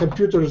things, like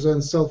computers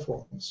and cell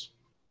phones.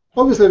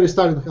 Obviously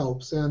restarting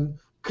helps, and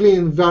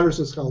cleaning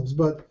viruses helps,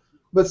 but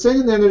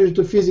sending energy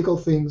to physical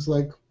things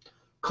like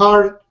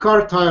car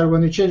tire,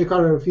 when you change a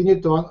car, if you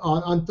need to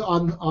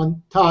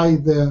untie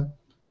the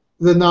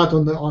nut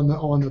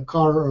on the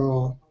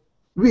car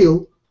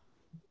wheel,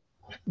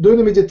 doing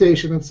a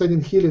meditation and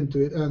sending healing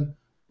to it and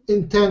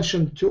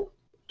intention to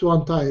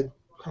untie it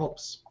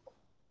helps.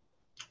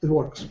 It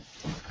works.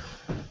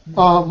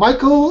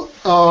 Michael,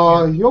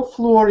 your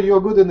floor, you're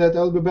good in that.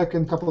 I'll be back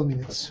in a couple of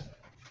minutes.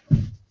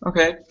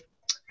 Okay.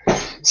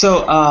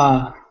 So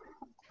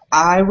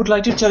I would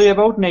like to tell you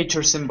about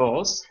nature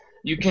symbols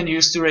you can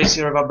use to raise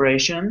your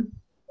vibration.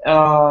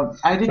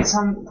 I did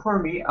some for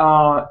me.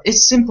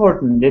 It's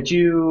important that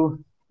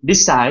you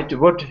decide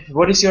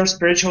what is your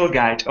spiritual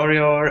guide or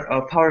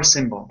your power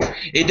symbol.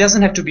 It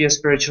doesn't have to be a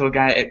spiritual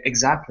guide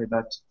exactly,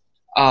 but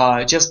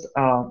just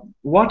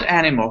what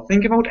animal.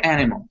 Think about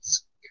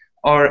animals,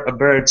 or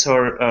birds,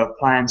 or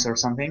plants, or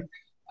something.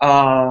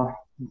 Who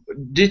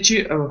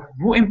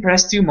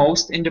impressed you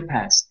most in the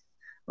past?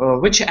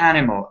 Which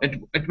animal?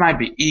 It might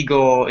be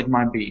eagle. It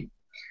might be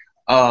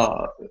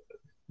a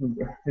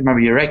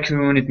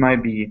raccoon. It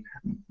might be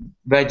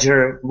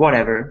badger.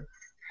 Whatever.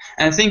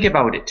 And think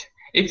about it.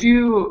 If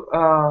you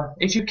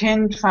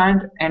can't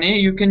find any,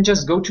 you can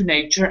just go to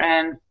nature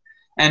and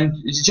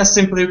just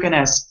simply you can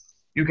ask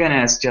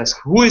just,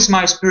 who is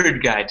my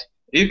spirit guide?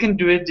 You can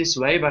do it this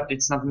way, but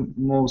it's not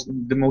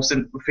the most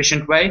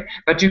efficient way,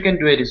 but you can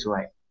do it this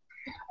way.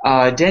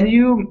 Then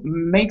you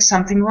make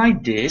something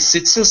like this.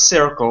 It's a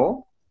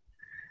circle,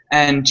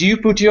 and you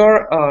put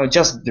your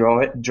just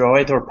draw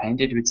it or paint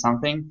it with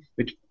something,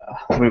 with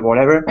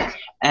whatever,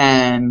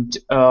 and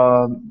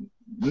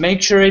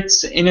make sure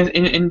it's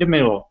in the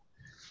middle.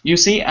 You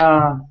see,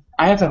 I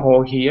have a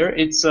hole here.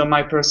 It's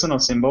my personal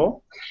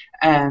symbol,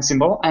 and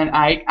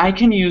I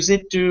can use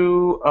it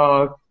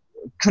to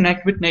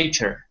connect with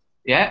nature.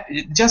 Yeah,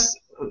 just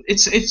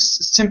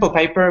it's simple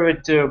paper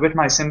with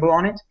my symbol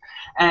on it,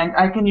 and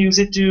I can use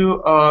it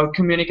to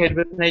communicate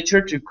with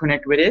nature, to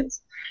connect with it,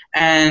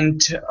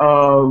 and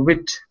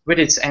with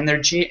its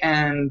energy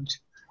and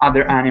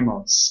other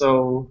animals.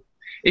 So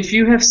if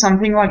you have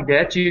something like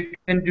that, you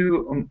can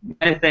do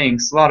many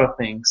things, a lot of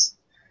things,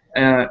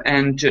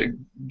 and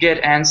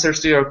get answers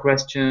to your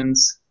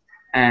questions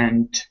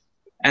and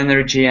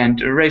energy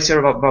and raise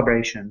your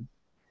vibration.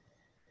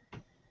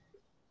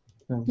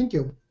 Thank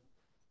you.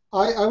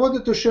 I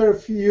wanted to share a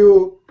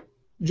few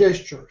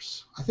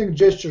gestures. I think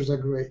gestures are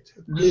great.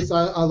 At least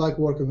I like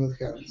working with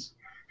hands.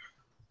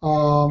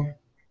 One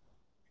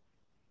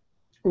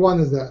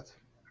is that.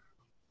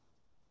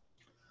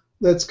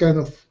 That's kind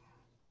of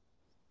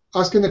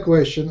asking a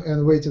question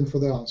and waiting for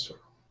the answer.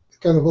 It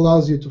kind of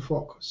allows you to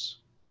focus.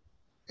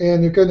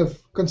 And you kind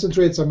of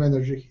concentrate some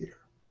energy here.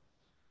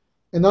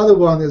 Another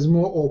one is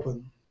more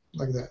open,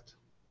 like that.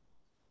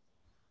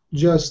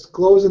 Just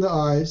closing the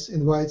eyes,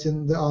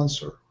 inviting the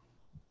answer.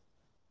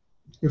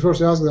 You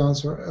first ask the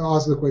answer,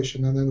 ask the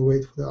question, and then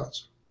wait for the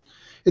answer.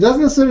 It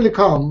doesn't necessarily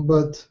come,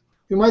 but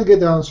you might get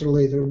the answer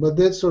later. But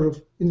that sort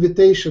of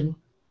invitation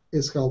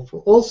is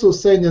helpful. Also,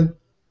 sending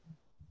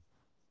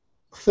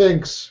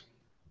thanks.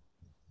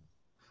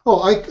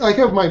 Oh, I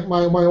have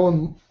my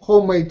own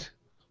homemade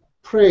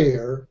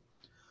prayer.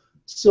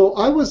 So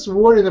I was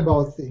worrying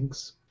about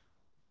things.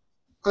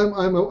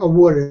 I'm a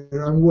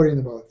worrier. I'm worrying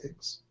about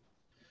things.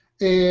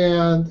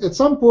 And at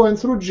some point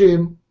through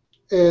Jim,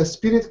 a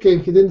spirit came.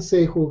 He didn't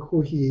say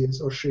who he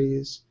is or she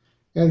is.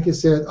 And he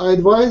said, I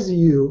advise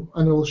you,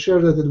 and I will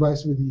share that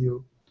advice with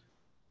you,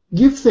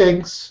 give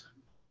thanks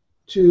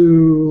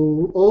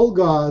to all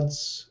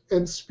gods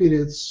and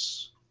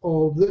spirits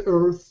of the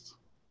earth,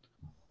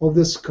 of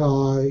the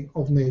sky,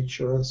 of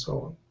nature, and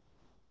so on.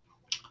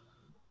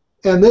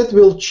 And that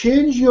will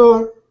change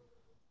your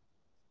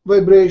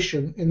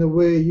vibration in a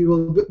way you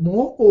will be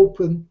more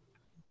open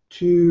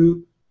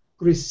to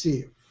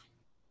receive.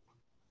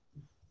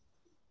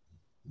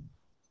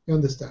 You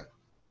understand?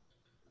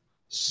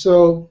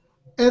 So,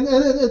 and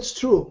it's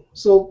true.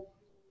 So,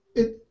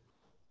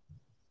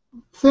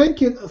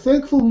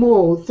 thankful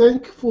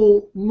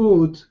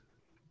mood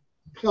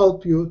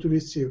help you to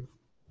receive.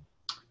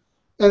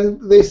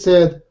 And they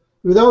said,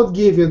 without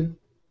giving,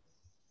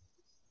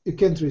 you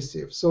can't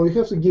receive. So you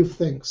have to give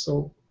thanks.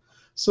 So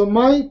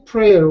my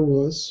prayer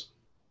was,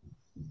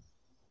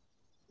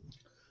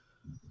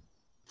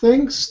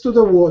 thanks to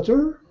the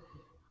water,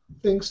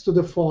 thanks to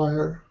the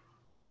fire,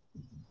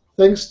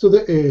 thanks to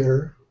the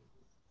air,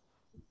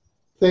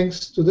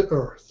 thanks to the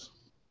earth,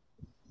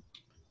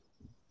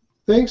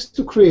 thanks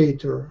to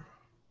Creator,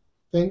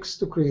 thanks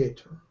to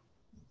Creator,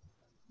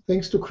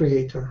 thanks to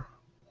Creator,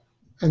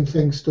 and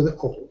thanks to the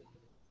All.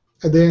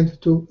 At the end,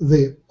 to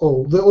the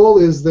All. The All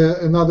is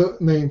another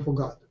name for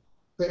God,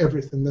 the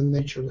everything, the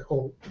nature, the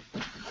All.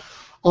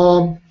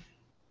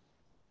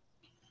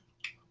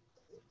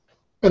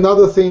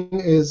 Another thing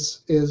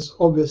is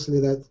obviously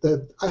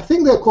that I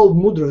think they're called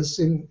mudras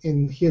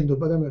in Hindu,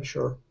 but I'm not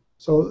sure.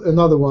 So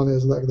another one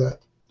is like that.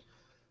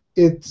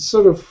 It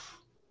sort of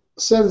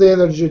sends the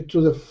energy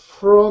to the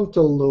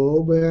frontal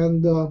lobe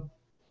and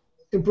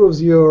improves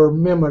your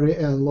memory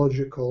and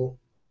logical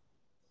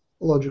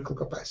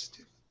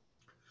capacity.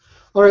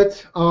 All right.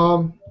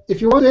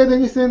 If you want to add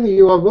anything,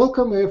 you are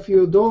welcome. If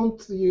you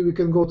don't, we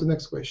can go to the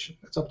next question.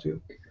 It's up to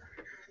you.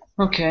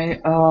 Okay.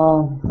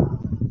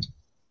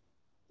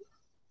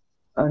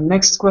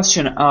 Next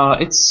question.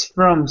 It's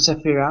from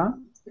Safira.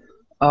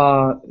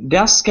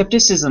 Does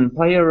skepticism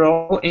play a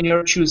role in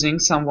your choosing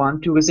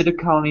someone to visit the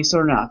colonies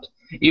or not,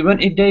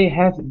 even if they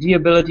have the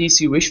abilities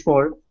you wish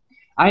for?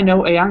 I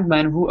know a young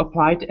man who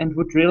applied and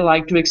would really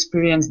like to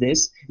experience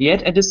this,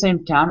 yet at the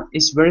same time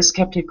is very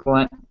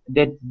skeptical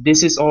that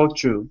this is all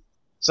true.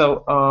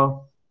 So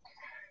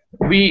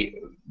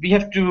we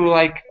have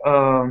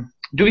to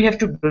do we have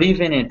to believe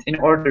in it in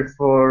order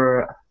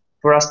for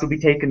us to be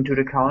taken to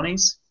the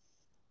colonies?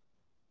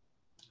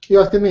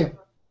 You asking me?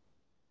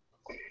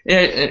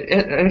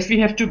 If we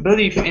have to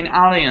believe in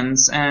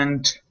aliens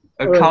and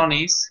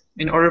colonies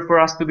in order for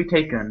us to be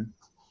taken.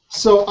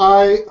 So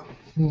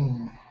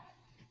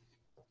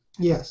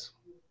yes,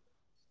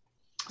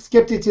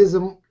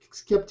 skepticism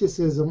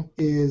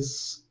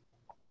is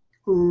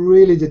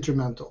really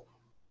detrimental.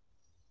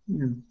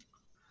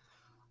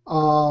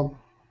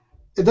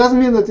 It doesn't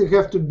mean that you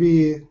have to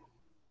be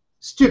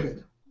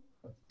stupid.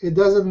 It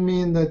doesn't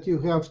mean that you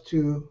have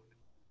to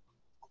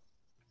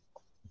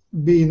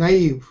be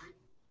naive.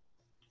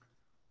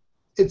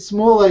 It's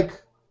more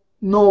like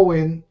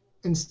knowing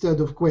instead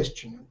of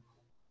questioning.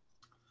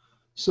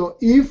 So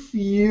if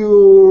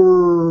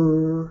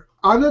you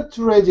are not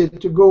ready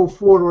to go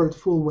forward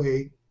full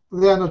way,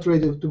 they are not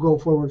ready to go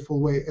forward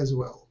full way as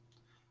well.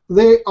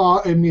 They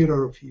are a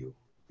mirror of you.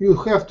 You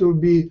have to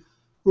be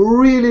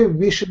really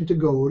wishing to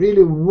go,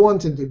 really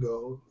wanting to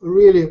go,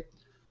 really.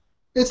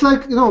 It's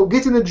like,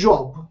 getting a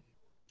job.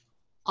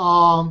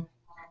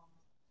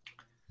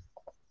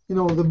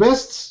 The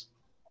best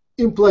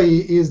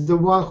employee is the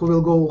one who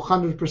will go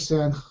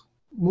 100%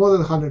 more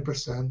than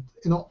 100%.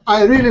 You know,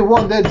 I really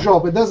want that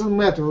job. It doesn't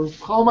matter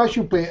how much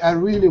you pay. I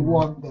really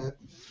want that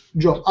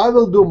job. I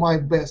will do my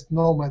best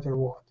no matter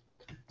what.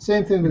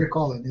 Same thing with the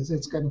colonies.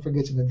 It's kind of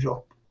forgetting a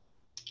job.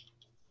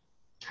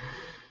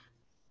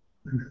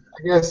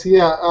 I guess,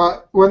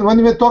 yeah.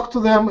 When we talk to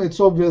them, it's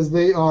obvious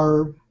they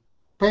are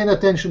paying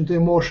attention to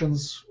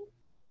emotions.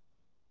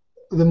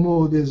 The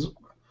mood is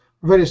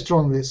very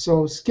strongly.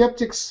 So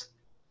skeptics,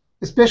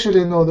 especially,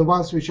 you know, the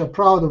ones which are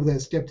proud of their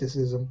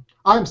skepticism.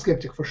 I'm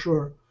skeptic for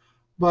sure,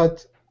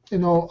 but you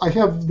know, I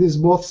have these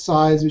both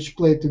sides which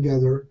play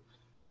together.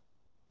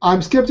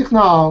 I'm skeptic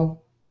now,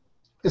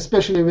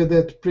 especially with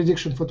that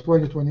prediction for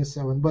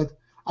 2027. But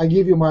I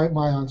give you my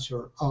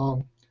answer.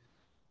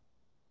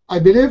 I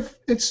believe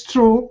it's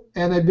true,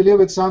 and I believe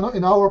it's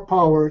in our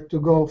power to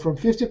go from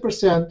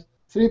 50%,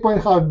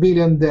 3.5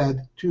 billion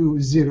dead, to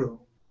 0.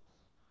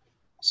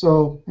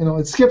 So, you know,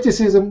 it's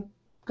skepticism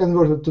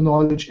converted to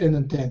knowledge and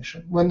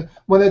intention. When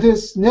it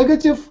is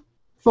negative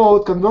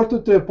thought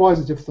converted to a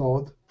positive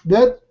thought,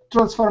 that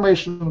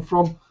transformation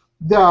from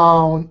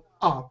down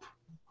up,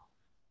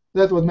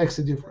 that's what makes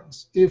a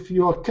difference. If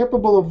you are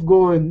capable of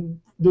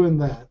doing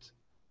that,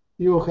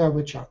 you will have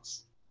a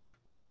chance.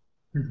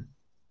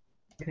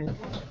 Okay.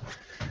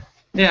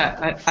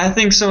 Yeah, I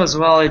think so as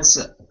well. It's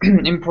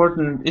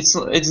important. It's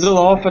the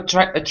law of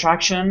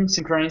attraction,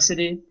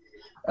 synchronicity.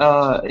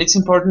 It's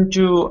important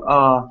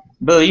to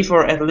believe,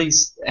 or at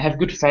least have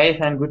good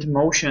faith and good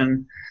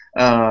emotion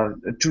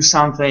to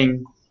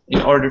something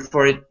in order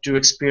for you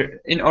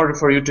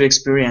to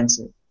experience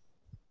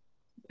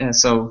it.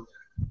 So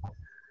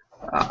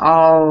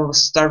I'll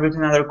start with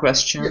another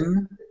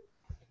question.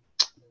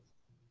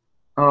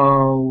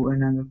 Oh,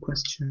 another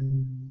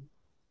question.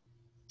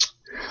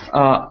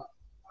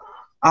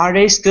 Are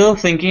they still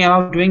thinking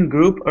about doing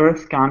group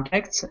Earth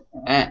contacts?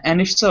 And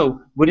if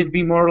so, would it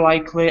be more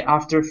likely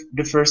after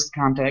the first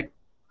contact?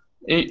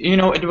 You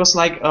know, it was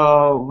like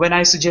when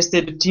I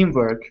suggested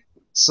teamwork.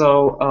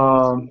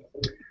 So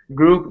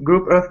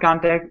group Earth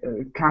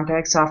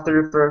contacts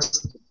after the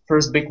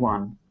first big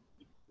one.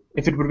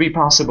 If it would be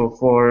possible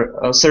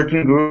for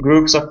certain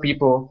groups of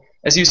people,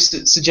 as you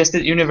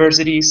suggested,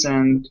 universities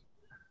and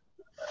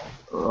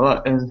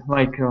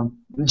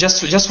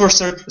just for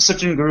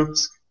certain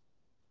groups.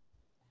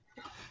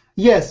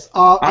 Yes,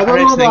 I don't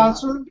know the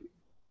answer.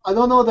 I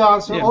don't know the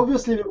answer. Yeah.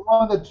 Obviously, we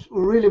want it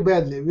really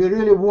badly. We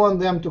really want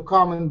them to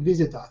come and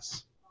visit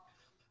us.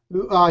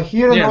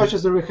 Here in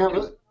Rochester, we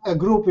have a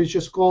group which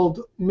is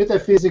called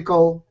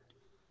Metaphysical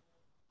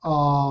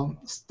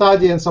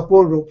Study and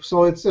Support Group.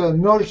 So it's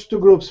merged two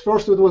groups.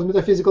 First, it was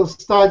Metaphysical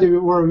Study,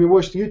 where we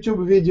watched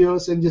YouTube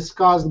videos and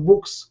discussed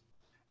books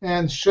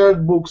and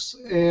shared books.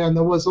 And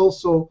there was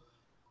also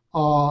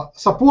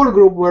support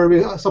group where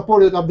we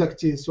supported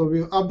abductees. So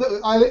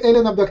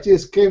alien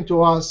abductees came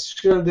to us,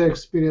 shared their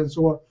experience,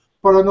 or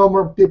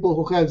paranormal people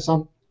who had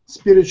some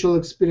spiritual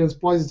experience,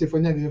 positive or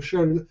negative,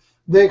 shared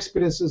their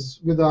experiences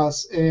with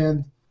us,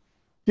 and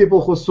people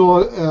who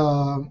saw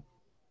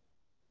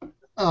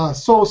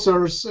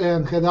saucers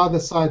and had other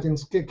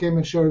sightings came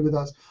and shared with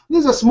us.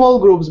 These are small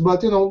groups,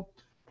 but you know,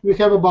 we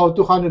have about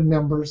 200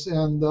 members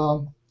and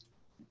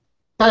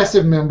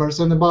passive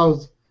members, and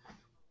about,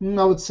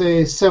 I would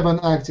say, 7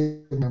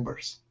 active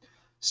members.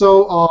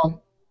 So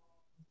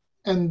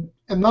and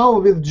now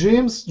with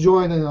James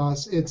joining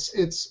us,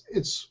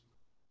 it's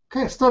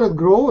kind of started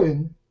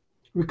growing.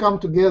 We come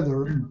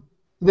together.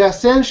 The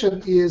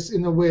ascension is,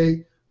 in a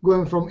way,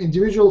 going from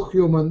individual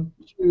human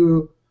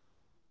to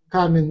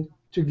coming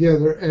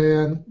together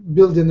and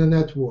building a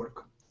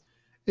network.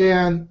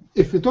 And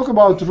if we talk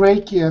about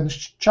Reiki and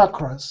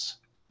chakras,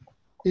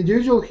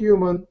 individual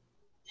human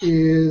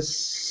is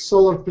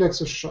solar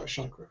plexus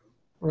chakra,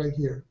 right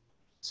here,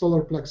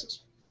 solar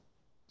plexus.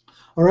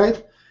 All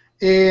right,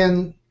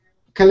 and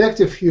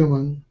collective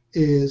human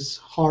is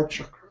heart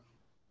chakra.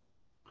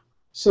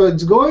 So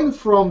it's going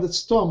from the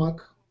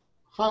stomach,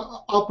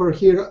 upper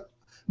here,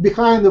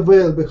 behind the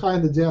veil,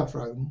 behind the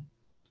diaphragm,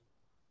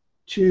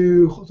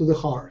 to the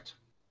heart.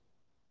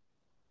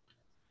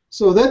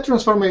 So that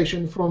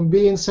transformation from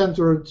being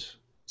centered,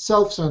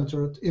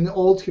 self-centered in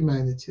old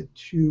humanity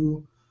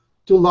to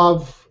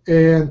love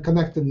and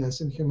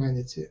connectedness in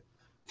humanity.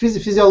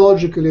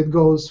 Physiologically, it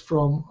goes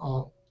from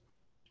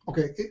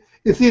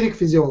etheric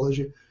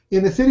physiology.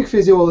 In etheric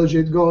physiology,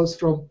 it goes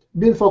from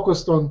being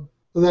focused on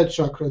that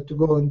chakra to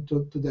go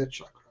into that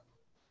chakra.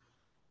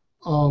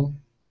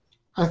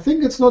 I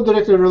think it's not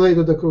directly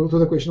related to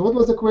the question. What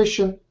was the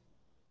question?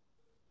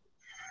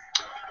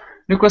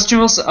 The question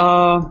was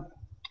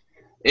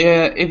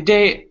if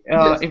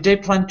they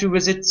plan to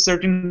visit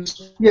certain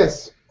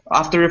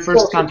after the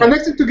first contact.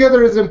 Connecting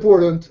together is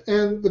important,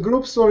 and the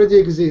groups already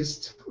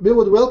exist. We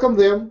would welcome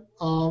them.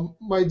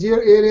 My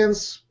dear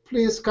aliens,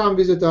 please come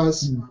visit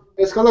us.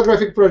 As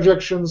holographic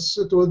projections,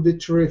 it would be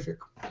terrific.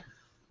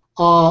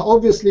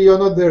 Obviously, you're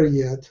not there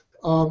yet.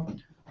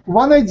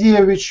 One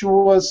idea which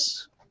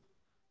was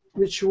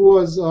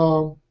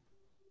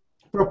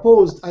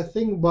proposed, I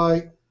think,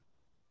 by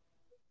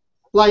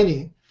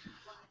Laini.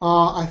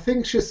 I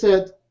think she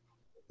said,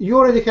 you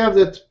already have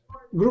that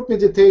group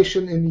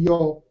meditation in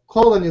your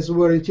colonies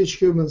where you teach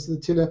humans the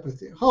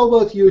telepathy. How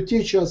about you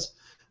teach us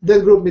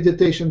that group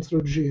meditation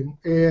through Jim,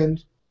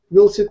 and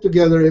we'll sit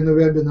together in a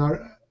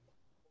webinar,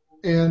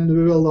 and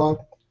we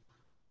will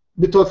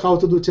be taught how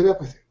to do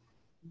telepathy.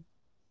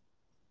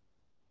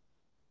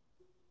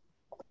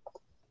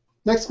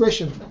 Next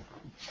question.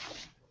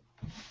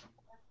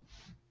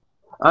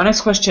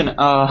 Next question.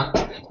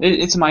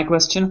 It's my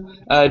question.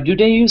 Do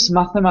they use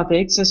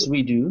mathematics as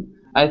we do?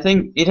 I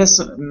think it has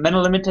many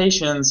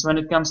limitations when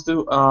it comes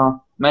to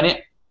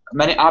many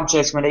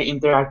objects when they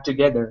interact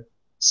together.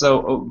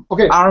 So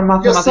okay. Our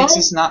mathematics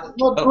is not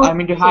I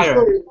mean, the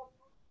higher.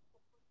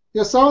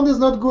 Your sound is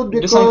not good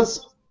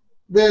because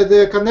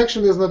the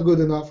connection is not good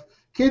enough.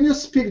 Can you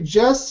speak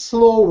just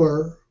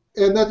slower,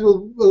 and that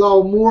will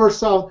allow more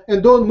sound,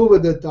 and don't move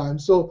at that time.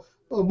 So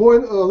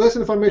less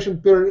information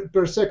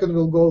per second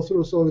will go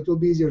through, so it will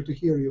be easier to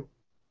hear you.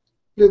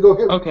 Please go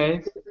ahead.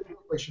 Okay.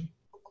 Question.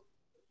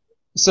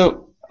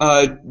 So,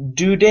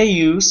 do they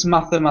use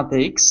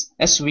mathematics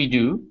as we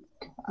do?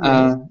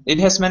 Yes. It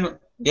has many,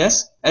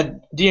 yes,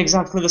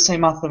 exactly the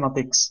same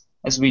mathematics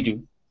as we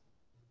do.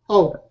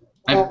 Oh,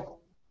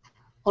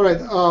 all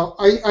right.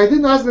 I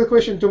didn't ask the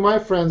question to my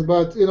friends,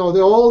 but they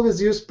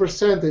always use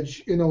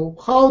percentage.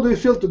 How do you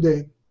feel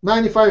today?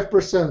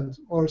 95%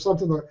 or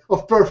something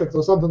of perfect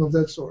or something of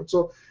that sort.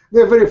 So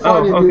they're very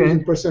funny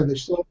using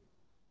percentage. So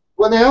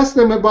when I asked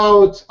them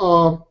about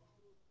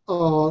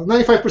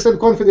 95%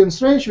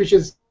 confidence range, which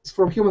is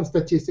from human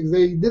statistics,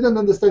 they didn't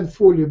understand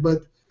fully,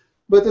 but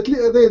at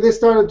least they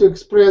started to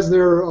express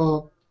their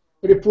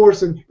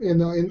reports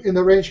in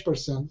a range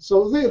percent.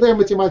 So they're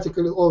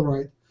mathematically all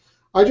right.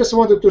 I just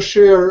wanted to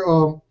share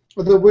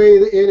the way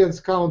the aliens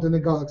count in the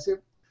galaxy.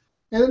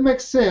 And it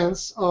makes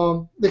sense.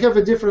 They have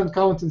a different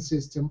counting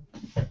system.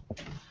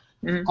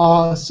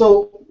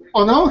 So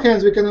on our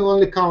hands, we can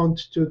only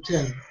count to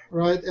 10,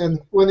 right? And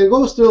when it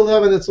goes to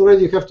 11, it's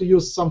already you have to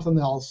use something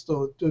else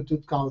to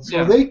count.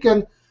 So they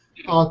can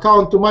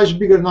count to much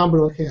bigger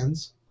number of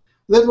hands.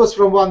 That was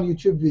from one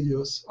YouTube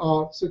videos.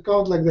 So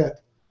count like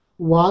that: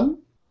 1,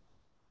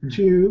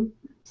 2,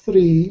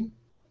 3,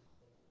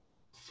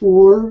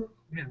 4,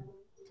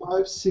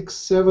 5, 6,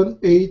 7,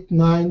 8,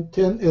 9,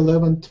 10,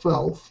 11,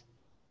 12.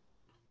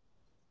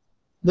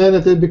 Then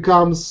it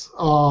becomes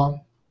 12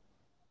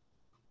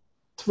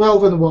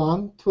 and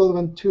 1, 12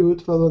 and 2,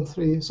 12 and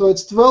 3. So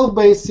it's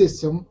 12-based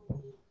system,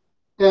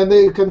 and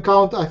they can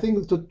count, I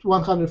think, to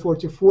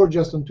 144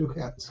 just on 2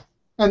 hands.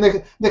 And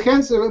the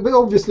hands,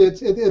 obviously,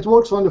 it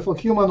works only for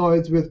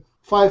humanoids with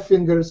 5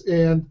 fingers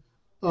and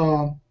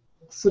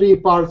 3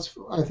 parts.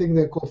 I think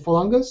they're called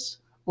phalanges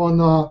on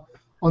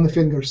the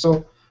fingers.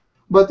 So,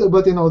 but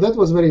that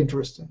was very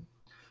interesting.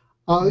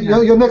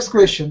 Your next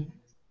question.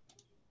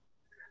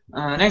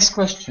 Next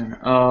question.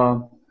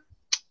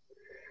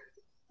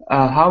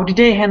 How did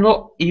they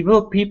handle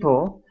evil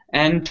people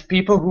and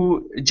people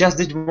who just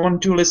didn't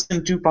want to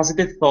listen to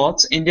positive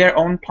thoughts in their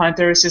own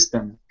planetary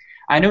system?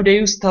 I know they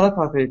use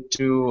telepathy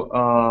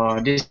to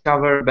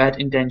discover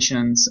bad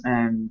intentions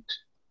and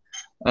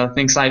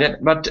things like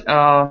that. But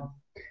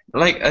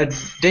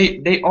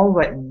did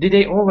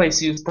they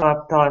always use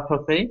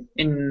telepathy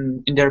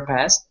in their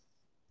past?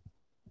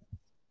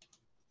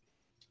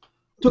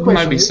 Two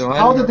questions. Might be so.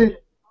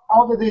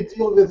 How did they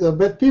deal with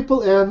bad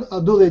people, and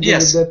do they deal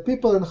with bad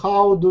people, and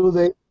how do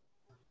they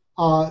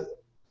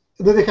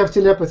have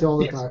telepathy all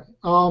the time?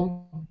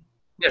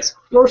 Yes.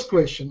 First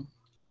question.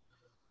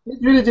 It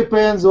really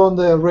depends on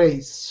the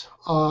race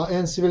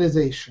and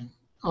civilization.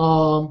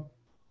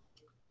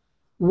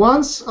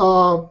 Once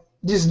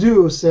this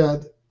dude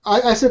said,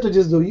 I said to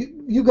this dude,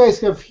 you guys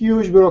have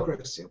huge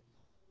bureaucracy.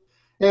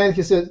 And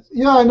he said,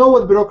 yeah, I know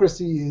what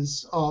bureaucracy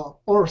is,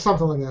 or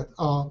something like that.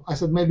 I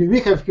said, maybe we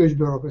have huge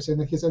bureaucracy.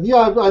 And he said,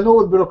 yeah, I know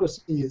what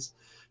bureaucracy is.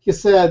 He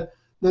said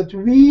that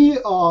we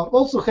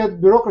also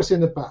had bureaucracy in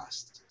the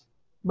past,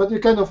 but we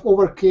kind of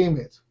overcame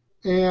it.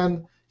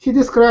 And he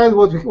described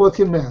what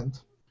he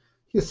meant.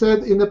 He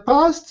said, in the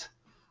past,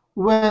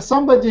 when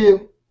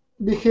somebody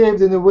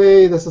behaved in a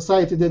way the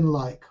society didn't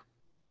like,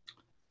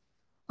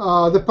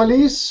 the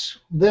police,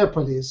 their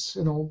police,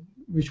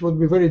 which would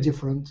be very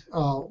different,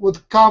 would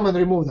come and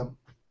remove them,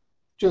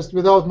 just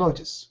without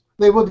notice.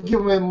 They would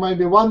give them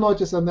maybe one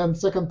notice, and then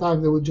second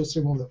time they would just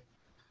remove them.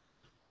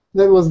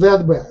 That was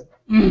that bad.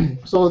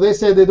 So they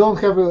said they don't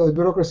have a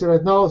bureaucracy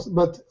right now,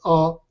 but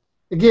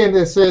again,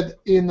 they said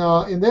in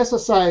their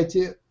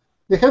society,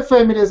 they have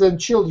families and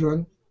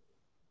children.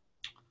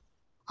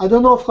 I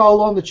don't know how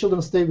long the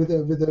children stay with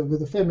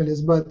the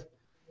families, but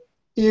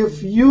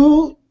if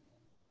you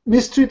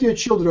mistreat your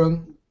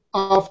children,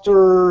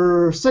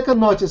 after second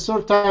notice,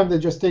 third time, they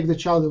just take the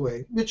child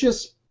away, which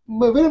is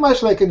very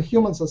much like in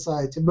human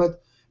society. But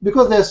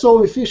because they're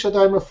so efficient,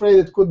 I'm afraid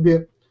it could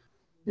be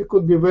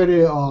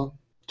very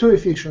too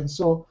efficient.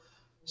 So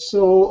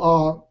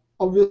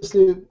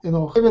obviously,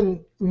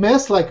 having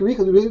mess like we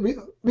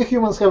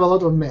humans have a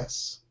lot of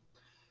mess,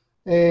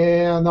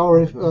 and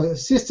our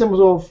systems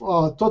of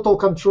total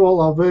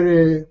control are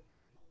very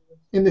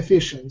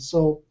inefficient.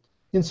 So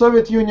In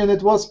Soviet Union,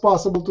 it was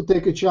possible to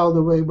take a child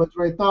away, but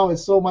right now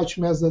it's so much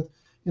mess that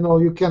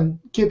you can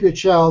keep your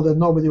child and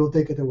nobody will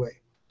take it away.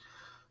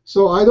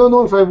 So I don't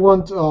know if I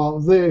want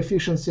their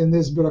efficiency in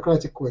these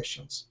bureaucratic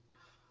questions.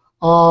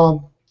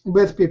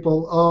 Bad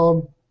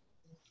people.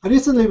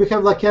 Recently, we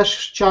have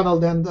Lakesh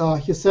channeled, and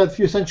he said a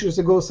few centuries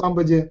ago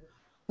somebody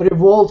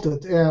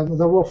revolted, and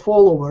there were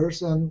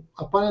followers, and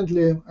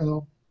apparently,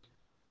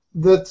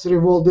 that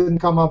revolt didn't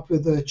come up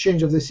with a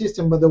change of the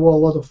system, but there were a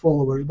lot of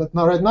followers. But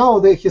now, right now,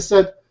 he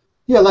said,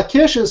 yeah,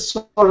 Lakesh is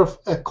sort of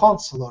a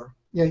counselor.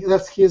 Yeah,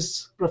 that's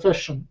his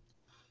profession.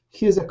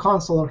 He's a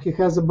counselor. He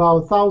has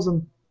about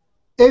 1,000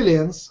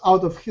 aliens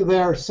out of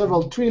their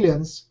several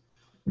trillions.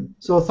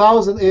 So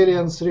 1,000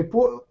 aliens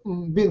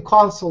being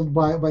counseled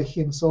by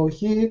him. So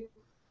he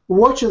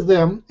watches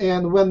them,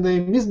 and when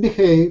they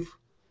misbehave,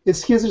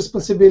 it's his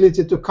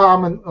responsibility to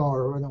come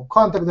or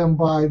contact them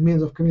by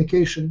means of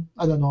communication.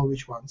 I don't know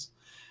which ones,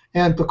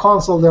 and to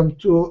counsel them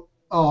to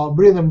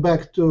bring them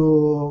back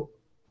to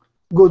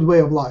good way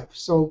of life.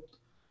 So,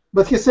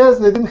 but he says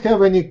they didn't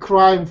have any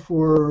crime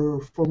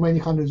for many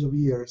hundreds of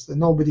years, and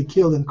nobody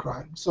killed in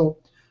crime. So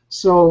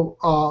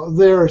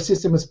their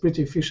system is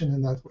pretty efficient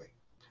in that way.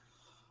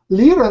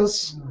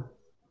 Lyrans,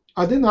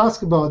 I didn't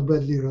ask about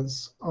bad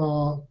Lyrans.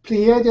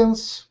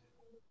 Pleiadians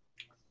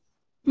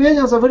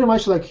are very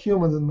much like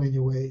humans in many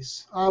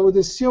ways. I would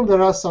assume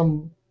there are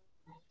some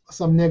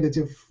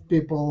negative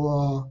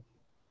people,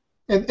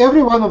 and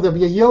every one of them,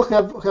 Yahyel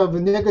have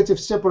negative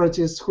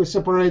separatists who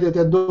separated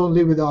and don't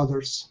live with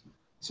others.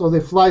 So they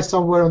fly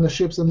somewhere on the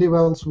ships and live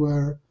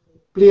elsewhere.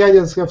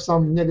 Pleiadians have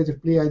some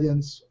negative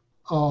Pleiadians.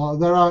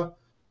 There are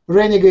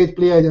renegade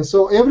Pleiadians.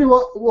 So every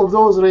one of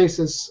those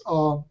races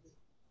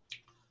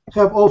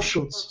have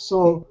offshoots.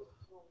 So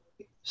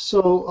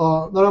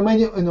there are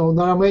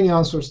many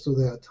answers to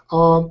that.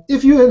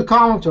 If you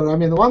encounter,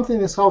 one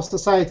thing is how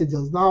society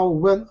deals. Now,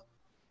 when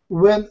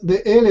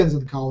the aliens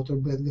encounter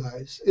bad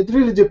guys, it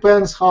really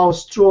depends how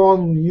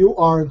strong you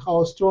are and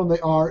how strong they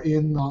are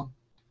in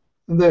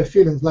their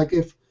feelings. Like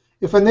if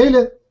an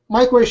alien,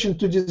 my question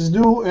to this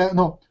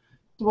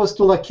it was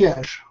to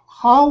Lakesh.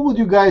 How would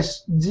you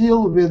guys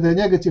deal with a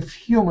negative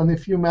human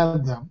if you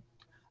met them?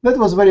 That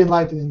was a very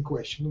enlightening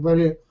question,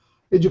 very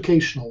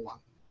educational one.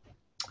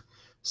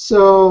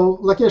 So,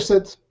 Lakesh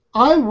said,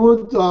 I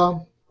would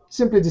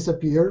simply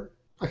disappear.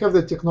 I have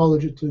the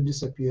technology to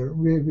disappear.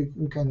 We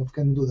kind of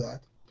can do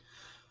that.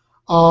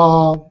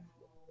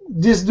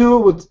 This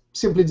dude would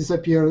simply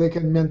disappear. They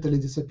can mentally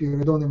disappear.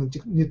 They don't even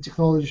need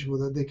technology for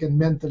that. They can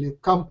mentally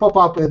pop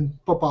up and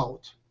pop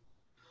out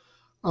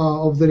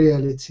of the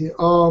reality.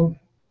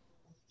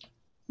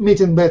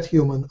 Meeting bad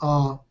human.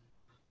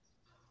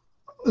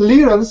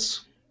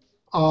 Lyrans,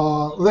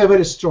 they're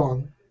very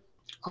strong.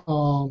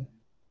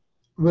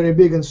 Very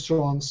big and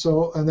strong,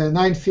 and they're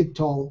 9 feet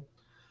tall,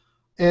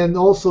 and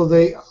also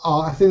they,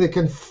 I think they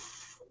can,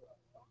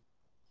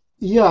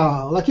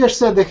 like Yash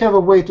said, they have a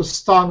way to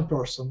stun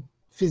person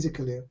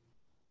physically,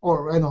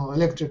 or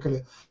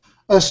electrically.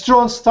 A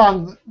strong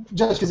stun,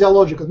 just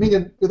physiological,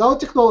 meaning without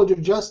technology,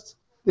 just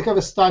they have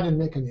a stunning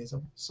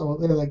mechanism. So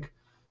they're like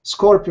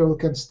Scorpio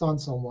can stun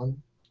someone,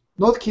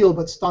 not kill,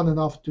 but stun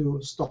enough to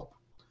stop.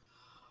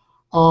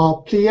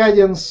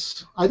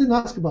 Pleiadians, I didn't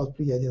ask about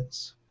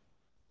Pleiadians.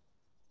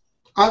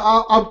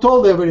 I'm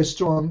told they're very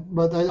strong,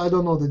 but I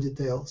don't know the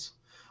details.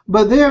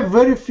 But they are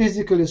very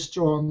physically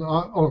strong,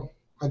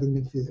 I didn't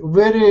mean physical,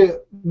 very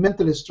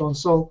mentally strong.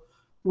 So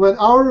when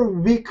our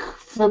weak,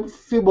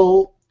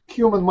 feeble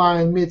human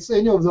mind meets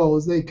any of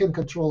those, they can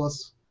control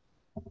us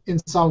in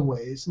some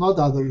ways, not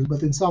others,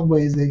 but in some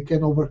ways they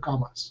can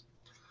overcome us.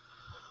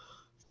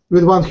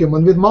 With one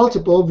human. With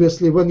multiple,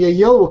 obviously, when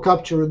Yahyel were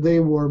captured,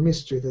 they were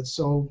mistreated,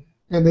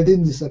 and they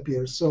didn't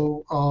disappear.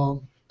 So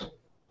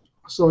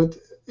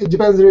it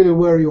depends really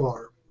where you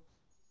are.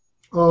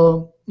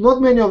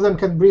 Not many of them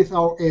can breathe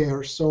our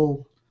air,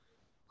 so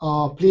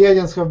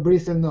Pleiadians have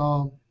breathing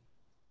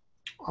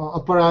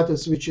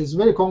apparatus, which is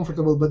very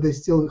comfortable, but they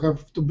still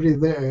have to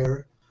breathe their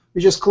air,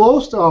 which is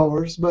close to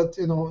ours, but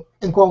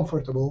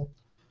uncomfortable.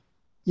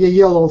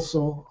 Yahyel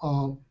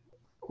also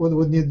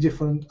would need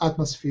different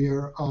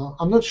atmosphere.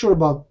 I'm not sure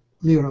about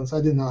Lyrans.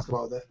 I didn't ask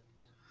about that.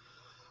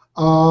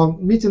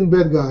 Meeting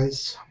bad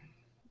guys.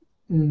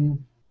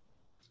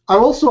 I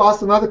also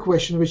asked another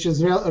question, which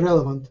is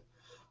relevant.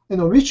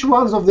 Which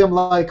ones of them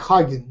like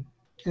hugging?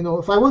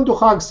 If I want to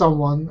hug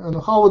someone,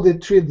 how would they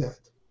treat that?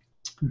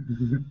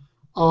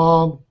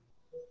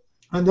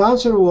 And the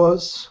answer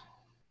was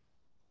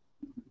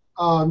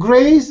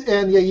Grace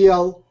and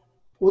Yahyel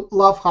would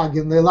love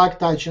hugging. They like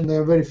touching.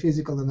 They're very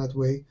physical in that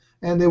way,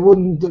 and they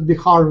wouldn't be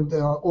harmed,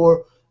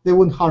 or they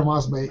wouldn't harm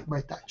us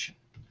by touching.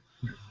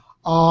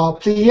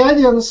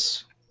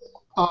 Pleiadians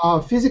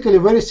are physically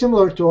very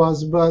similar to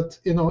us, but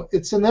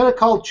it's in their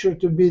culture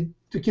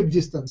to keep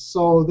distance,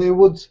 so they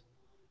would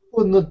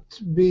not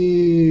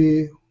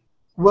be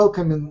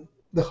welcoming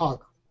the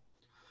hug.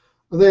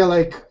 They're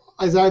like,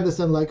 as I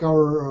understand, like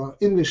our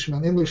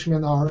Englishmen.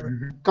 Englishmen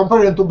are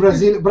compared to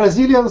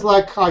Brazilians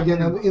like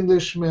hugging, and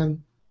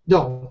Englishmen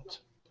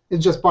don't.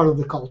 It's just part of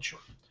the culture.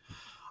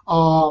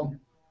 Um,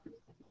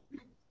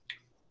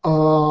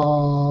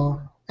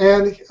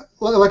 and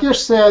like Yash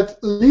said,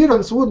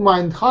 Lyrans would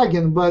mind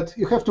hugging, but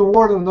you have to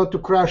warn them not to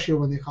crush you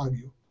when they hug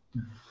you.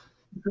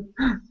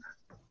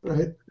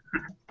 Right?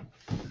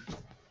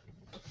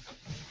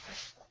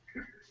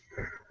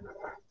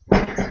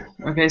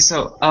 Okay,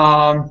 so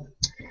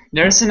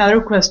there's another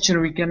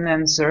question we can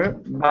answer,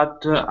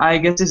 but I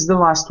guess it's the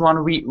last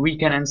one we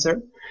can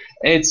answer.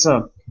 It's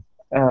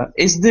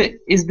is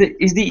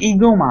the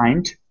ego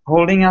mind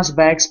holding us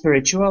back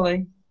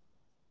spiritually?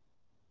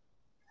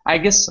 I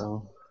guess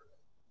so.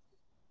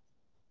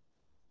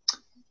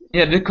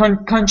 Yeah, the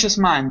conscious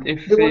mind,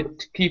 if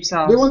it keeps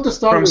us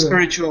from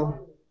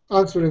spiritual.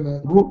 Answering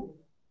that.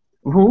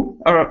 Who?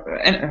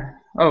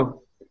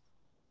 Oh.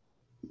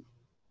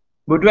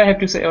 What do I have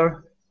to say?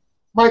 Or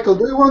Michael,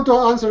 do you want to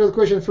answer the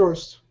question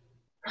first?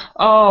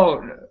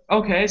 Oh,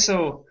 okay.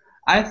 So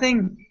I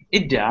think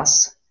it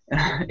does.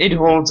 It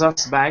holds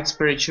us back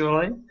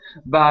spiritually,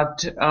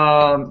 but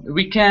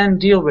we can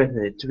deal with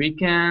it. We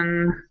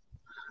can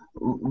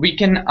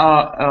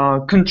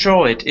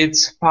control it.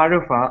 It's part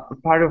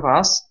of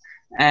us,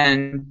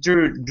 and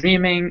through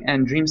dreaming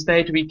and dream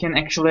state, we can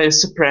actually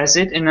suppress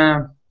it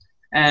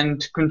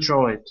and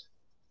control it.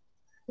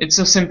 It's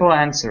a simple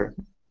answer,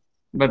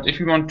 but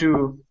if you want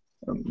to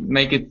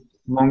make it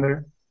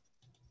longer,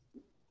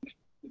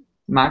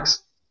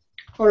 Max.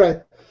 All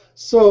right.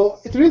 So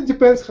it really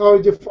depends how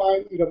you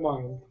define ego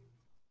mind.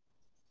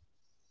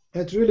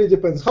 It really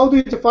depends. How do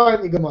you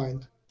define ego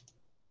mind?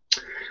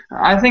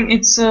 I think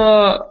it's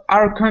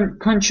our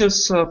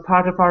conscious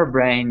part of our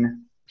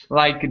brain,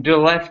 like the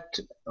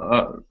left,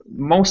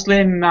 mostly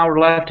in our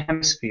left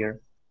hemisphere.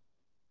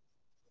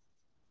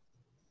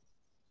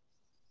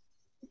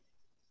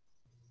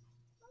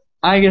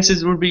 I guess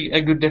it would be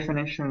a good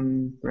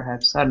definition,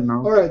 perhaps. I don't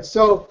know. All right.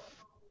 So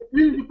it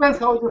really depends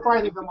how you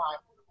define ego mind.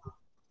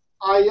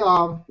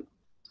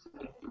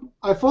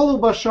 I follow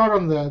Bashar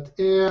on that,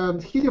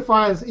 and he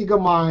defines ego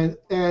mind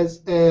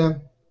as a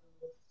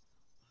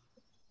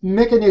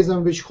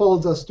mechanism which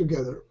holds us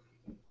together.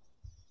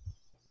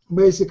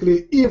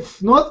 Basically,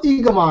 if not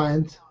ego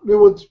mind, we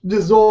would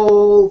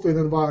dissolve in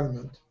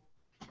environment.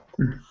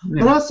 Yeah.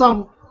 There are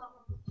some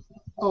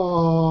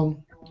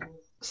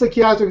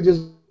psychiatric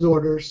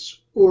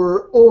disorders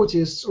or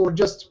autists or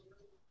just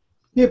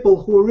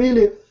people who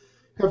really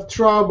have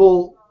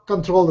trouble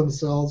control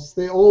themselves.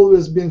 They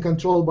always been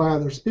controlled by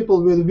others.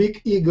 People with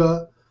weak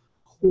ego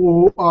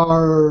who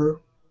are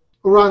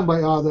run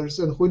by others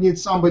and who need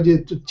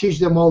somebody to teach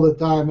them all the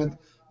time and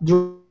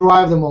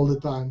drive them all the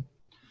time.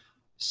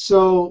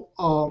 So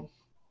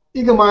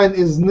ego mind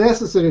is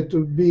necessary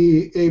to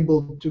be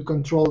able to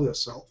control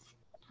yourself.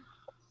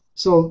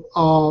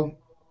 So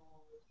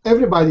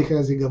everybody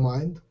has ego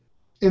mind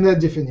in that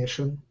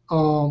definition.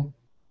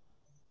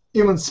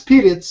 Even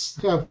spirits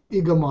have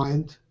ego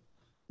mind,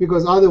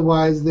 because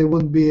otherwise they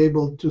wouldn't be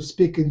able to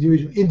speak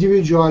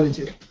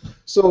individuality.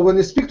 So when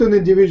you speak to an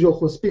individual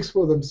who speaks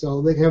for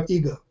themselves, they have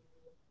ego.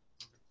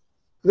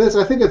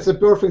 I think it's a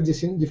perfect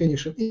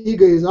definition.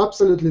 Ego is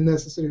absolutely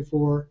necessary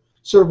for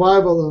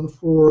survival and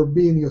for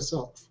being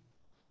yourself.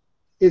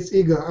 It's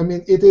ego. I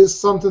mean, it is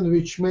something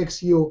which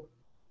makes you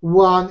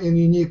one and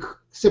unique,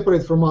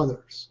 separate from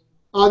others.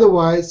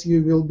 Otherwise,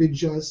 you will be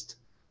just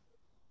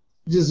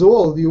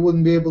dissolved. You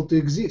wouldn't be able to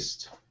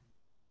exist.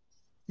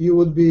 You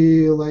would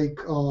be like,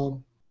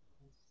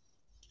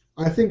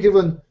 I think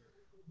even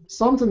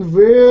something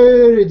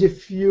very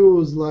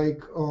diffuse,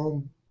 like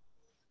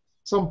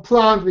some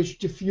plant which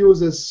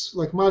diffuses,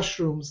 like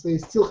mushrooms. They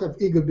still have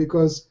ego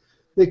because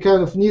they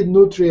kind of need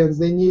nutrients.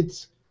 They need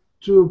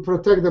to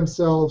protect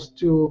themselves.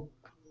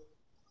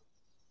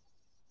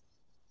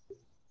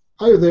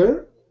 Are you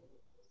there?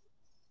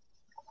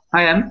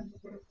 I am.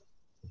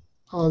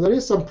 There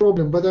is some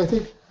problem, but I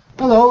think.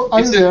 Hello,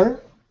 are you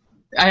there?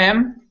 I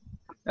am.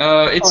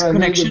 It's right,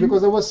 connection.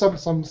 Because there was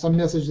some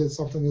message that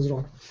something is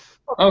wrong.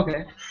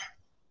 Okay.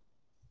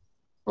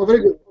 Oh,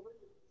 very good.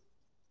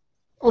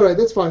 All right,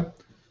 that's fine.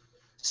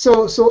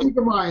 So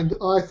ego mind.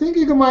 I think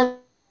ego mind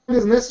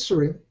is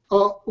necessary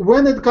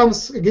when it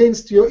comes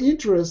against your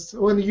interest.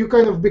 When you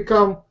kind of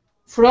become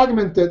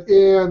fragmented,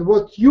 and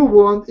what you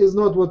want is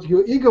not what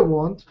your ego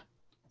want.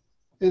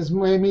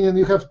 Meaning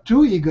you have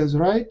two egos,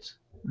 right?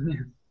 Yeah.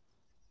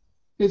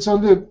 It's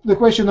on the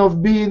question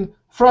of being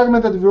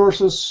fragmented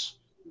versus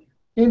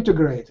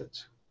integrated.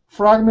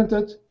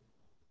 Fragmented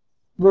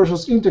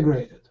versus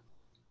integrated.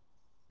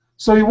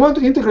 So you want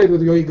to integrate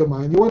with your ego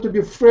mind. You want to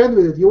be friend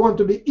with it. You want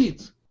to be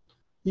it.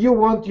 You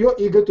want your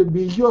ego to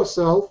be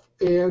yourself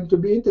and to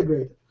be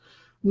integrated.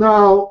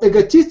 Now,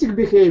 egotistic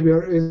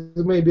behavior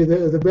is maybe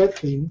the bad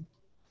thing.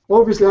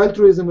 Obviously,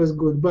 altruism is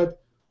good,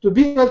 but to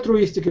be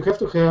altruistic, you have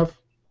to have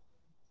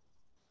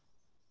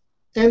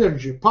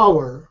energy,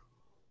 power,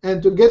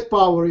 and to get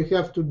power, you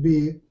have to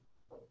be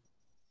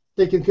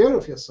taking care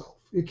of yourself.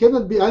 You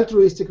cannot be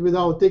altruistic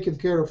without taking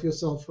care of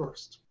yourself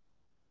first.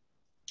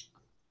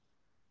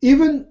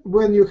 Even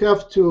when you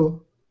have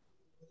to,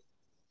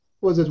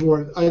 what's that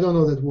word? I don't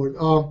know that word.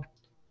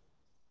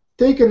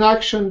 take an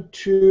action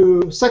to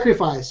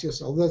sacrifice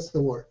yourself. That's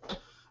the word.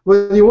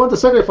 When you want to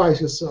sacrifice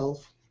yourself,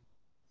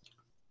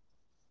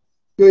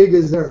 your ego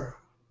is there.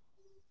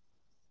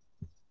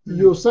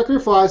 You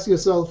sacrifice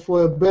yourself for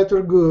a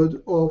better good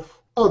of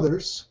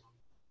others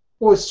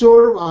or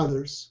serve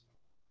others.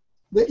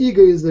 The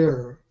ego is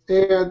there.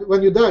 And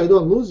when you die, you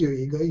don't lose your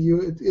ego.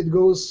 It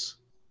goes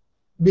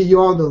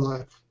beyond the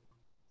life.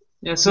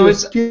 Yeah, so your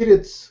it's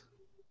spirit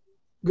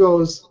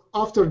goes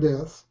after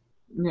death.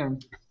 yeah.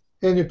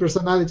 And your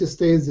personality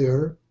stays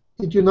there.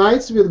 It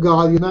unites with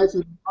God, unites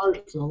with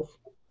higher self.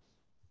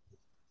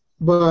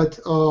 But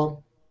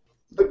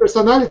the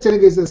personality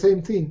is the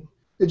same thing.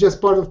 It's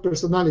just part of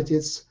personality.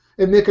 It's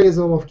a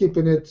mechanism of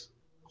keeping it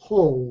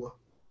whole.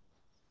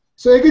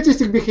 So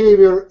egotistic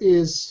behavior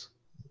is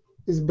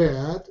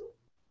bad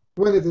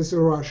when it is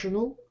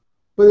irrational,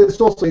 but it's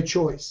also a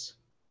choice.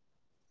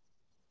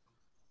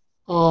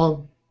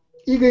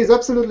 Ego is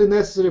absolutely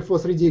necessary for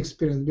 3D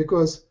experience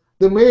because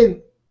the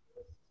main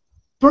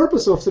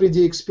purpose of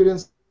 3D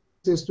experience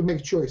is to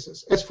make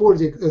choices, as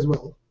 4D as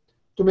well,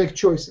 to make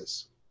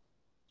choices.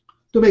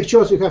 To make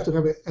choices, you have to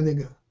have an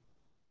ego.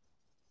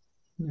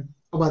 Yeah.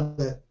 How about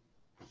that?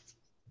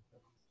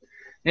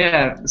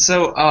 Yeah,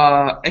 so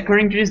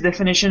according to this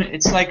definition,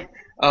 it's like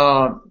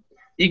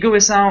ego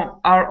is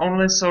our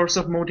only source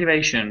of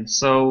motivation,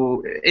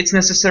 so it's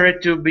necessary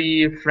to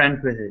be a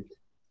friend with it.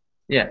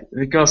 Yeah,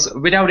 because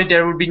without it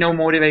there would be no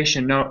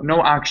motivation,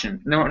 no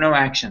action, no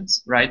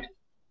actions, right?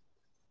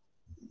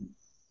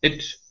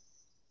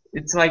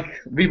 It's like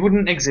we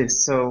wouldn't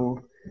exist.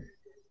 So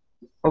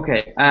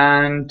okay,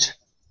 and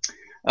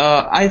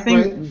I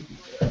think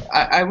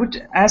I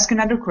would ask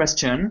another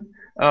question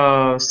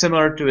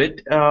similar to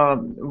it.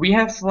 We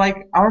have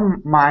like our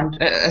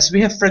mind, as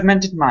we have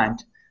fragmented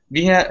mind.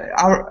 We have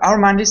our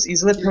mind is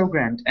easily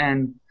programmed,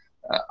 and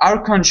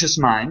our conscious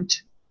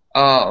mind,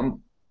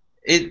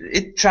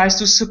 it tries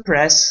to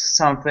suppress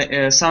some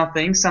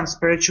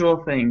spiritual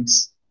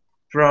things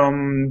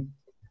from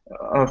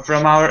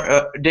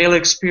our daily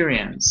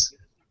experience.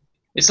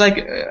 It's like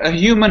a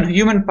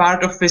human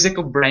part of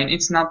physical brain.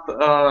 It's not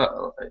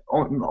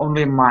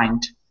only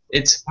mind.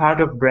 It's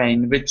part of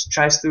brain which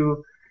tries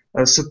to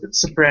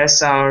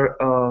suppress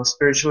our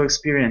spiritual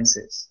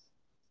experiences.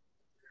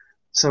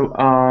 So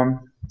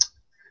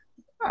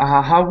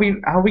how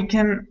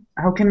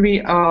can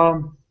we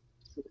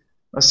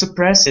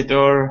suppress it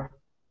or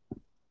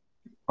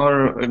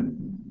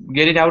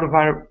get it out of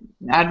our,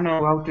 I don't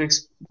know how to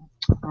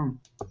explain.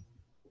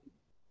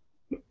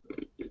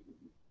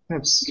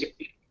 Perhaps.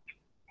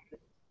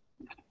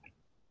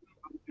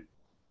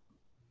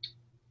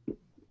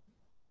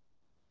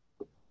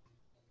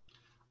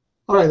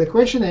 All right, the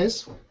question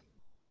is...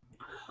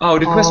 Oh,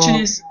 the question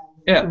is...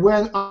 Yeah.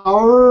 When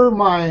our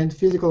mind,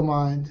 physical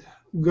mind,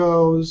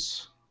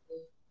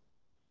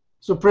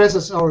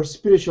 suppresses our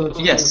spiritual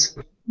experience.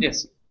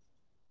 Yes.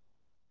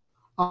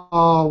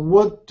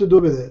 What to do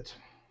with it?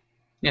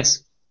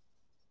 Yes.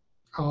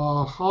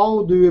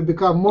 How do we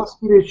become more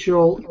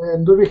spiritual,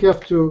 and do we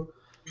have to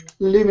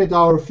limit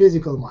our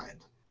physical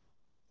mind?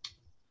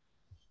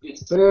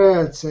 Yes.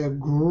 That's a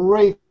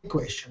great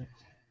question,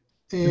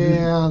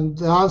 and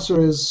the answer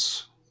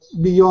is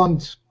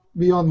beyond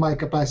my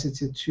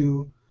capacity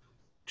to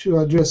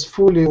address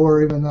fully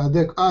or even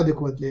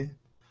adequately.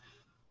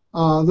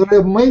 There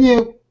are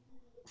many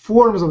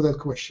forms of that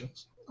question.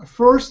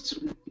 First,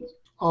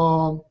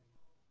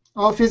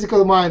 our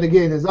physical mind,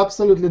 again, is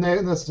absolutely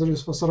necessary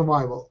for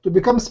survival. To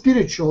become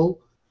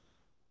spiritual,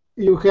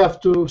 you have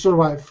to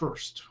survive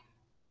first.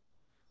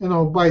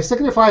 By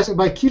sacrificing,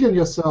 by killing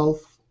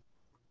yourself,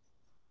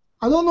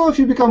 I don't know if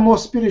you become more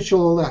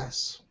spiritual or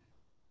less.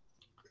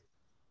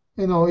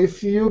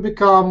 If you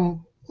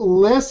become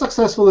less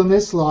successful in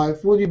this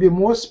life, will you be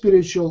more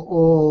spiritual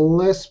or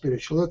less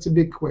spiritual? That's a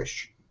big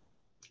question.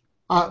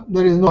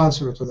 There is no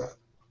answer to that.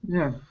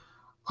 Yeah.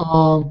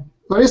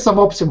 There is some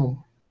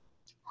optimum.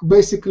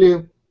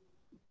 Basically,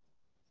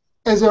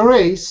 as a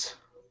race,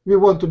 we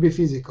want to be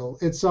physical.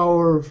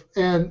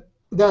 And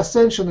the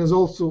ascension is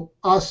also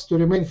us to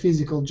remain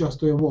physical, just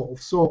to evolve.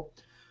 So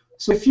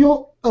if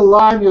you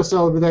align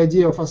yourself with the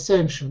idea of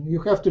ascension, you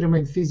have to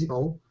remain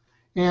physical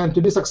and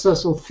to be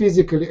successful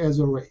physically as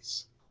a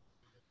race.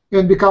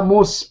 And become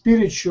more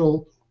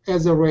spiritual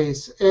as a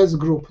race, as a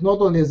group, not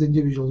only as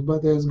individuals,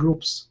 but as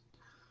groups.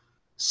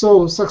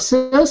 So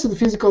success in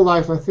physical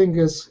life, I think,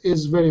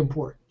 is very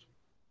important.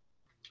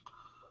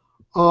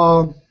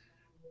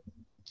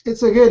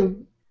 It's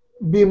again,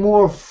 be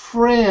more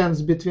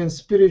friends between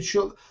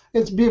spiritual.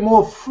 It's be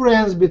more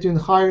friends between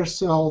higher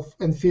self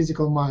and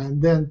physical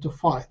mind than to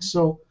fight.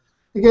 So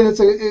again, it's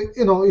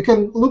you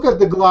can look at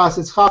the glass.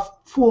 It's half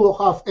full or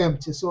half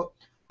empty. So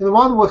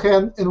on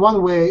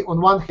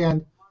one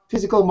hand,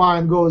 physical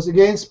mind goes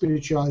against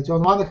spirituality.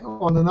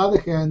 On another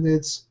hand,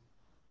 it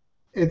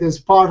is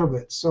part of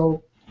it.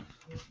 So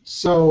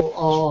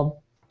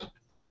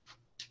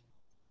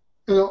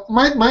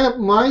my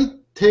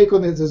take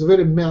on it is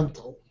very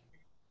mental.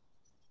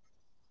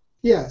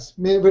 Yes,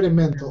 very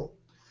mental.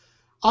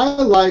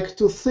 I like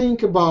to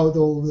think about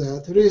all of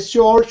that,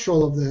 research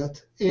all of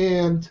that,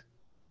 and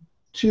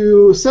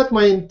to set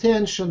my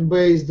intention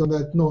based on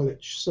that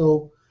knowledge.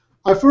 So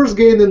I first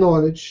gain the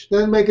knowledge,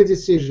 then make a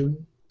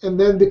decision, and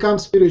then become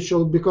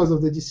spiritual because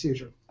of the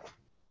decision.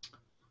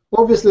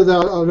 Obviously, there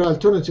are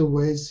alternative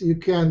ways. You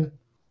can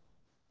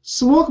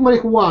smoke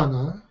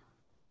marijuana,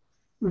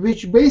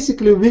 which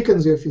basically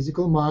weakens your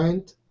physical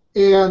mind,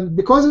 and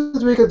because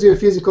it weakens your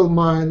physical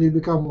mind, you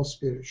become more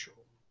spiritual.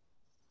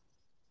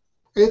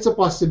 It's a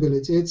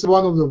possibility. It's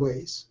one of the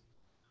ways.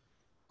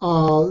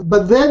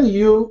 But then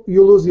you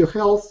lose your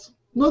health,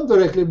 not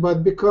directly,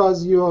 but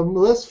because you are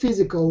less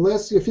physical,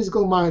 your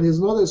physical mind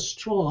is not as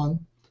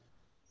strong,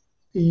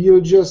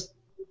 you just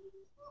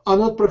are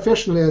not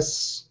professionally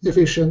as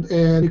efficient,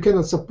 and you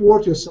cannot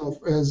support yourself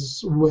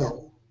as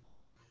well.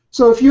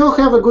 So if you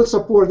have a good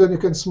support, then you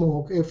can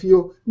smoke. If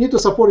you need to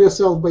support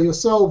yourself by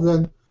yourself,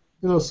 then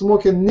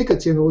smoking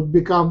nicotine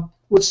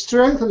would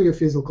strengthen your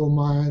physical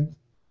mind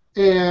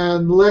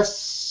and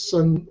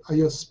lessen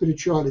your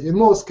spirituality in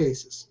most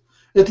cases.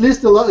 At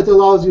least it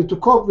allows you to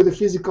cope with the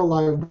physical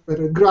life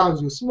better. It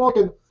grounds you.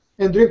 Smoking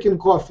and drinking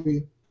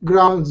coffee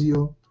grounds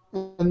you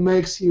and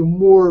makes you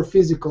more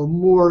physical,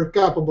 more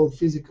capable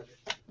physically,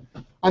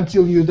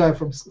 until you die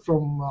from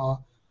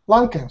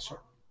lung cancer.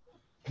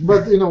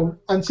 But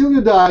until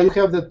you die, you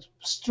have that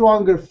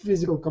stronger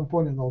physical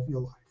component of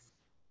your life.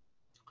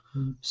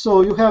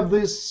 So you have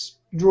these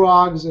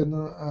drugs and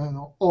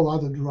all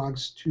other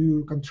drugs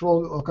to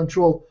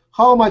control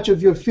how much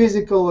of your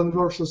physical and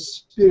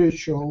versus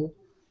spiritual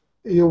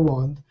you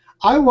want.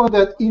 I want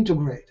that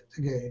integrated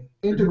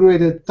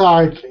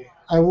tightly.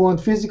 I want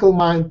physical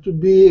mind to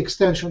be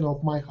extension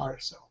of my higher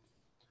self.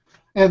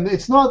 And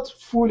it's not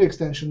full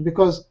extension,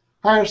 because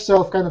higher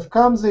self kind of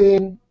comes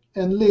in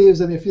and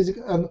lives in your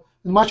physical, and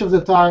much of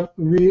the time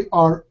we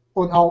are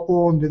on our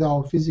own with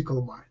our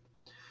physical mind.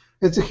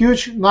 It's a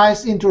huge,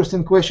 nice,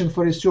 interesting question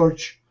for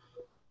research.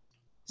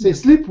 Say,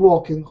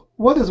 sleepwalking.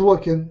 What is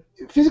walking?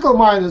 Physical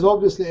mind is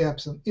obviously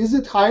absent. Is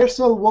it higher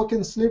self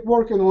walking,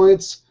 sleepwalking, or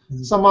it's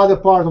some other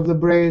part of the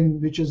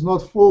brain which is not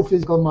full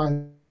physical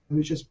mind,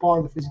 which is part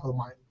of the physical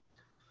mind?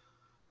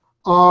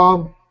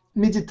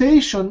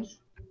 Meditation.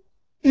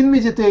 In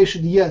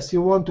meditation, yes,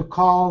 you want to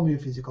calm your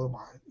physical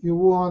mind. You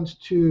want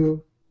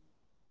to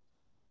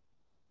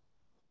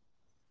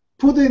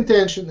put the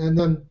intention and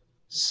then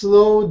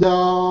slow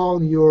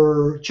down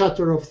your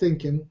chatter of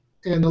thinking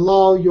and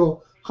allow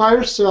your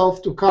higher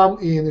self to come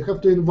in. You have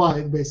to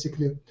invite,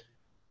 basically.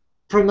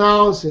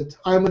 Pronounce it.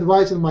 I'm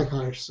inviting my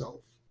higher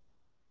self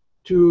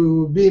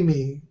to be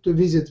me, to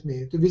visit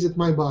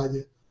my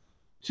body,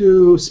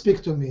 to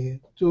speak to me,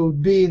 to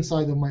be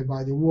inside of my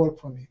body, work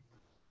for me,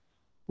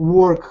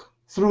 work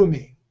through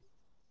me.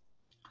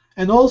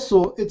 And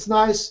also, it's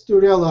nice to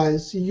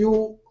realize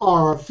you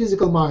are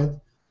physical mind.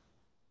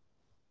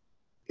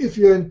 If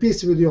you're in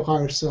peace with your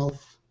higher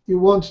self, you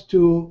want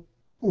to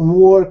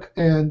work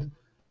and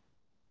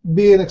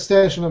be an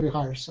extension of your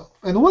higher self.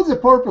 And what the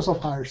purpose of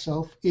higher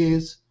self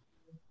is?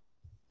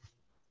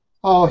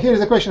 Oh, here's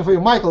a question for you,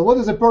 Michael. What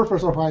is the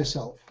purpose of higher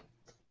self?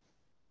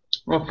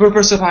 Well,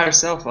 purpose of higher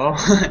self,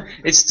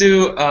 it's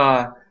to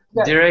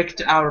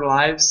direct our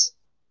lives,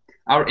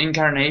 our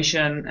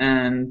incarnation,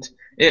 and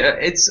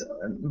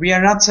we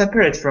are not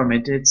separate from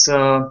it. It's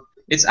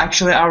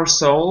actually our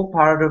soul,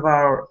 part of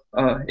our.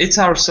 It's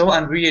our soul,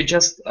 and we are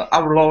just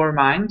our lower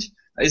mind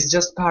is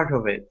just part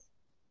of it,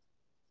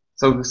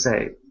 so to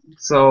say.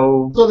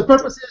 So the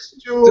purpose is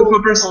to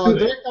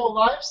direct our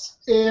lives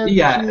and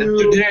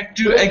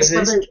to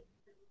exist.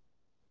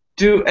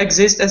 To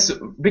exist as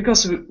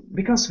because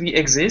we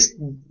exist,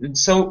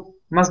 so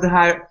must the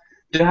higher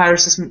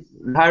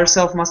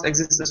self must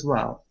exist as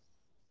well.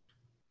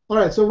 All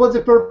right. So what's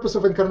the purpose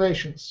of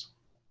incarnations?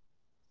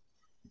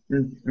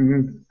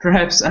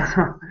 Perhaps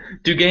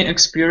to gain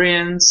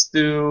experience,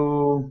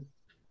 to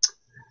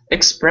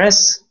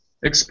express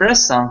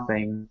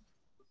something,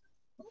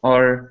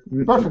 or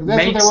perfect. That's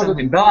make what I wanted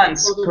something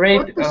balance. So the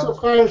create. Purpose of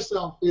higher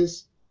self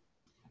is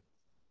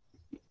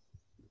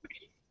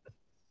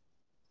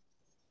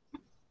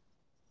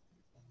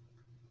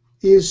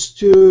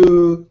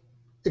to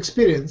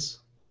experience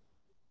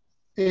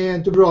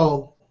and to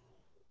grow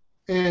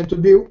and to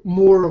be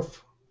more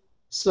of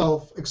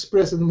self,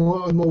 express in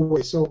more and more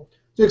ways. So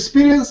to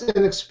experience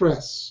and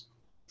express,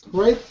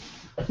 right?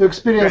 To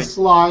experience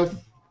life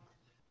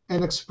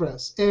and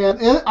express. And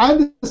I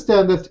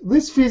understand that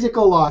this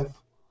physical life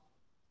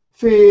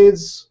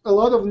feeds a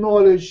lot of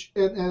knowledge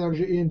and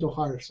energy into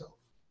higher self.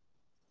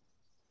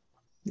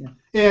 Yeah.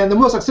 And the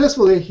more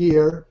successfully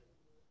here,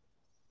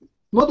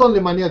 not only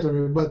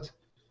monetary, but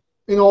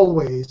in all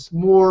ways,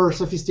 more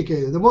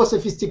sophisticated. The more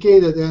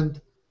sophisticated and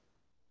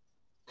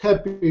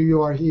happy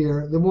you are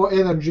here, the more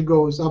energy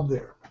goes up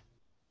there.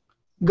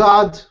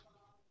 God,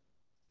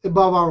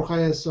 above our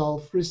higher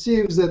self,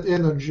 receives that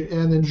energy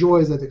and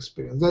enjoys that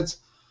experience. That's,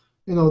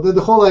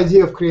 the whole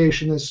idea of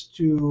creation is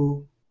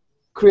to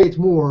create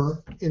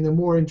more in a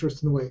more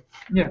interesting way.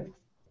 Yeah.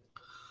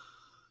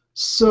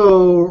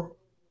 So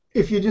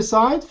if you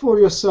decide for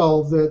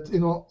yourself that,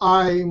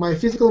 my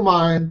physical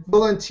mind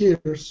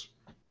volunteers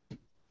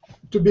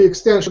to be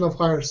extension of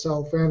higher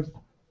self and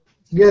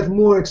get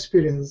more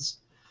experience,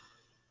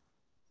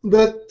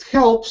 that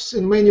helps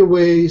in many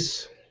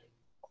ways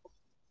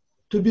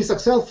to be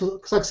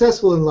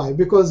successful in life,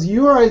 because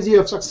your idea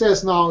of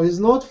success now is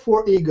not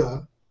for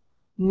ego,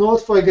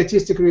 not for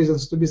egotistic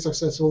reasons to be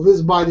successful,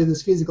 this body,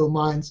 this physical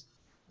minds,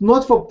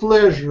 not for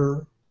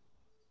pleasure,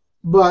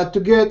 but to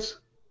get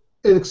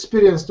an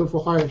experience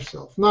for higher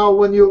self. Now,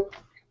 when you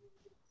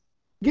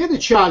get a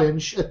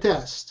challenge, a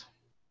test,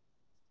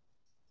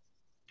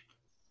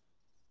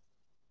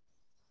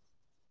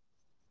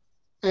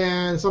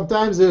 and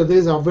sometimes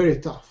these are very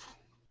tough,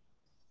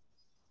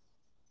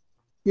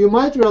 you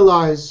might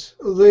realize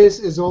this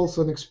is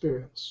also an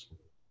experience.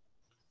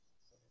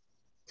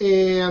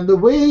 And the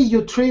way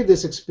you treat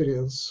this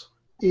experience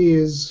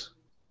is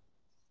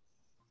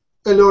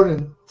a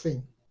learning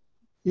thing.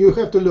 You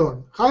have to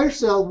learn. Higher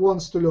self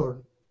wants to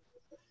learn.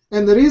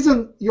 And the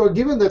reason you're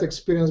given that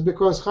experience,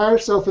 because higher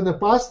self in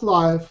past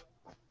lives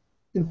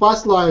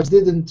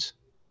didn't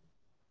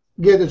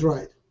get it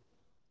right.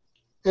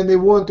 And they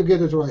want to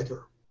get it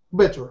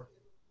better,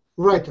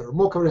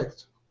 more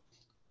correct.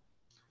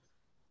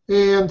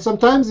 And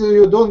sometimes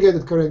you don't get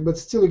it correct, but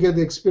still you get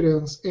the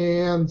experience.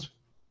 And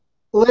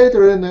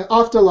later in the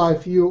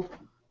afterlife, you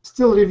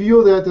still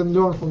review that and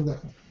learn from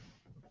that.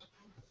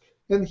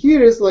 And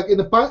here is like in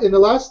the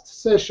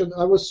last session,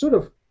 I was sort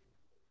of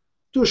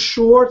too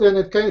short, and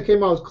it kind of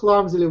came out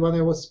clumsily when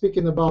I was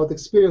speaking about the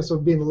experience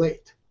of being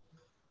late,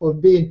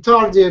 of being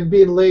tardy and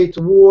being late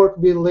to work,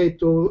 being late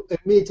to a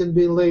meeting,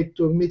 being late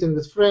to a meeting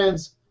with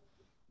friends,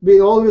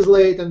 being always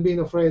late and being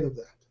afraid of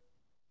that.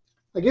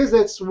 I guess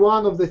that's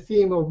one of the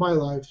themes of my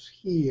life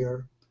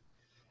here.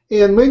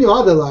 In many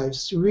other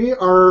lives, we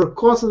are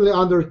constantly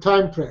under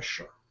time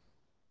pressure.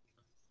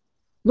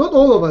 Not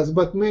all of us,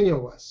 but many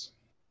of us.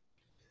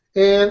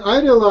 And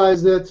I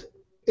realized that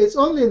it's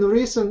only in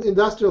recent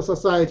industrial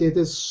society it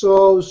is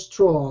so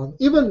strong.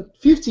 Even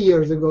 50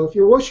 years ago, if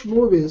you watch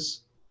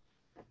movies,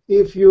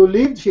 if you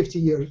lived 50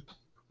 years,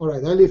 all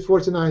right, I lived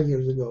 49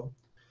 years ago.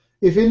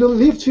 If you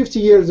lived 50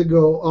 years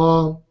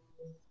ago,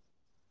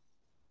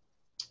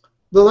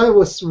 the life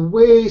was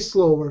way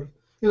slower.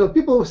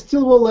 People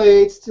still were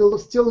late, still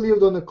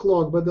lived on the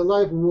clock, but the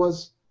life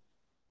was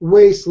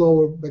way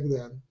slower back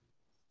then.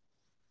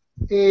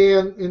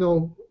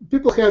 And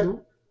people had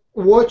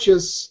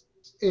watches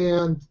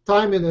and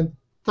timing and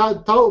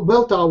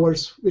bell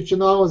towers, which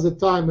now is the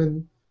time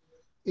in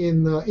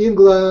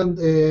England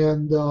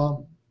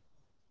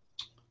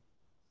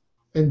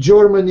and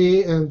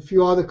Germany and a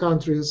few other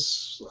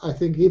countries. I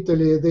think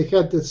Italy. They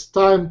had this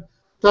time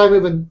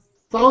even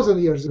 1,000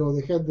 years ago.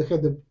 They had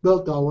the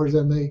bell towers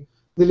and they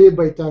lived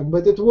by time,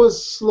 but it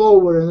was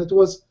slower, and it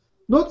was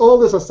not all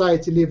the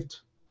society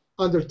lived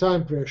under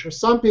time pressure.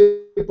 Some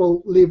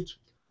people lived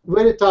on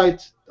very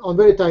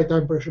tight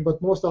time pressure,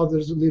 but most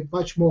others lived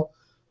much more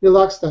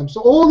relaxed time.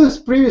 So all these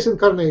previous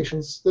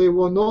incarnations, they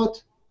were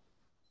not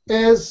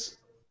as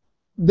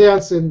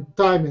dense in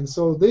timing.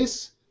 So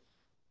this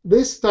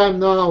time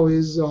now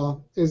is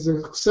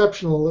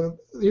exceptional.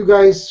 We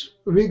guys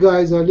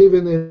are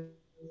living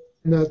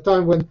in a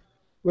time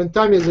when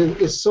time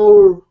is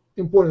so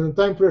important, and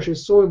time pressure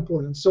is so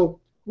important. So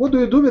what do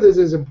you do with this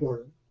is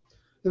important,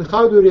 and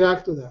how do you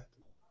react to that?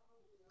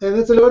 And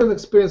it's a learning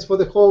experience for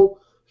the whole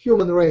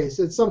human race.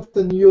 It's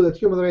something new that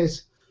human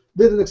race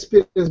didn't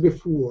experience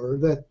before,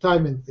 that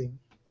timing thing.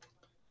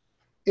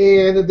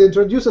 And it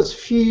introduces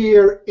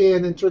fear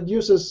and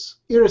introduces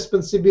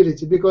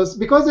irresponsibility, because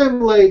I'm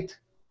late,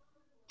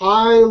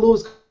 I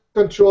lose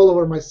control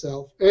over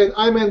myself, and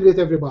I'm angry at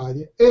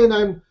everybody, and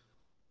I'm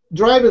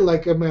driving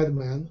like a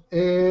madman,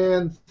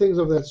 and things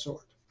of that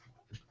sort.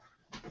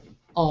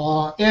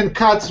 And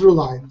cut through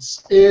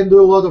lines, and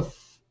do a lot of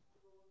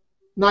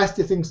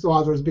nasty things to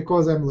others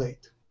because I'm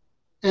late,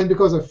 and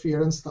because of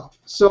fear and stuff.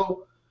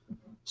 So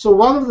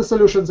one of the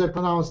solutions I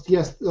pronounced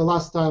the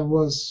last time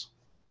was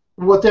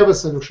whatever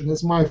solution.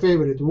 It's my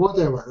favorite,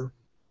 whatever.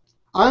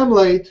 I'm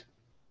late,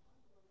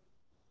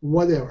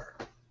 whatever.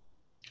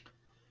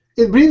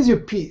 It brings you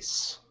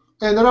peace.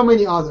 And there are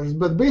many others,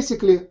 but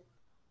basically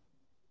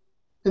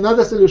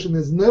another solution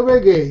is never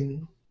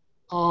again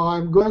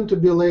I'm going to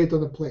be late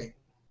on a plane.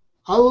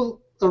 I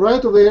will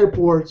arrive to the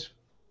airport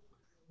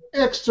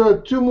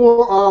extra 2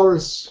 more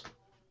hours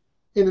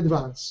in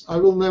advance. I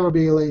will never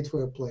be late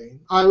for a plane.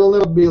 I will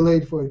never be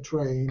late for a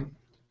train.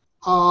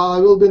 I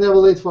will be never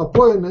late for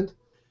appointment.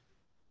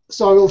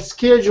 So I will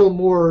schedule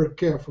more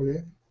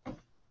carefully.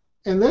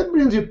 And that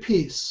brings you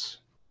peace.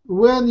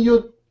 When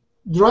you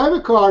drive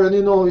a car and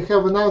you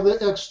have another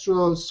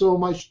extra so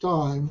much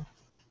time,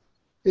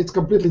 it's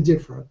completely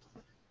different.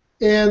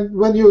 And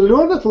when you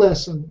learn that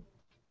lesson,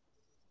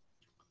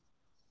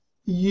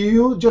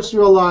 you just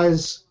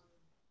realize,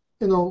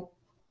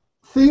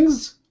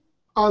 things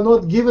are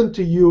not given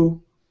to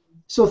you,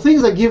 so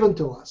things are given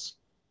to us.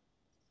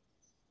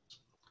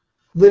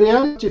 The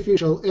reality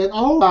official and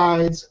our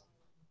guides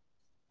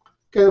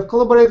kind of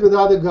collaborate with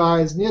other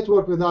guides,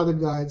 network with other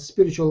guides,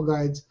 spiritual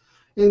guides,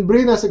 and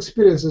bring us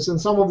experiences, and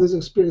some of these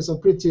experiences are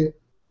pretty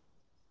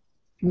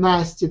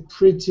nasty,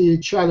 pretty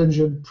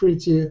challenging,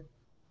 pretty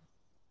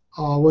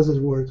what's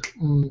that word?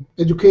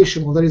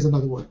 Educational. That is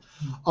another word.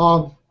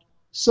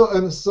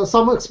 So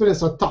some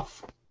experiences are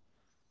tough,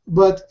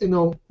 but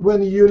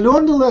when you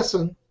learn the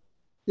lesson,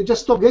 you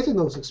just stop getting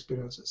those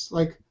experiences.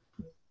 Like,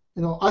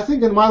 I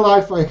think in my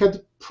life I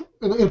had,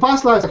 in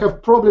past lives I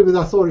have problem with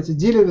authority,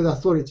 dealing with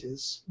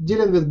authorities,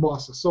 dealing with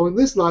bosses. So in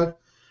this life,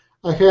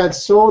 I had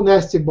so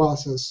nasty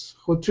bosses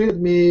who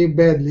treated me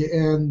badly,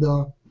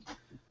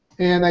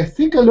 and I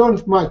think I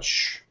learned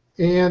much.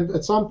 And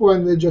at some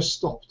point, they just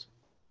stopped.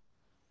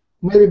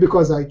 Maybe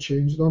because I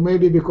changed, or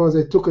maybe because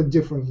I took it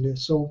differently.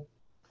 So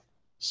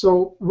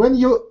when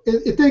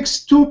it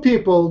takes two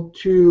people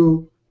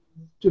to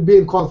be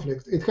in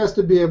conflict. It has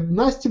to be a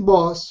nasty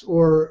boss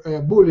or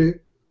a bully,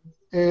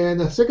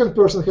 and a second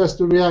person has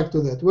to react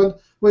to that.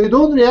 When you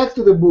don't react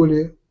to the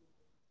bully,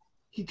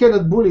 he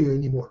cannot bully you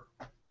anymore.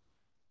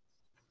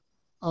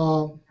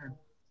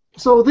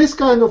 So these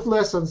kind of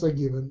lessons are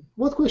given.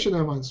 What question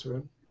I'm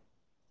answering?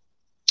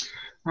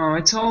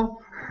 It's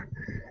all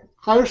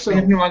higher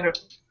self.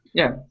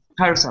 Yeah,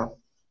 higher self.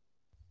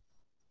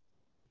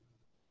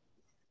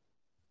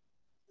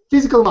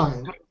 Physical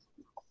mind.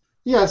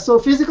 Yeah, so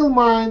physical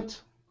mind.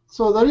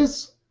 So there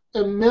is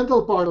a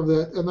mental part of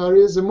that, and there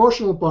is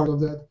emotional part of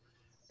that,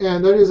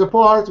 and there is a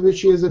part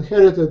which is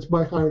inherited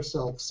by higher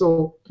self.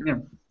 So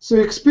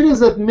you experience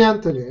that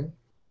mentally.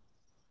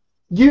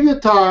 Give you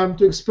time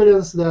to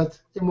experience that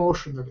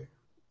emotionally,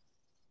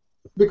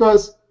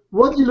 because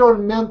what you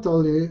learn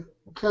mentally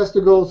has to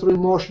go through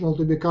emotional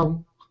to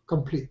become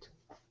complete.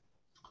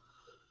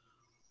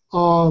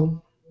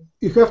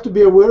 You have to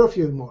be aware of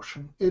your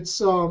emotion.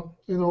 It's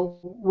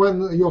when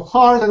your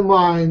heart and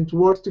mind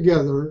work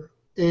together,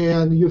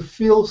 and you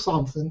feel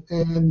something,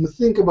 and you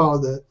think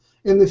about it,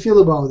 and you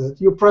feel about it.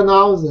 You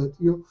pronounce it.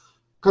 You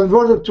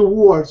convert it to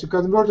words. You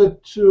convert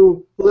it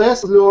to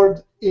lessons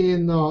learned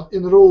in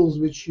rules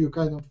which you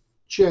kind of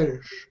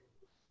cherish.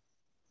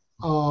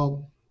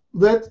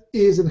 That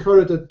is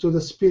inherited to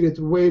the spirit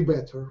way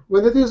better.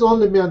 When it is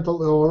only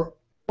mental or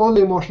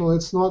only emotional,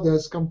 it's not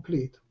as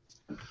complete.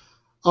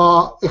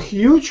 A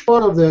huge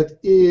part of that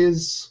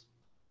is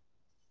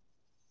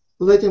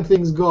letting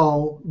things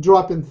go,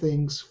 dropping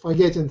things,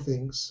 forgetting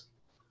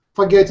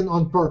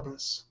on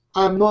purpose.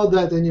 I'm not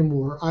that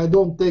anymore. I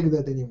don't take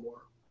that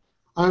anymore.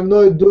 I'm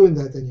not doing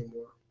that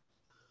anymore.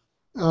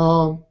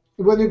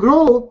 When you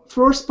grow,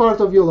 first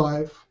part of your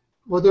life,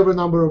 whatever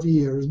number of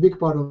years, big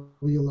part of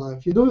your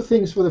life, you do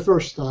things for the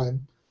first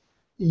time.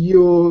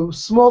 You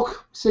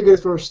smoke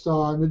cigarette first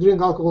time, you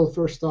drink alcohol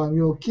first time,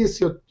 you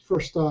kiss your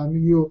first time,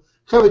 you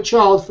have a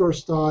child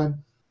first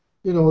time,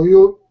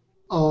 you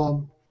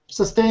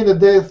sustain the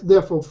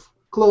death of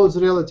close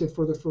relative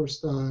for the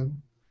first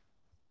time.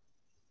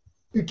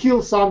 You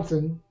kill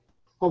something,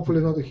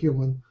 hopefully not a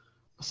human,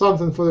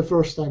 something for the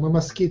first time, a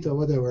mosquito,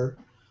 whatever.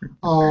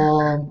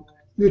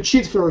 You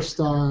cheat first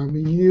time,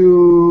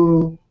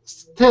 you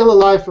tell a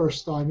lie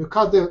first time, you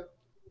cut the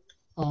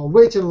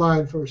waiting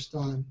line first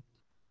time.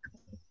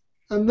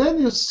 And then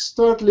you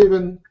start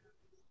living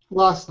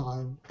last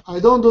time. I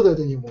don't do that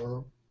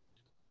anymore.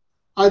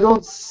 I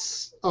don't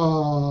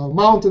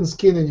mountain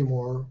skiing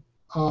anymore.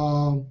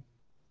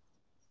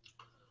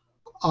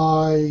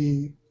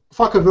 I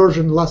fuck a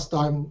virgin last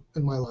time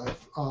in my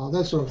life,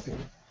 that sort of thing.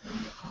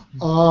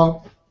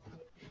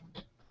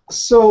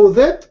 So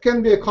that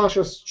can be a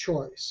conscious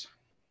choice.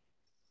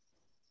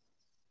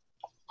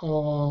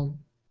 I'm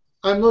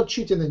not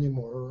cheating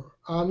anymore.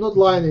 I'm not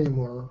lying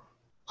anymore.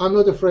 I'm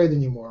not afraid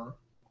anymore.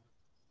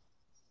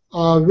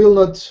 I will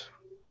not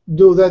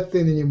do that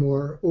thing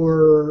anymore,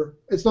 or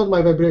it's not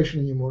my vibration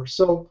anymore.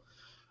 So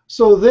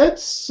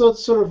that's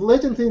sort of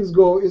letting things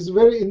go is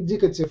very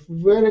indicative,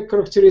 very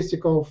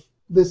characteristic of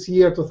this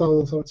year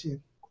 2013.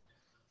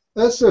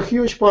 That's a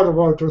huge part of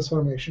our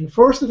transformation.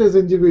 First it is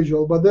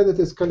individual, but then it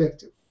is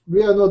collective.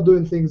 We are not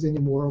doing things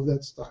anymore of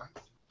that style.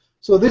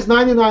 So this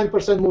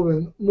 99%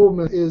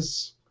 movement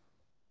is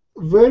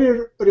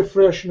very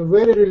refreshing,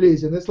 very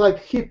releasing. It's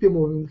like hippie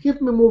movement.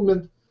 Hippie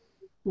movement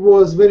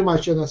was very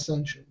much an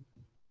ascension.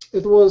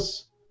 It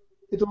was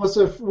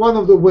one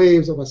of the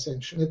waves of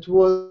ascension. It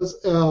was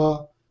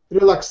a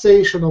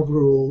relaxation of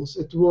rules.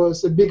 It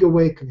was a big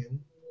awakening.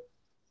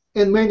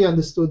 And many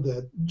understood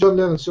that. John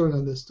Lennon certainly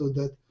understood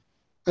that.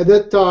 At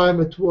that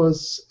time, it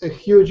was a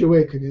huge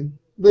awakening.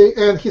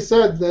 And he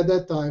said that at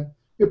that time,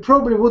 we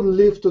probably wouldn't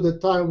live to the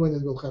time when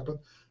it will happen.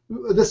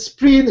 The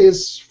spring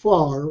is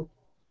far.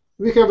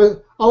 We have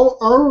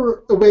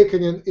our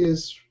awakening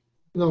is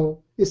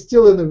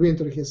still in the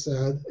winter, he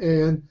said,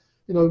 and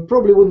we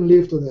probably wouldn't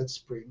live to that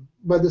spring.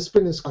 But the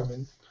spring is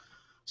coming.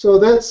 So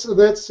that's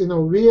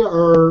we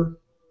are,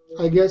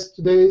 I guess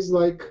today is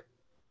like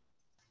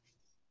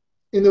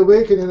in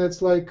awakening.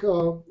 It's like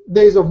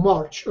days of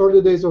March,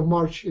 early days of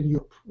March in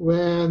Europe,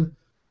 when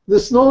the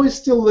snow is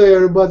still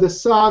there, but the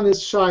sun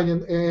is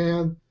shining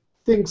and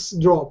things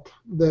drop.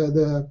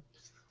 The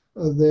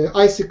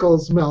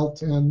icicles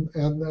melt and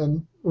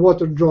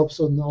water drops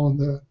on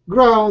the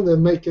ground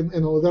and making,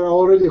 there are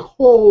already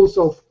holes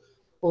of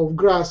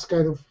grass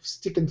kind of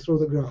sticking through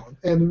the ground.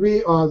 And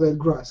we are the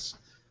grass.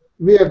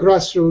 We are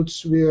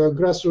grassroots. We are a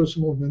grassroots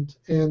movement.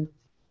 And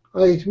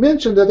I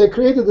mentioned that I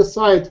created a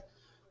site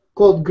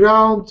called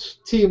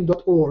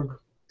groundteam.org.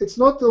 It's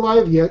not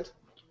alive yet,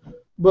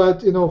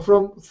 but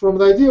from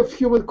the idea of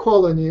human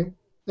colony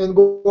and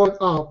going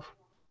up,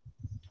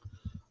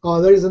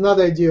 there is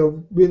another idea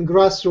of being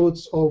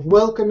grassroots, of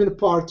welcoming a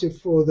party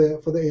for the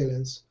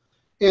aliens.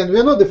 And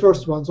we're not the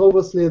first ones.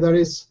 Obviously, there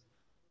is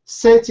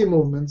SETI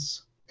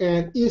movements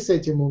and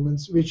e-SETI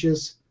movements, which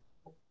is,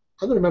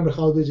 I don't remember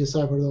how to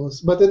decipher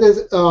those, but it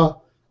is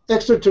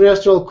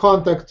extraterrestrial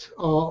contact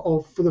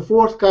for the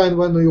fourth kind,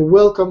 when you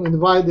welcome,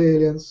 invite the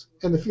aliens,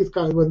 and the fifth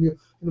kind, when you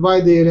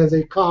invite the aliens,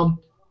 they come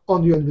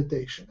on your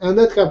invitation. And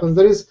that happens.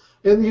 There is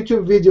a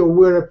YouTube video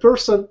where a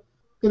person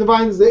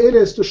invites the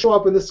aliens to show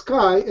up in the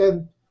sky,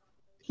 and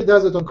he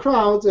does it on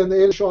crowds, and the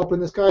aliens show up in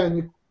the sky, and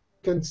you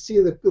can see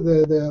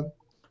the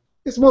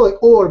it's more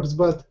like orbs,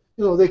 but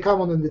they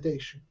come on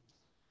invitation.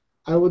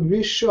 I would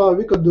wish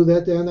we could do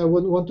that, and I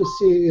would want to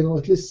see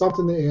at least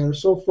something in the air.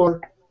 So far,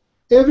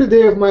 every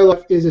day of my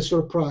life is a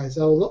surprise.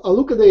 I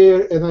look at the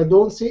air and I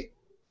don't see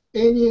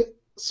any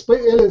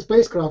alien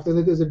spacecraft, and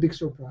it is a big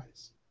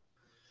surprise.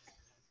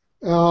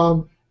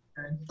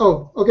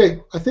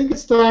 Okay. I think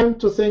it's time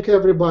to thank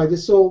everybody.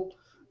 So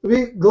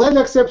we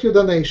gladly accept your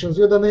donations.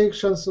 Your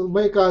donations will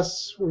make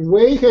us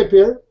way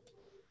happier.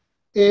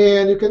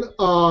 And you can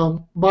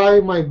buy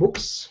my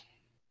books.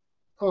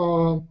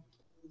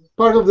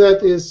 Part of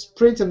that is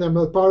printing them.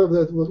 Part of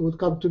that would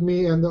come to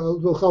me and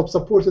will help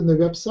supporting the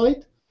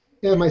website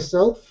and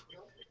myself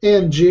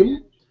and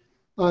Jim.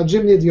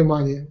 Jim needs your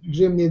money.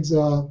 Jim needs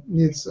from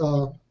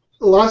the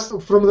last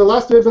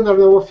webinar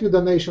there were a few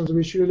donations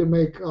which really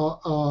make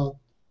a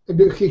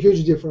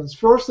huge difference.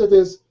 First, it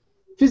is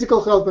physical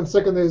help, and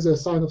second is a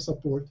sign of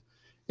support.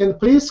 And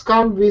please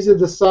come visit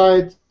the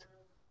site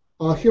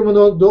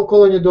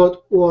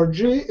humanoidcolony.org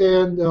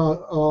and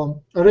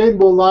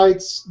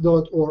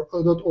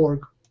rainbowlights.org.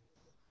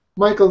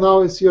 Michael,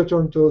 now it's your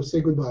turn to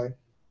say goodbye.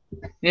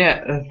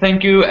 Yeah,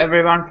 thank you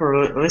everyone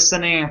for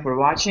listening and for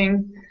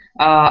watching.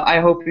 I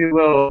hope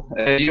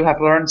you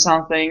have learned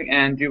something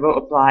and you will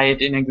apply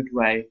it in a good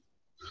way.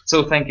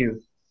 So thank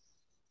you.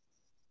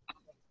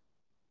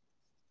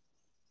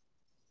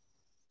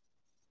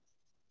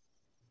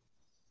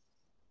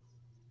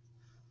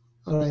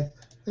 All right,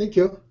 thank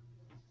you.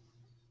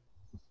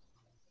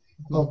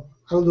 Oh,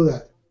 I will do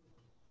that.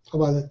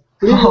 How about that?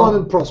 Live on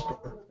and prosper.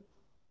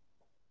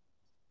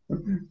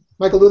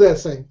 Michael, do that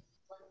same.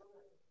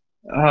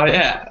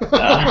 Yeah,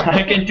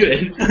 I can do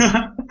it.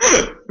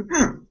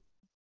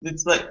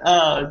 It's like,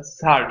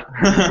 it's hard.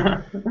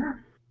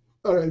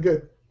 All right,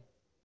 good.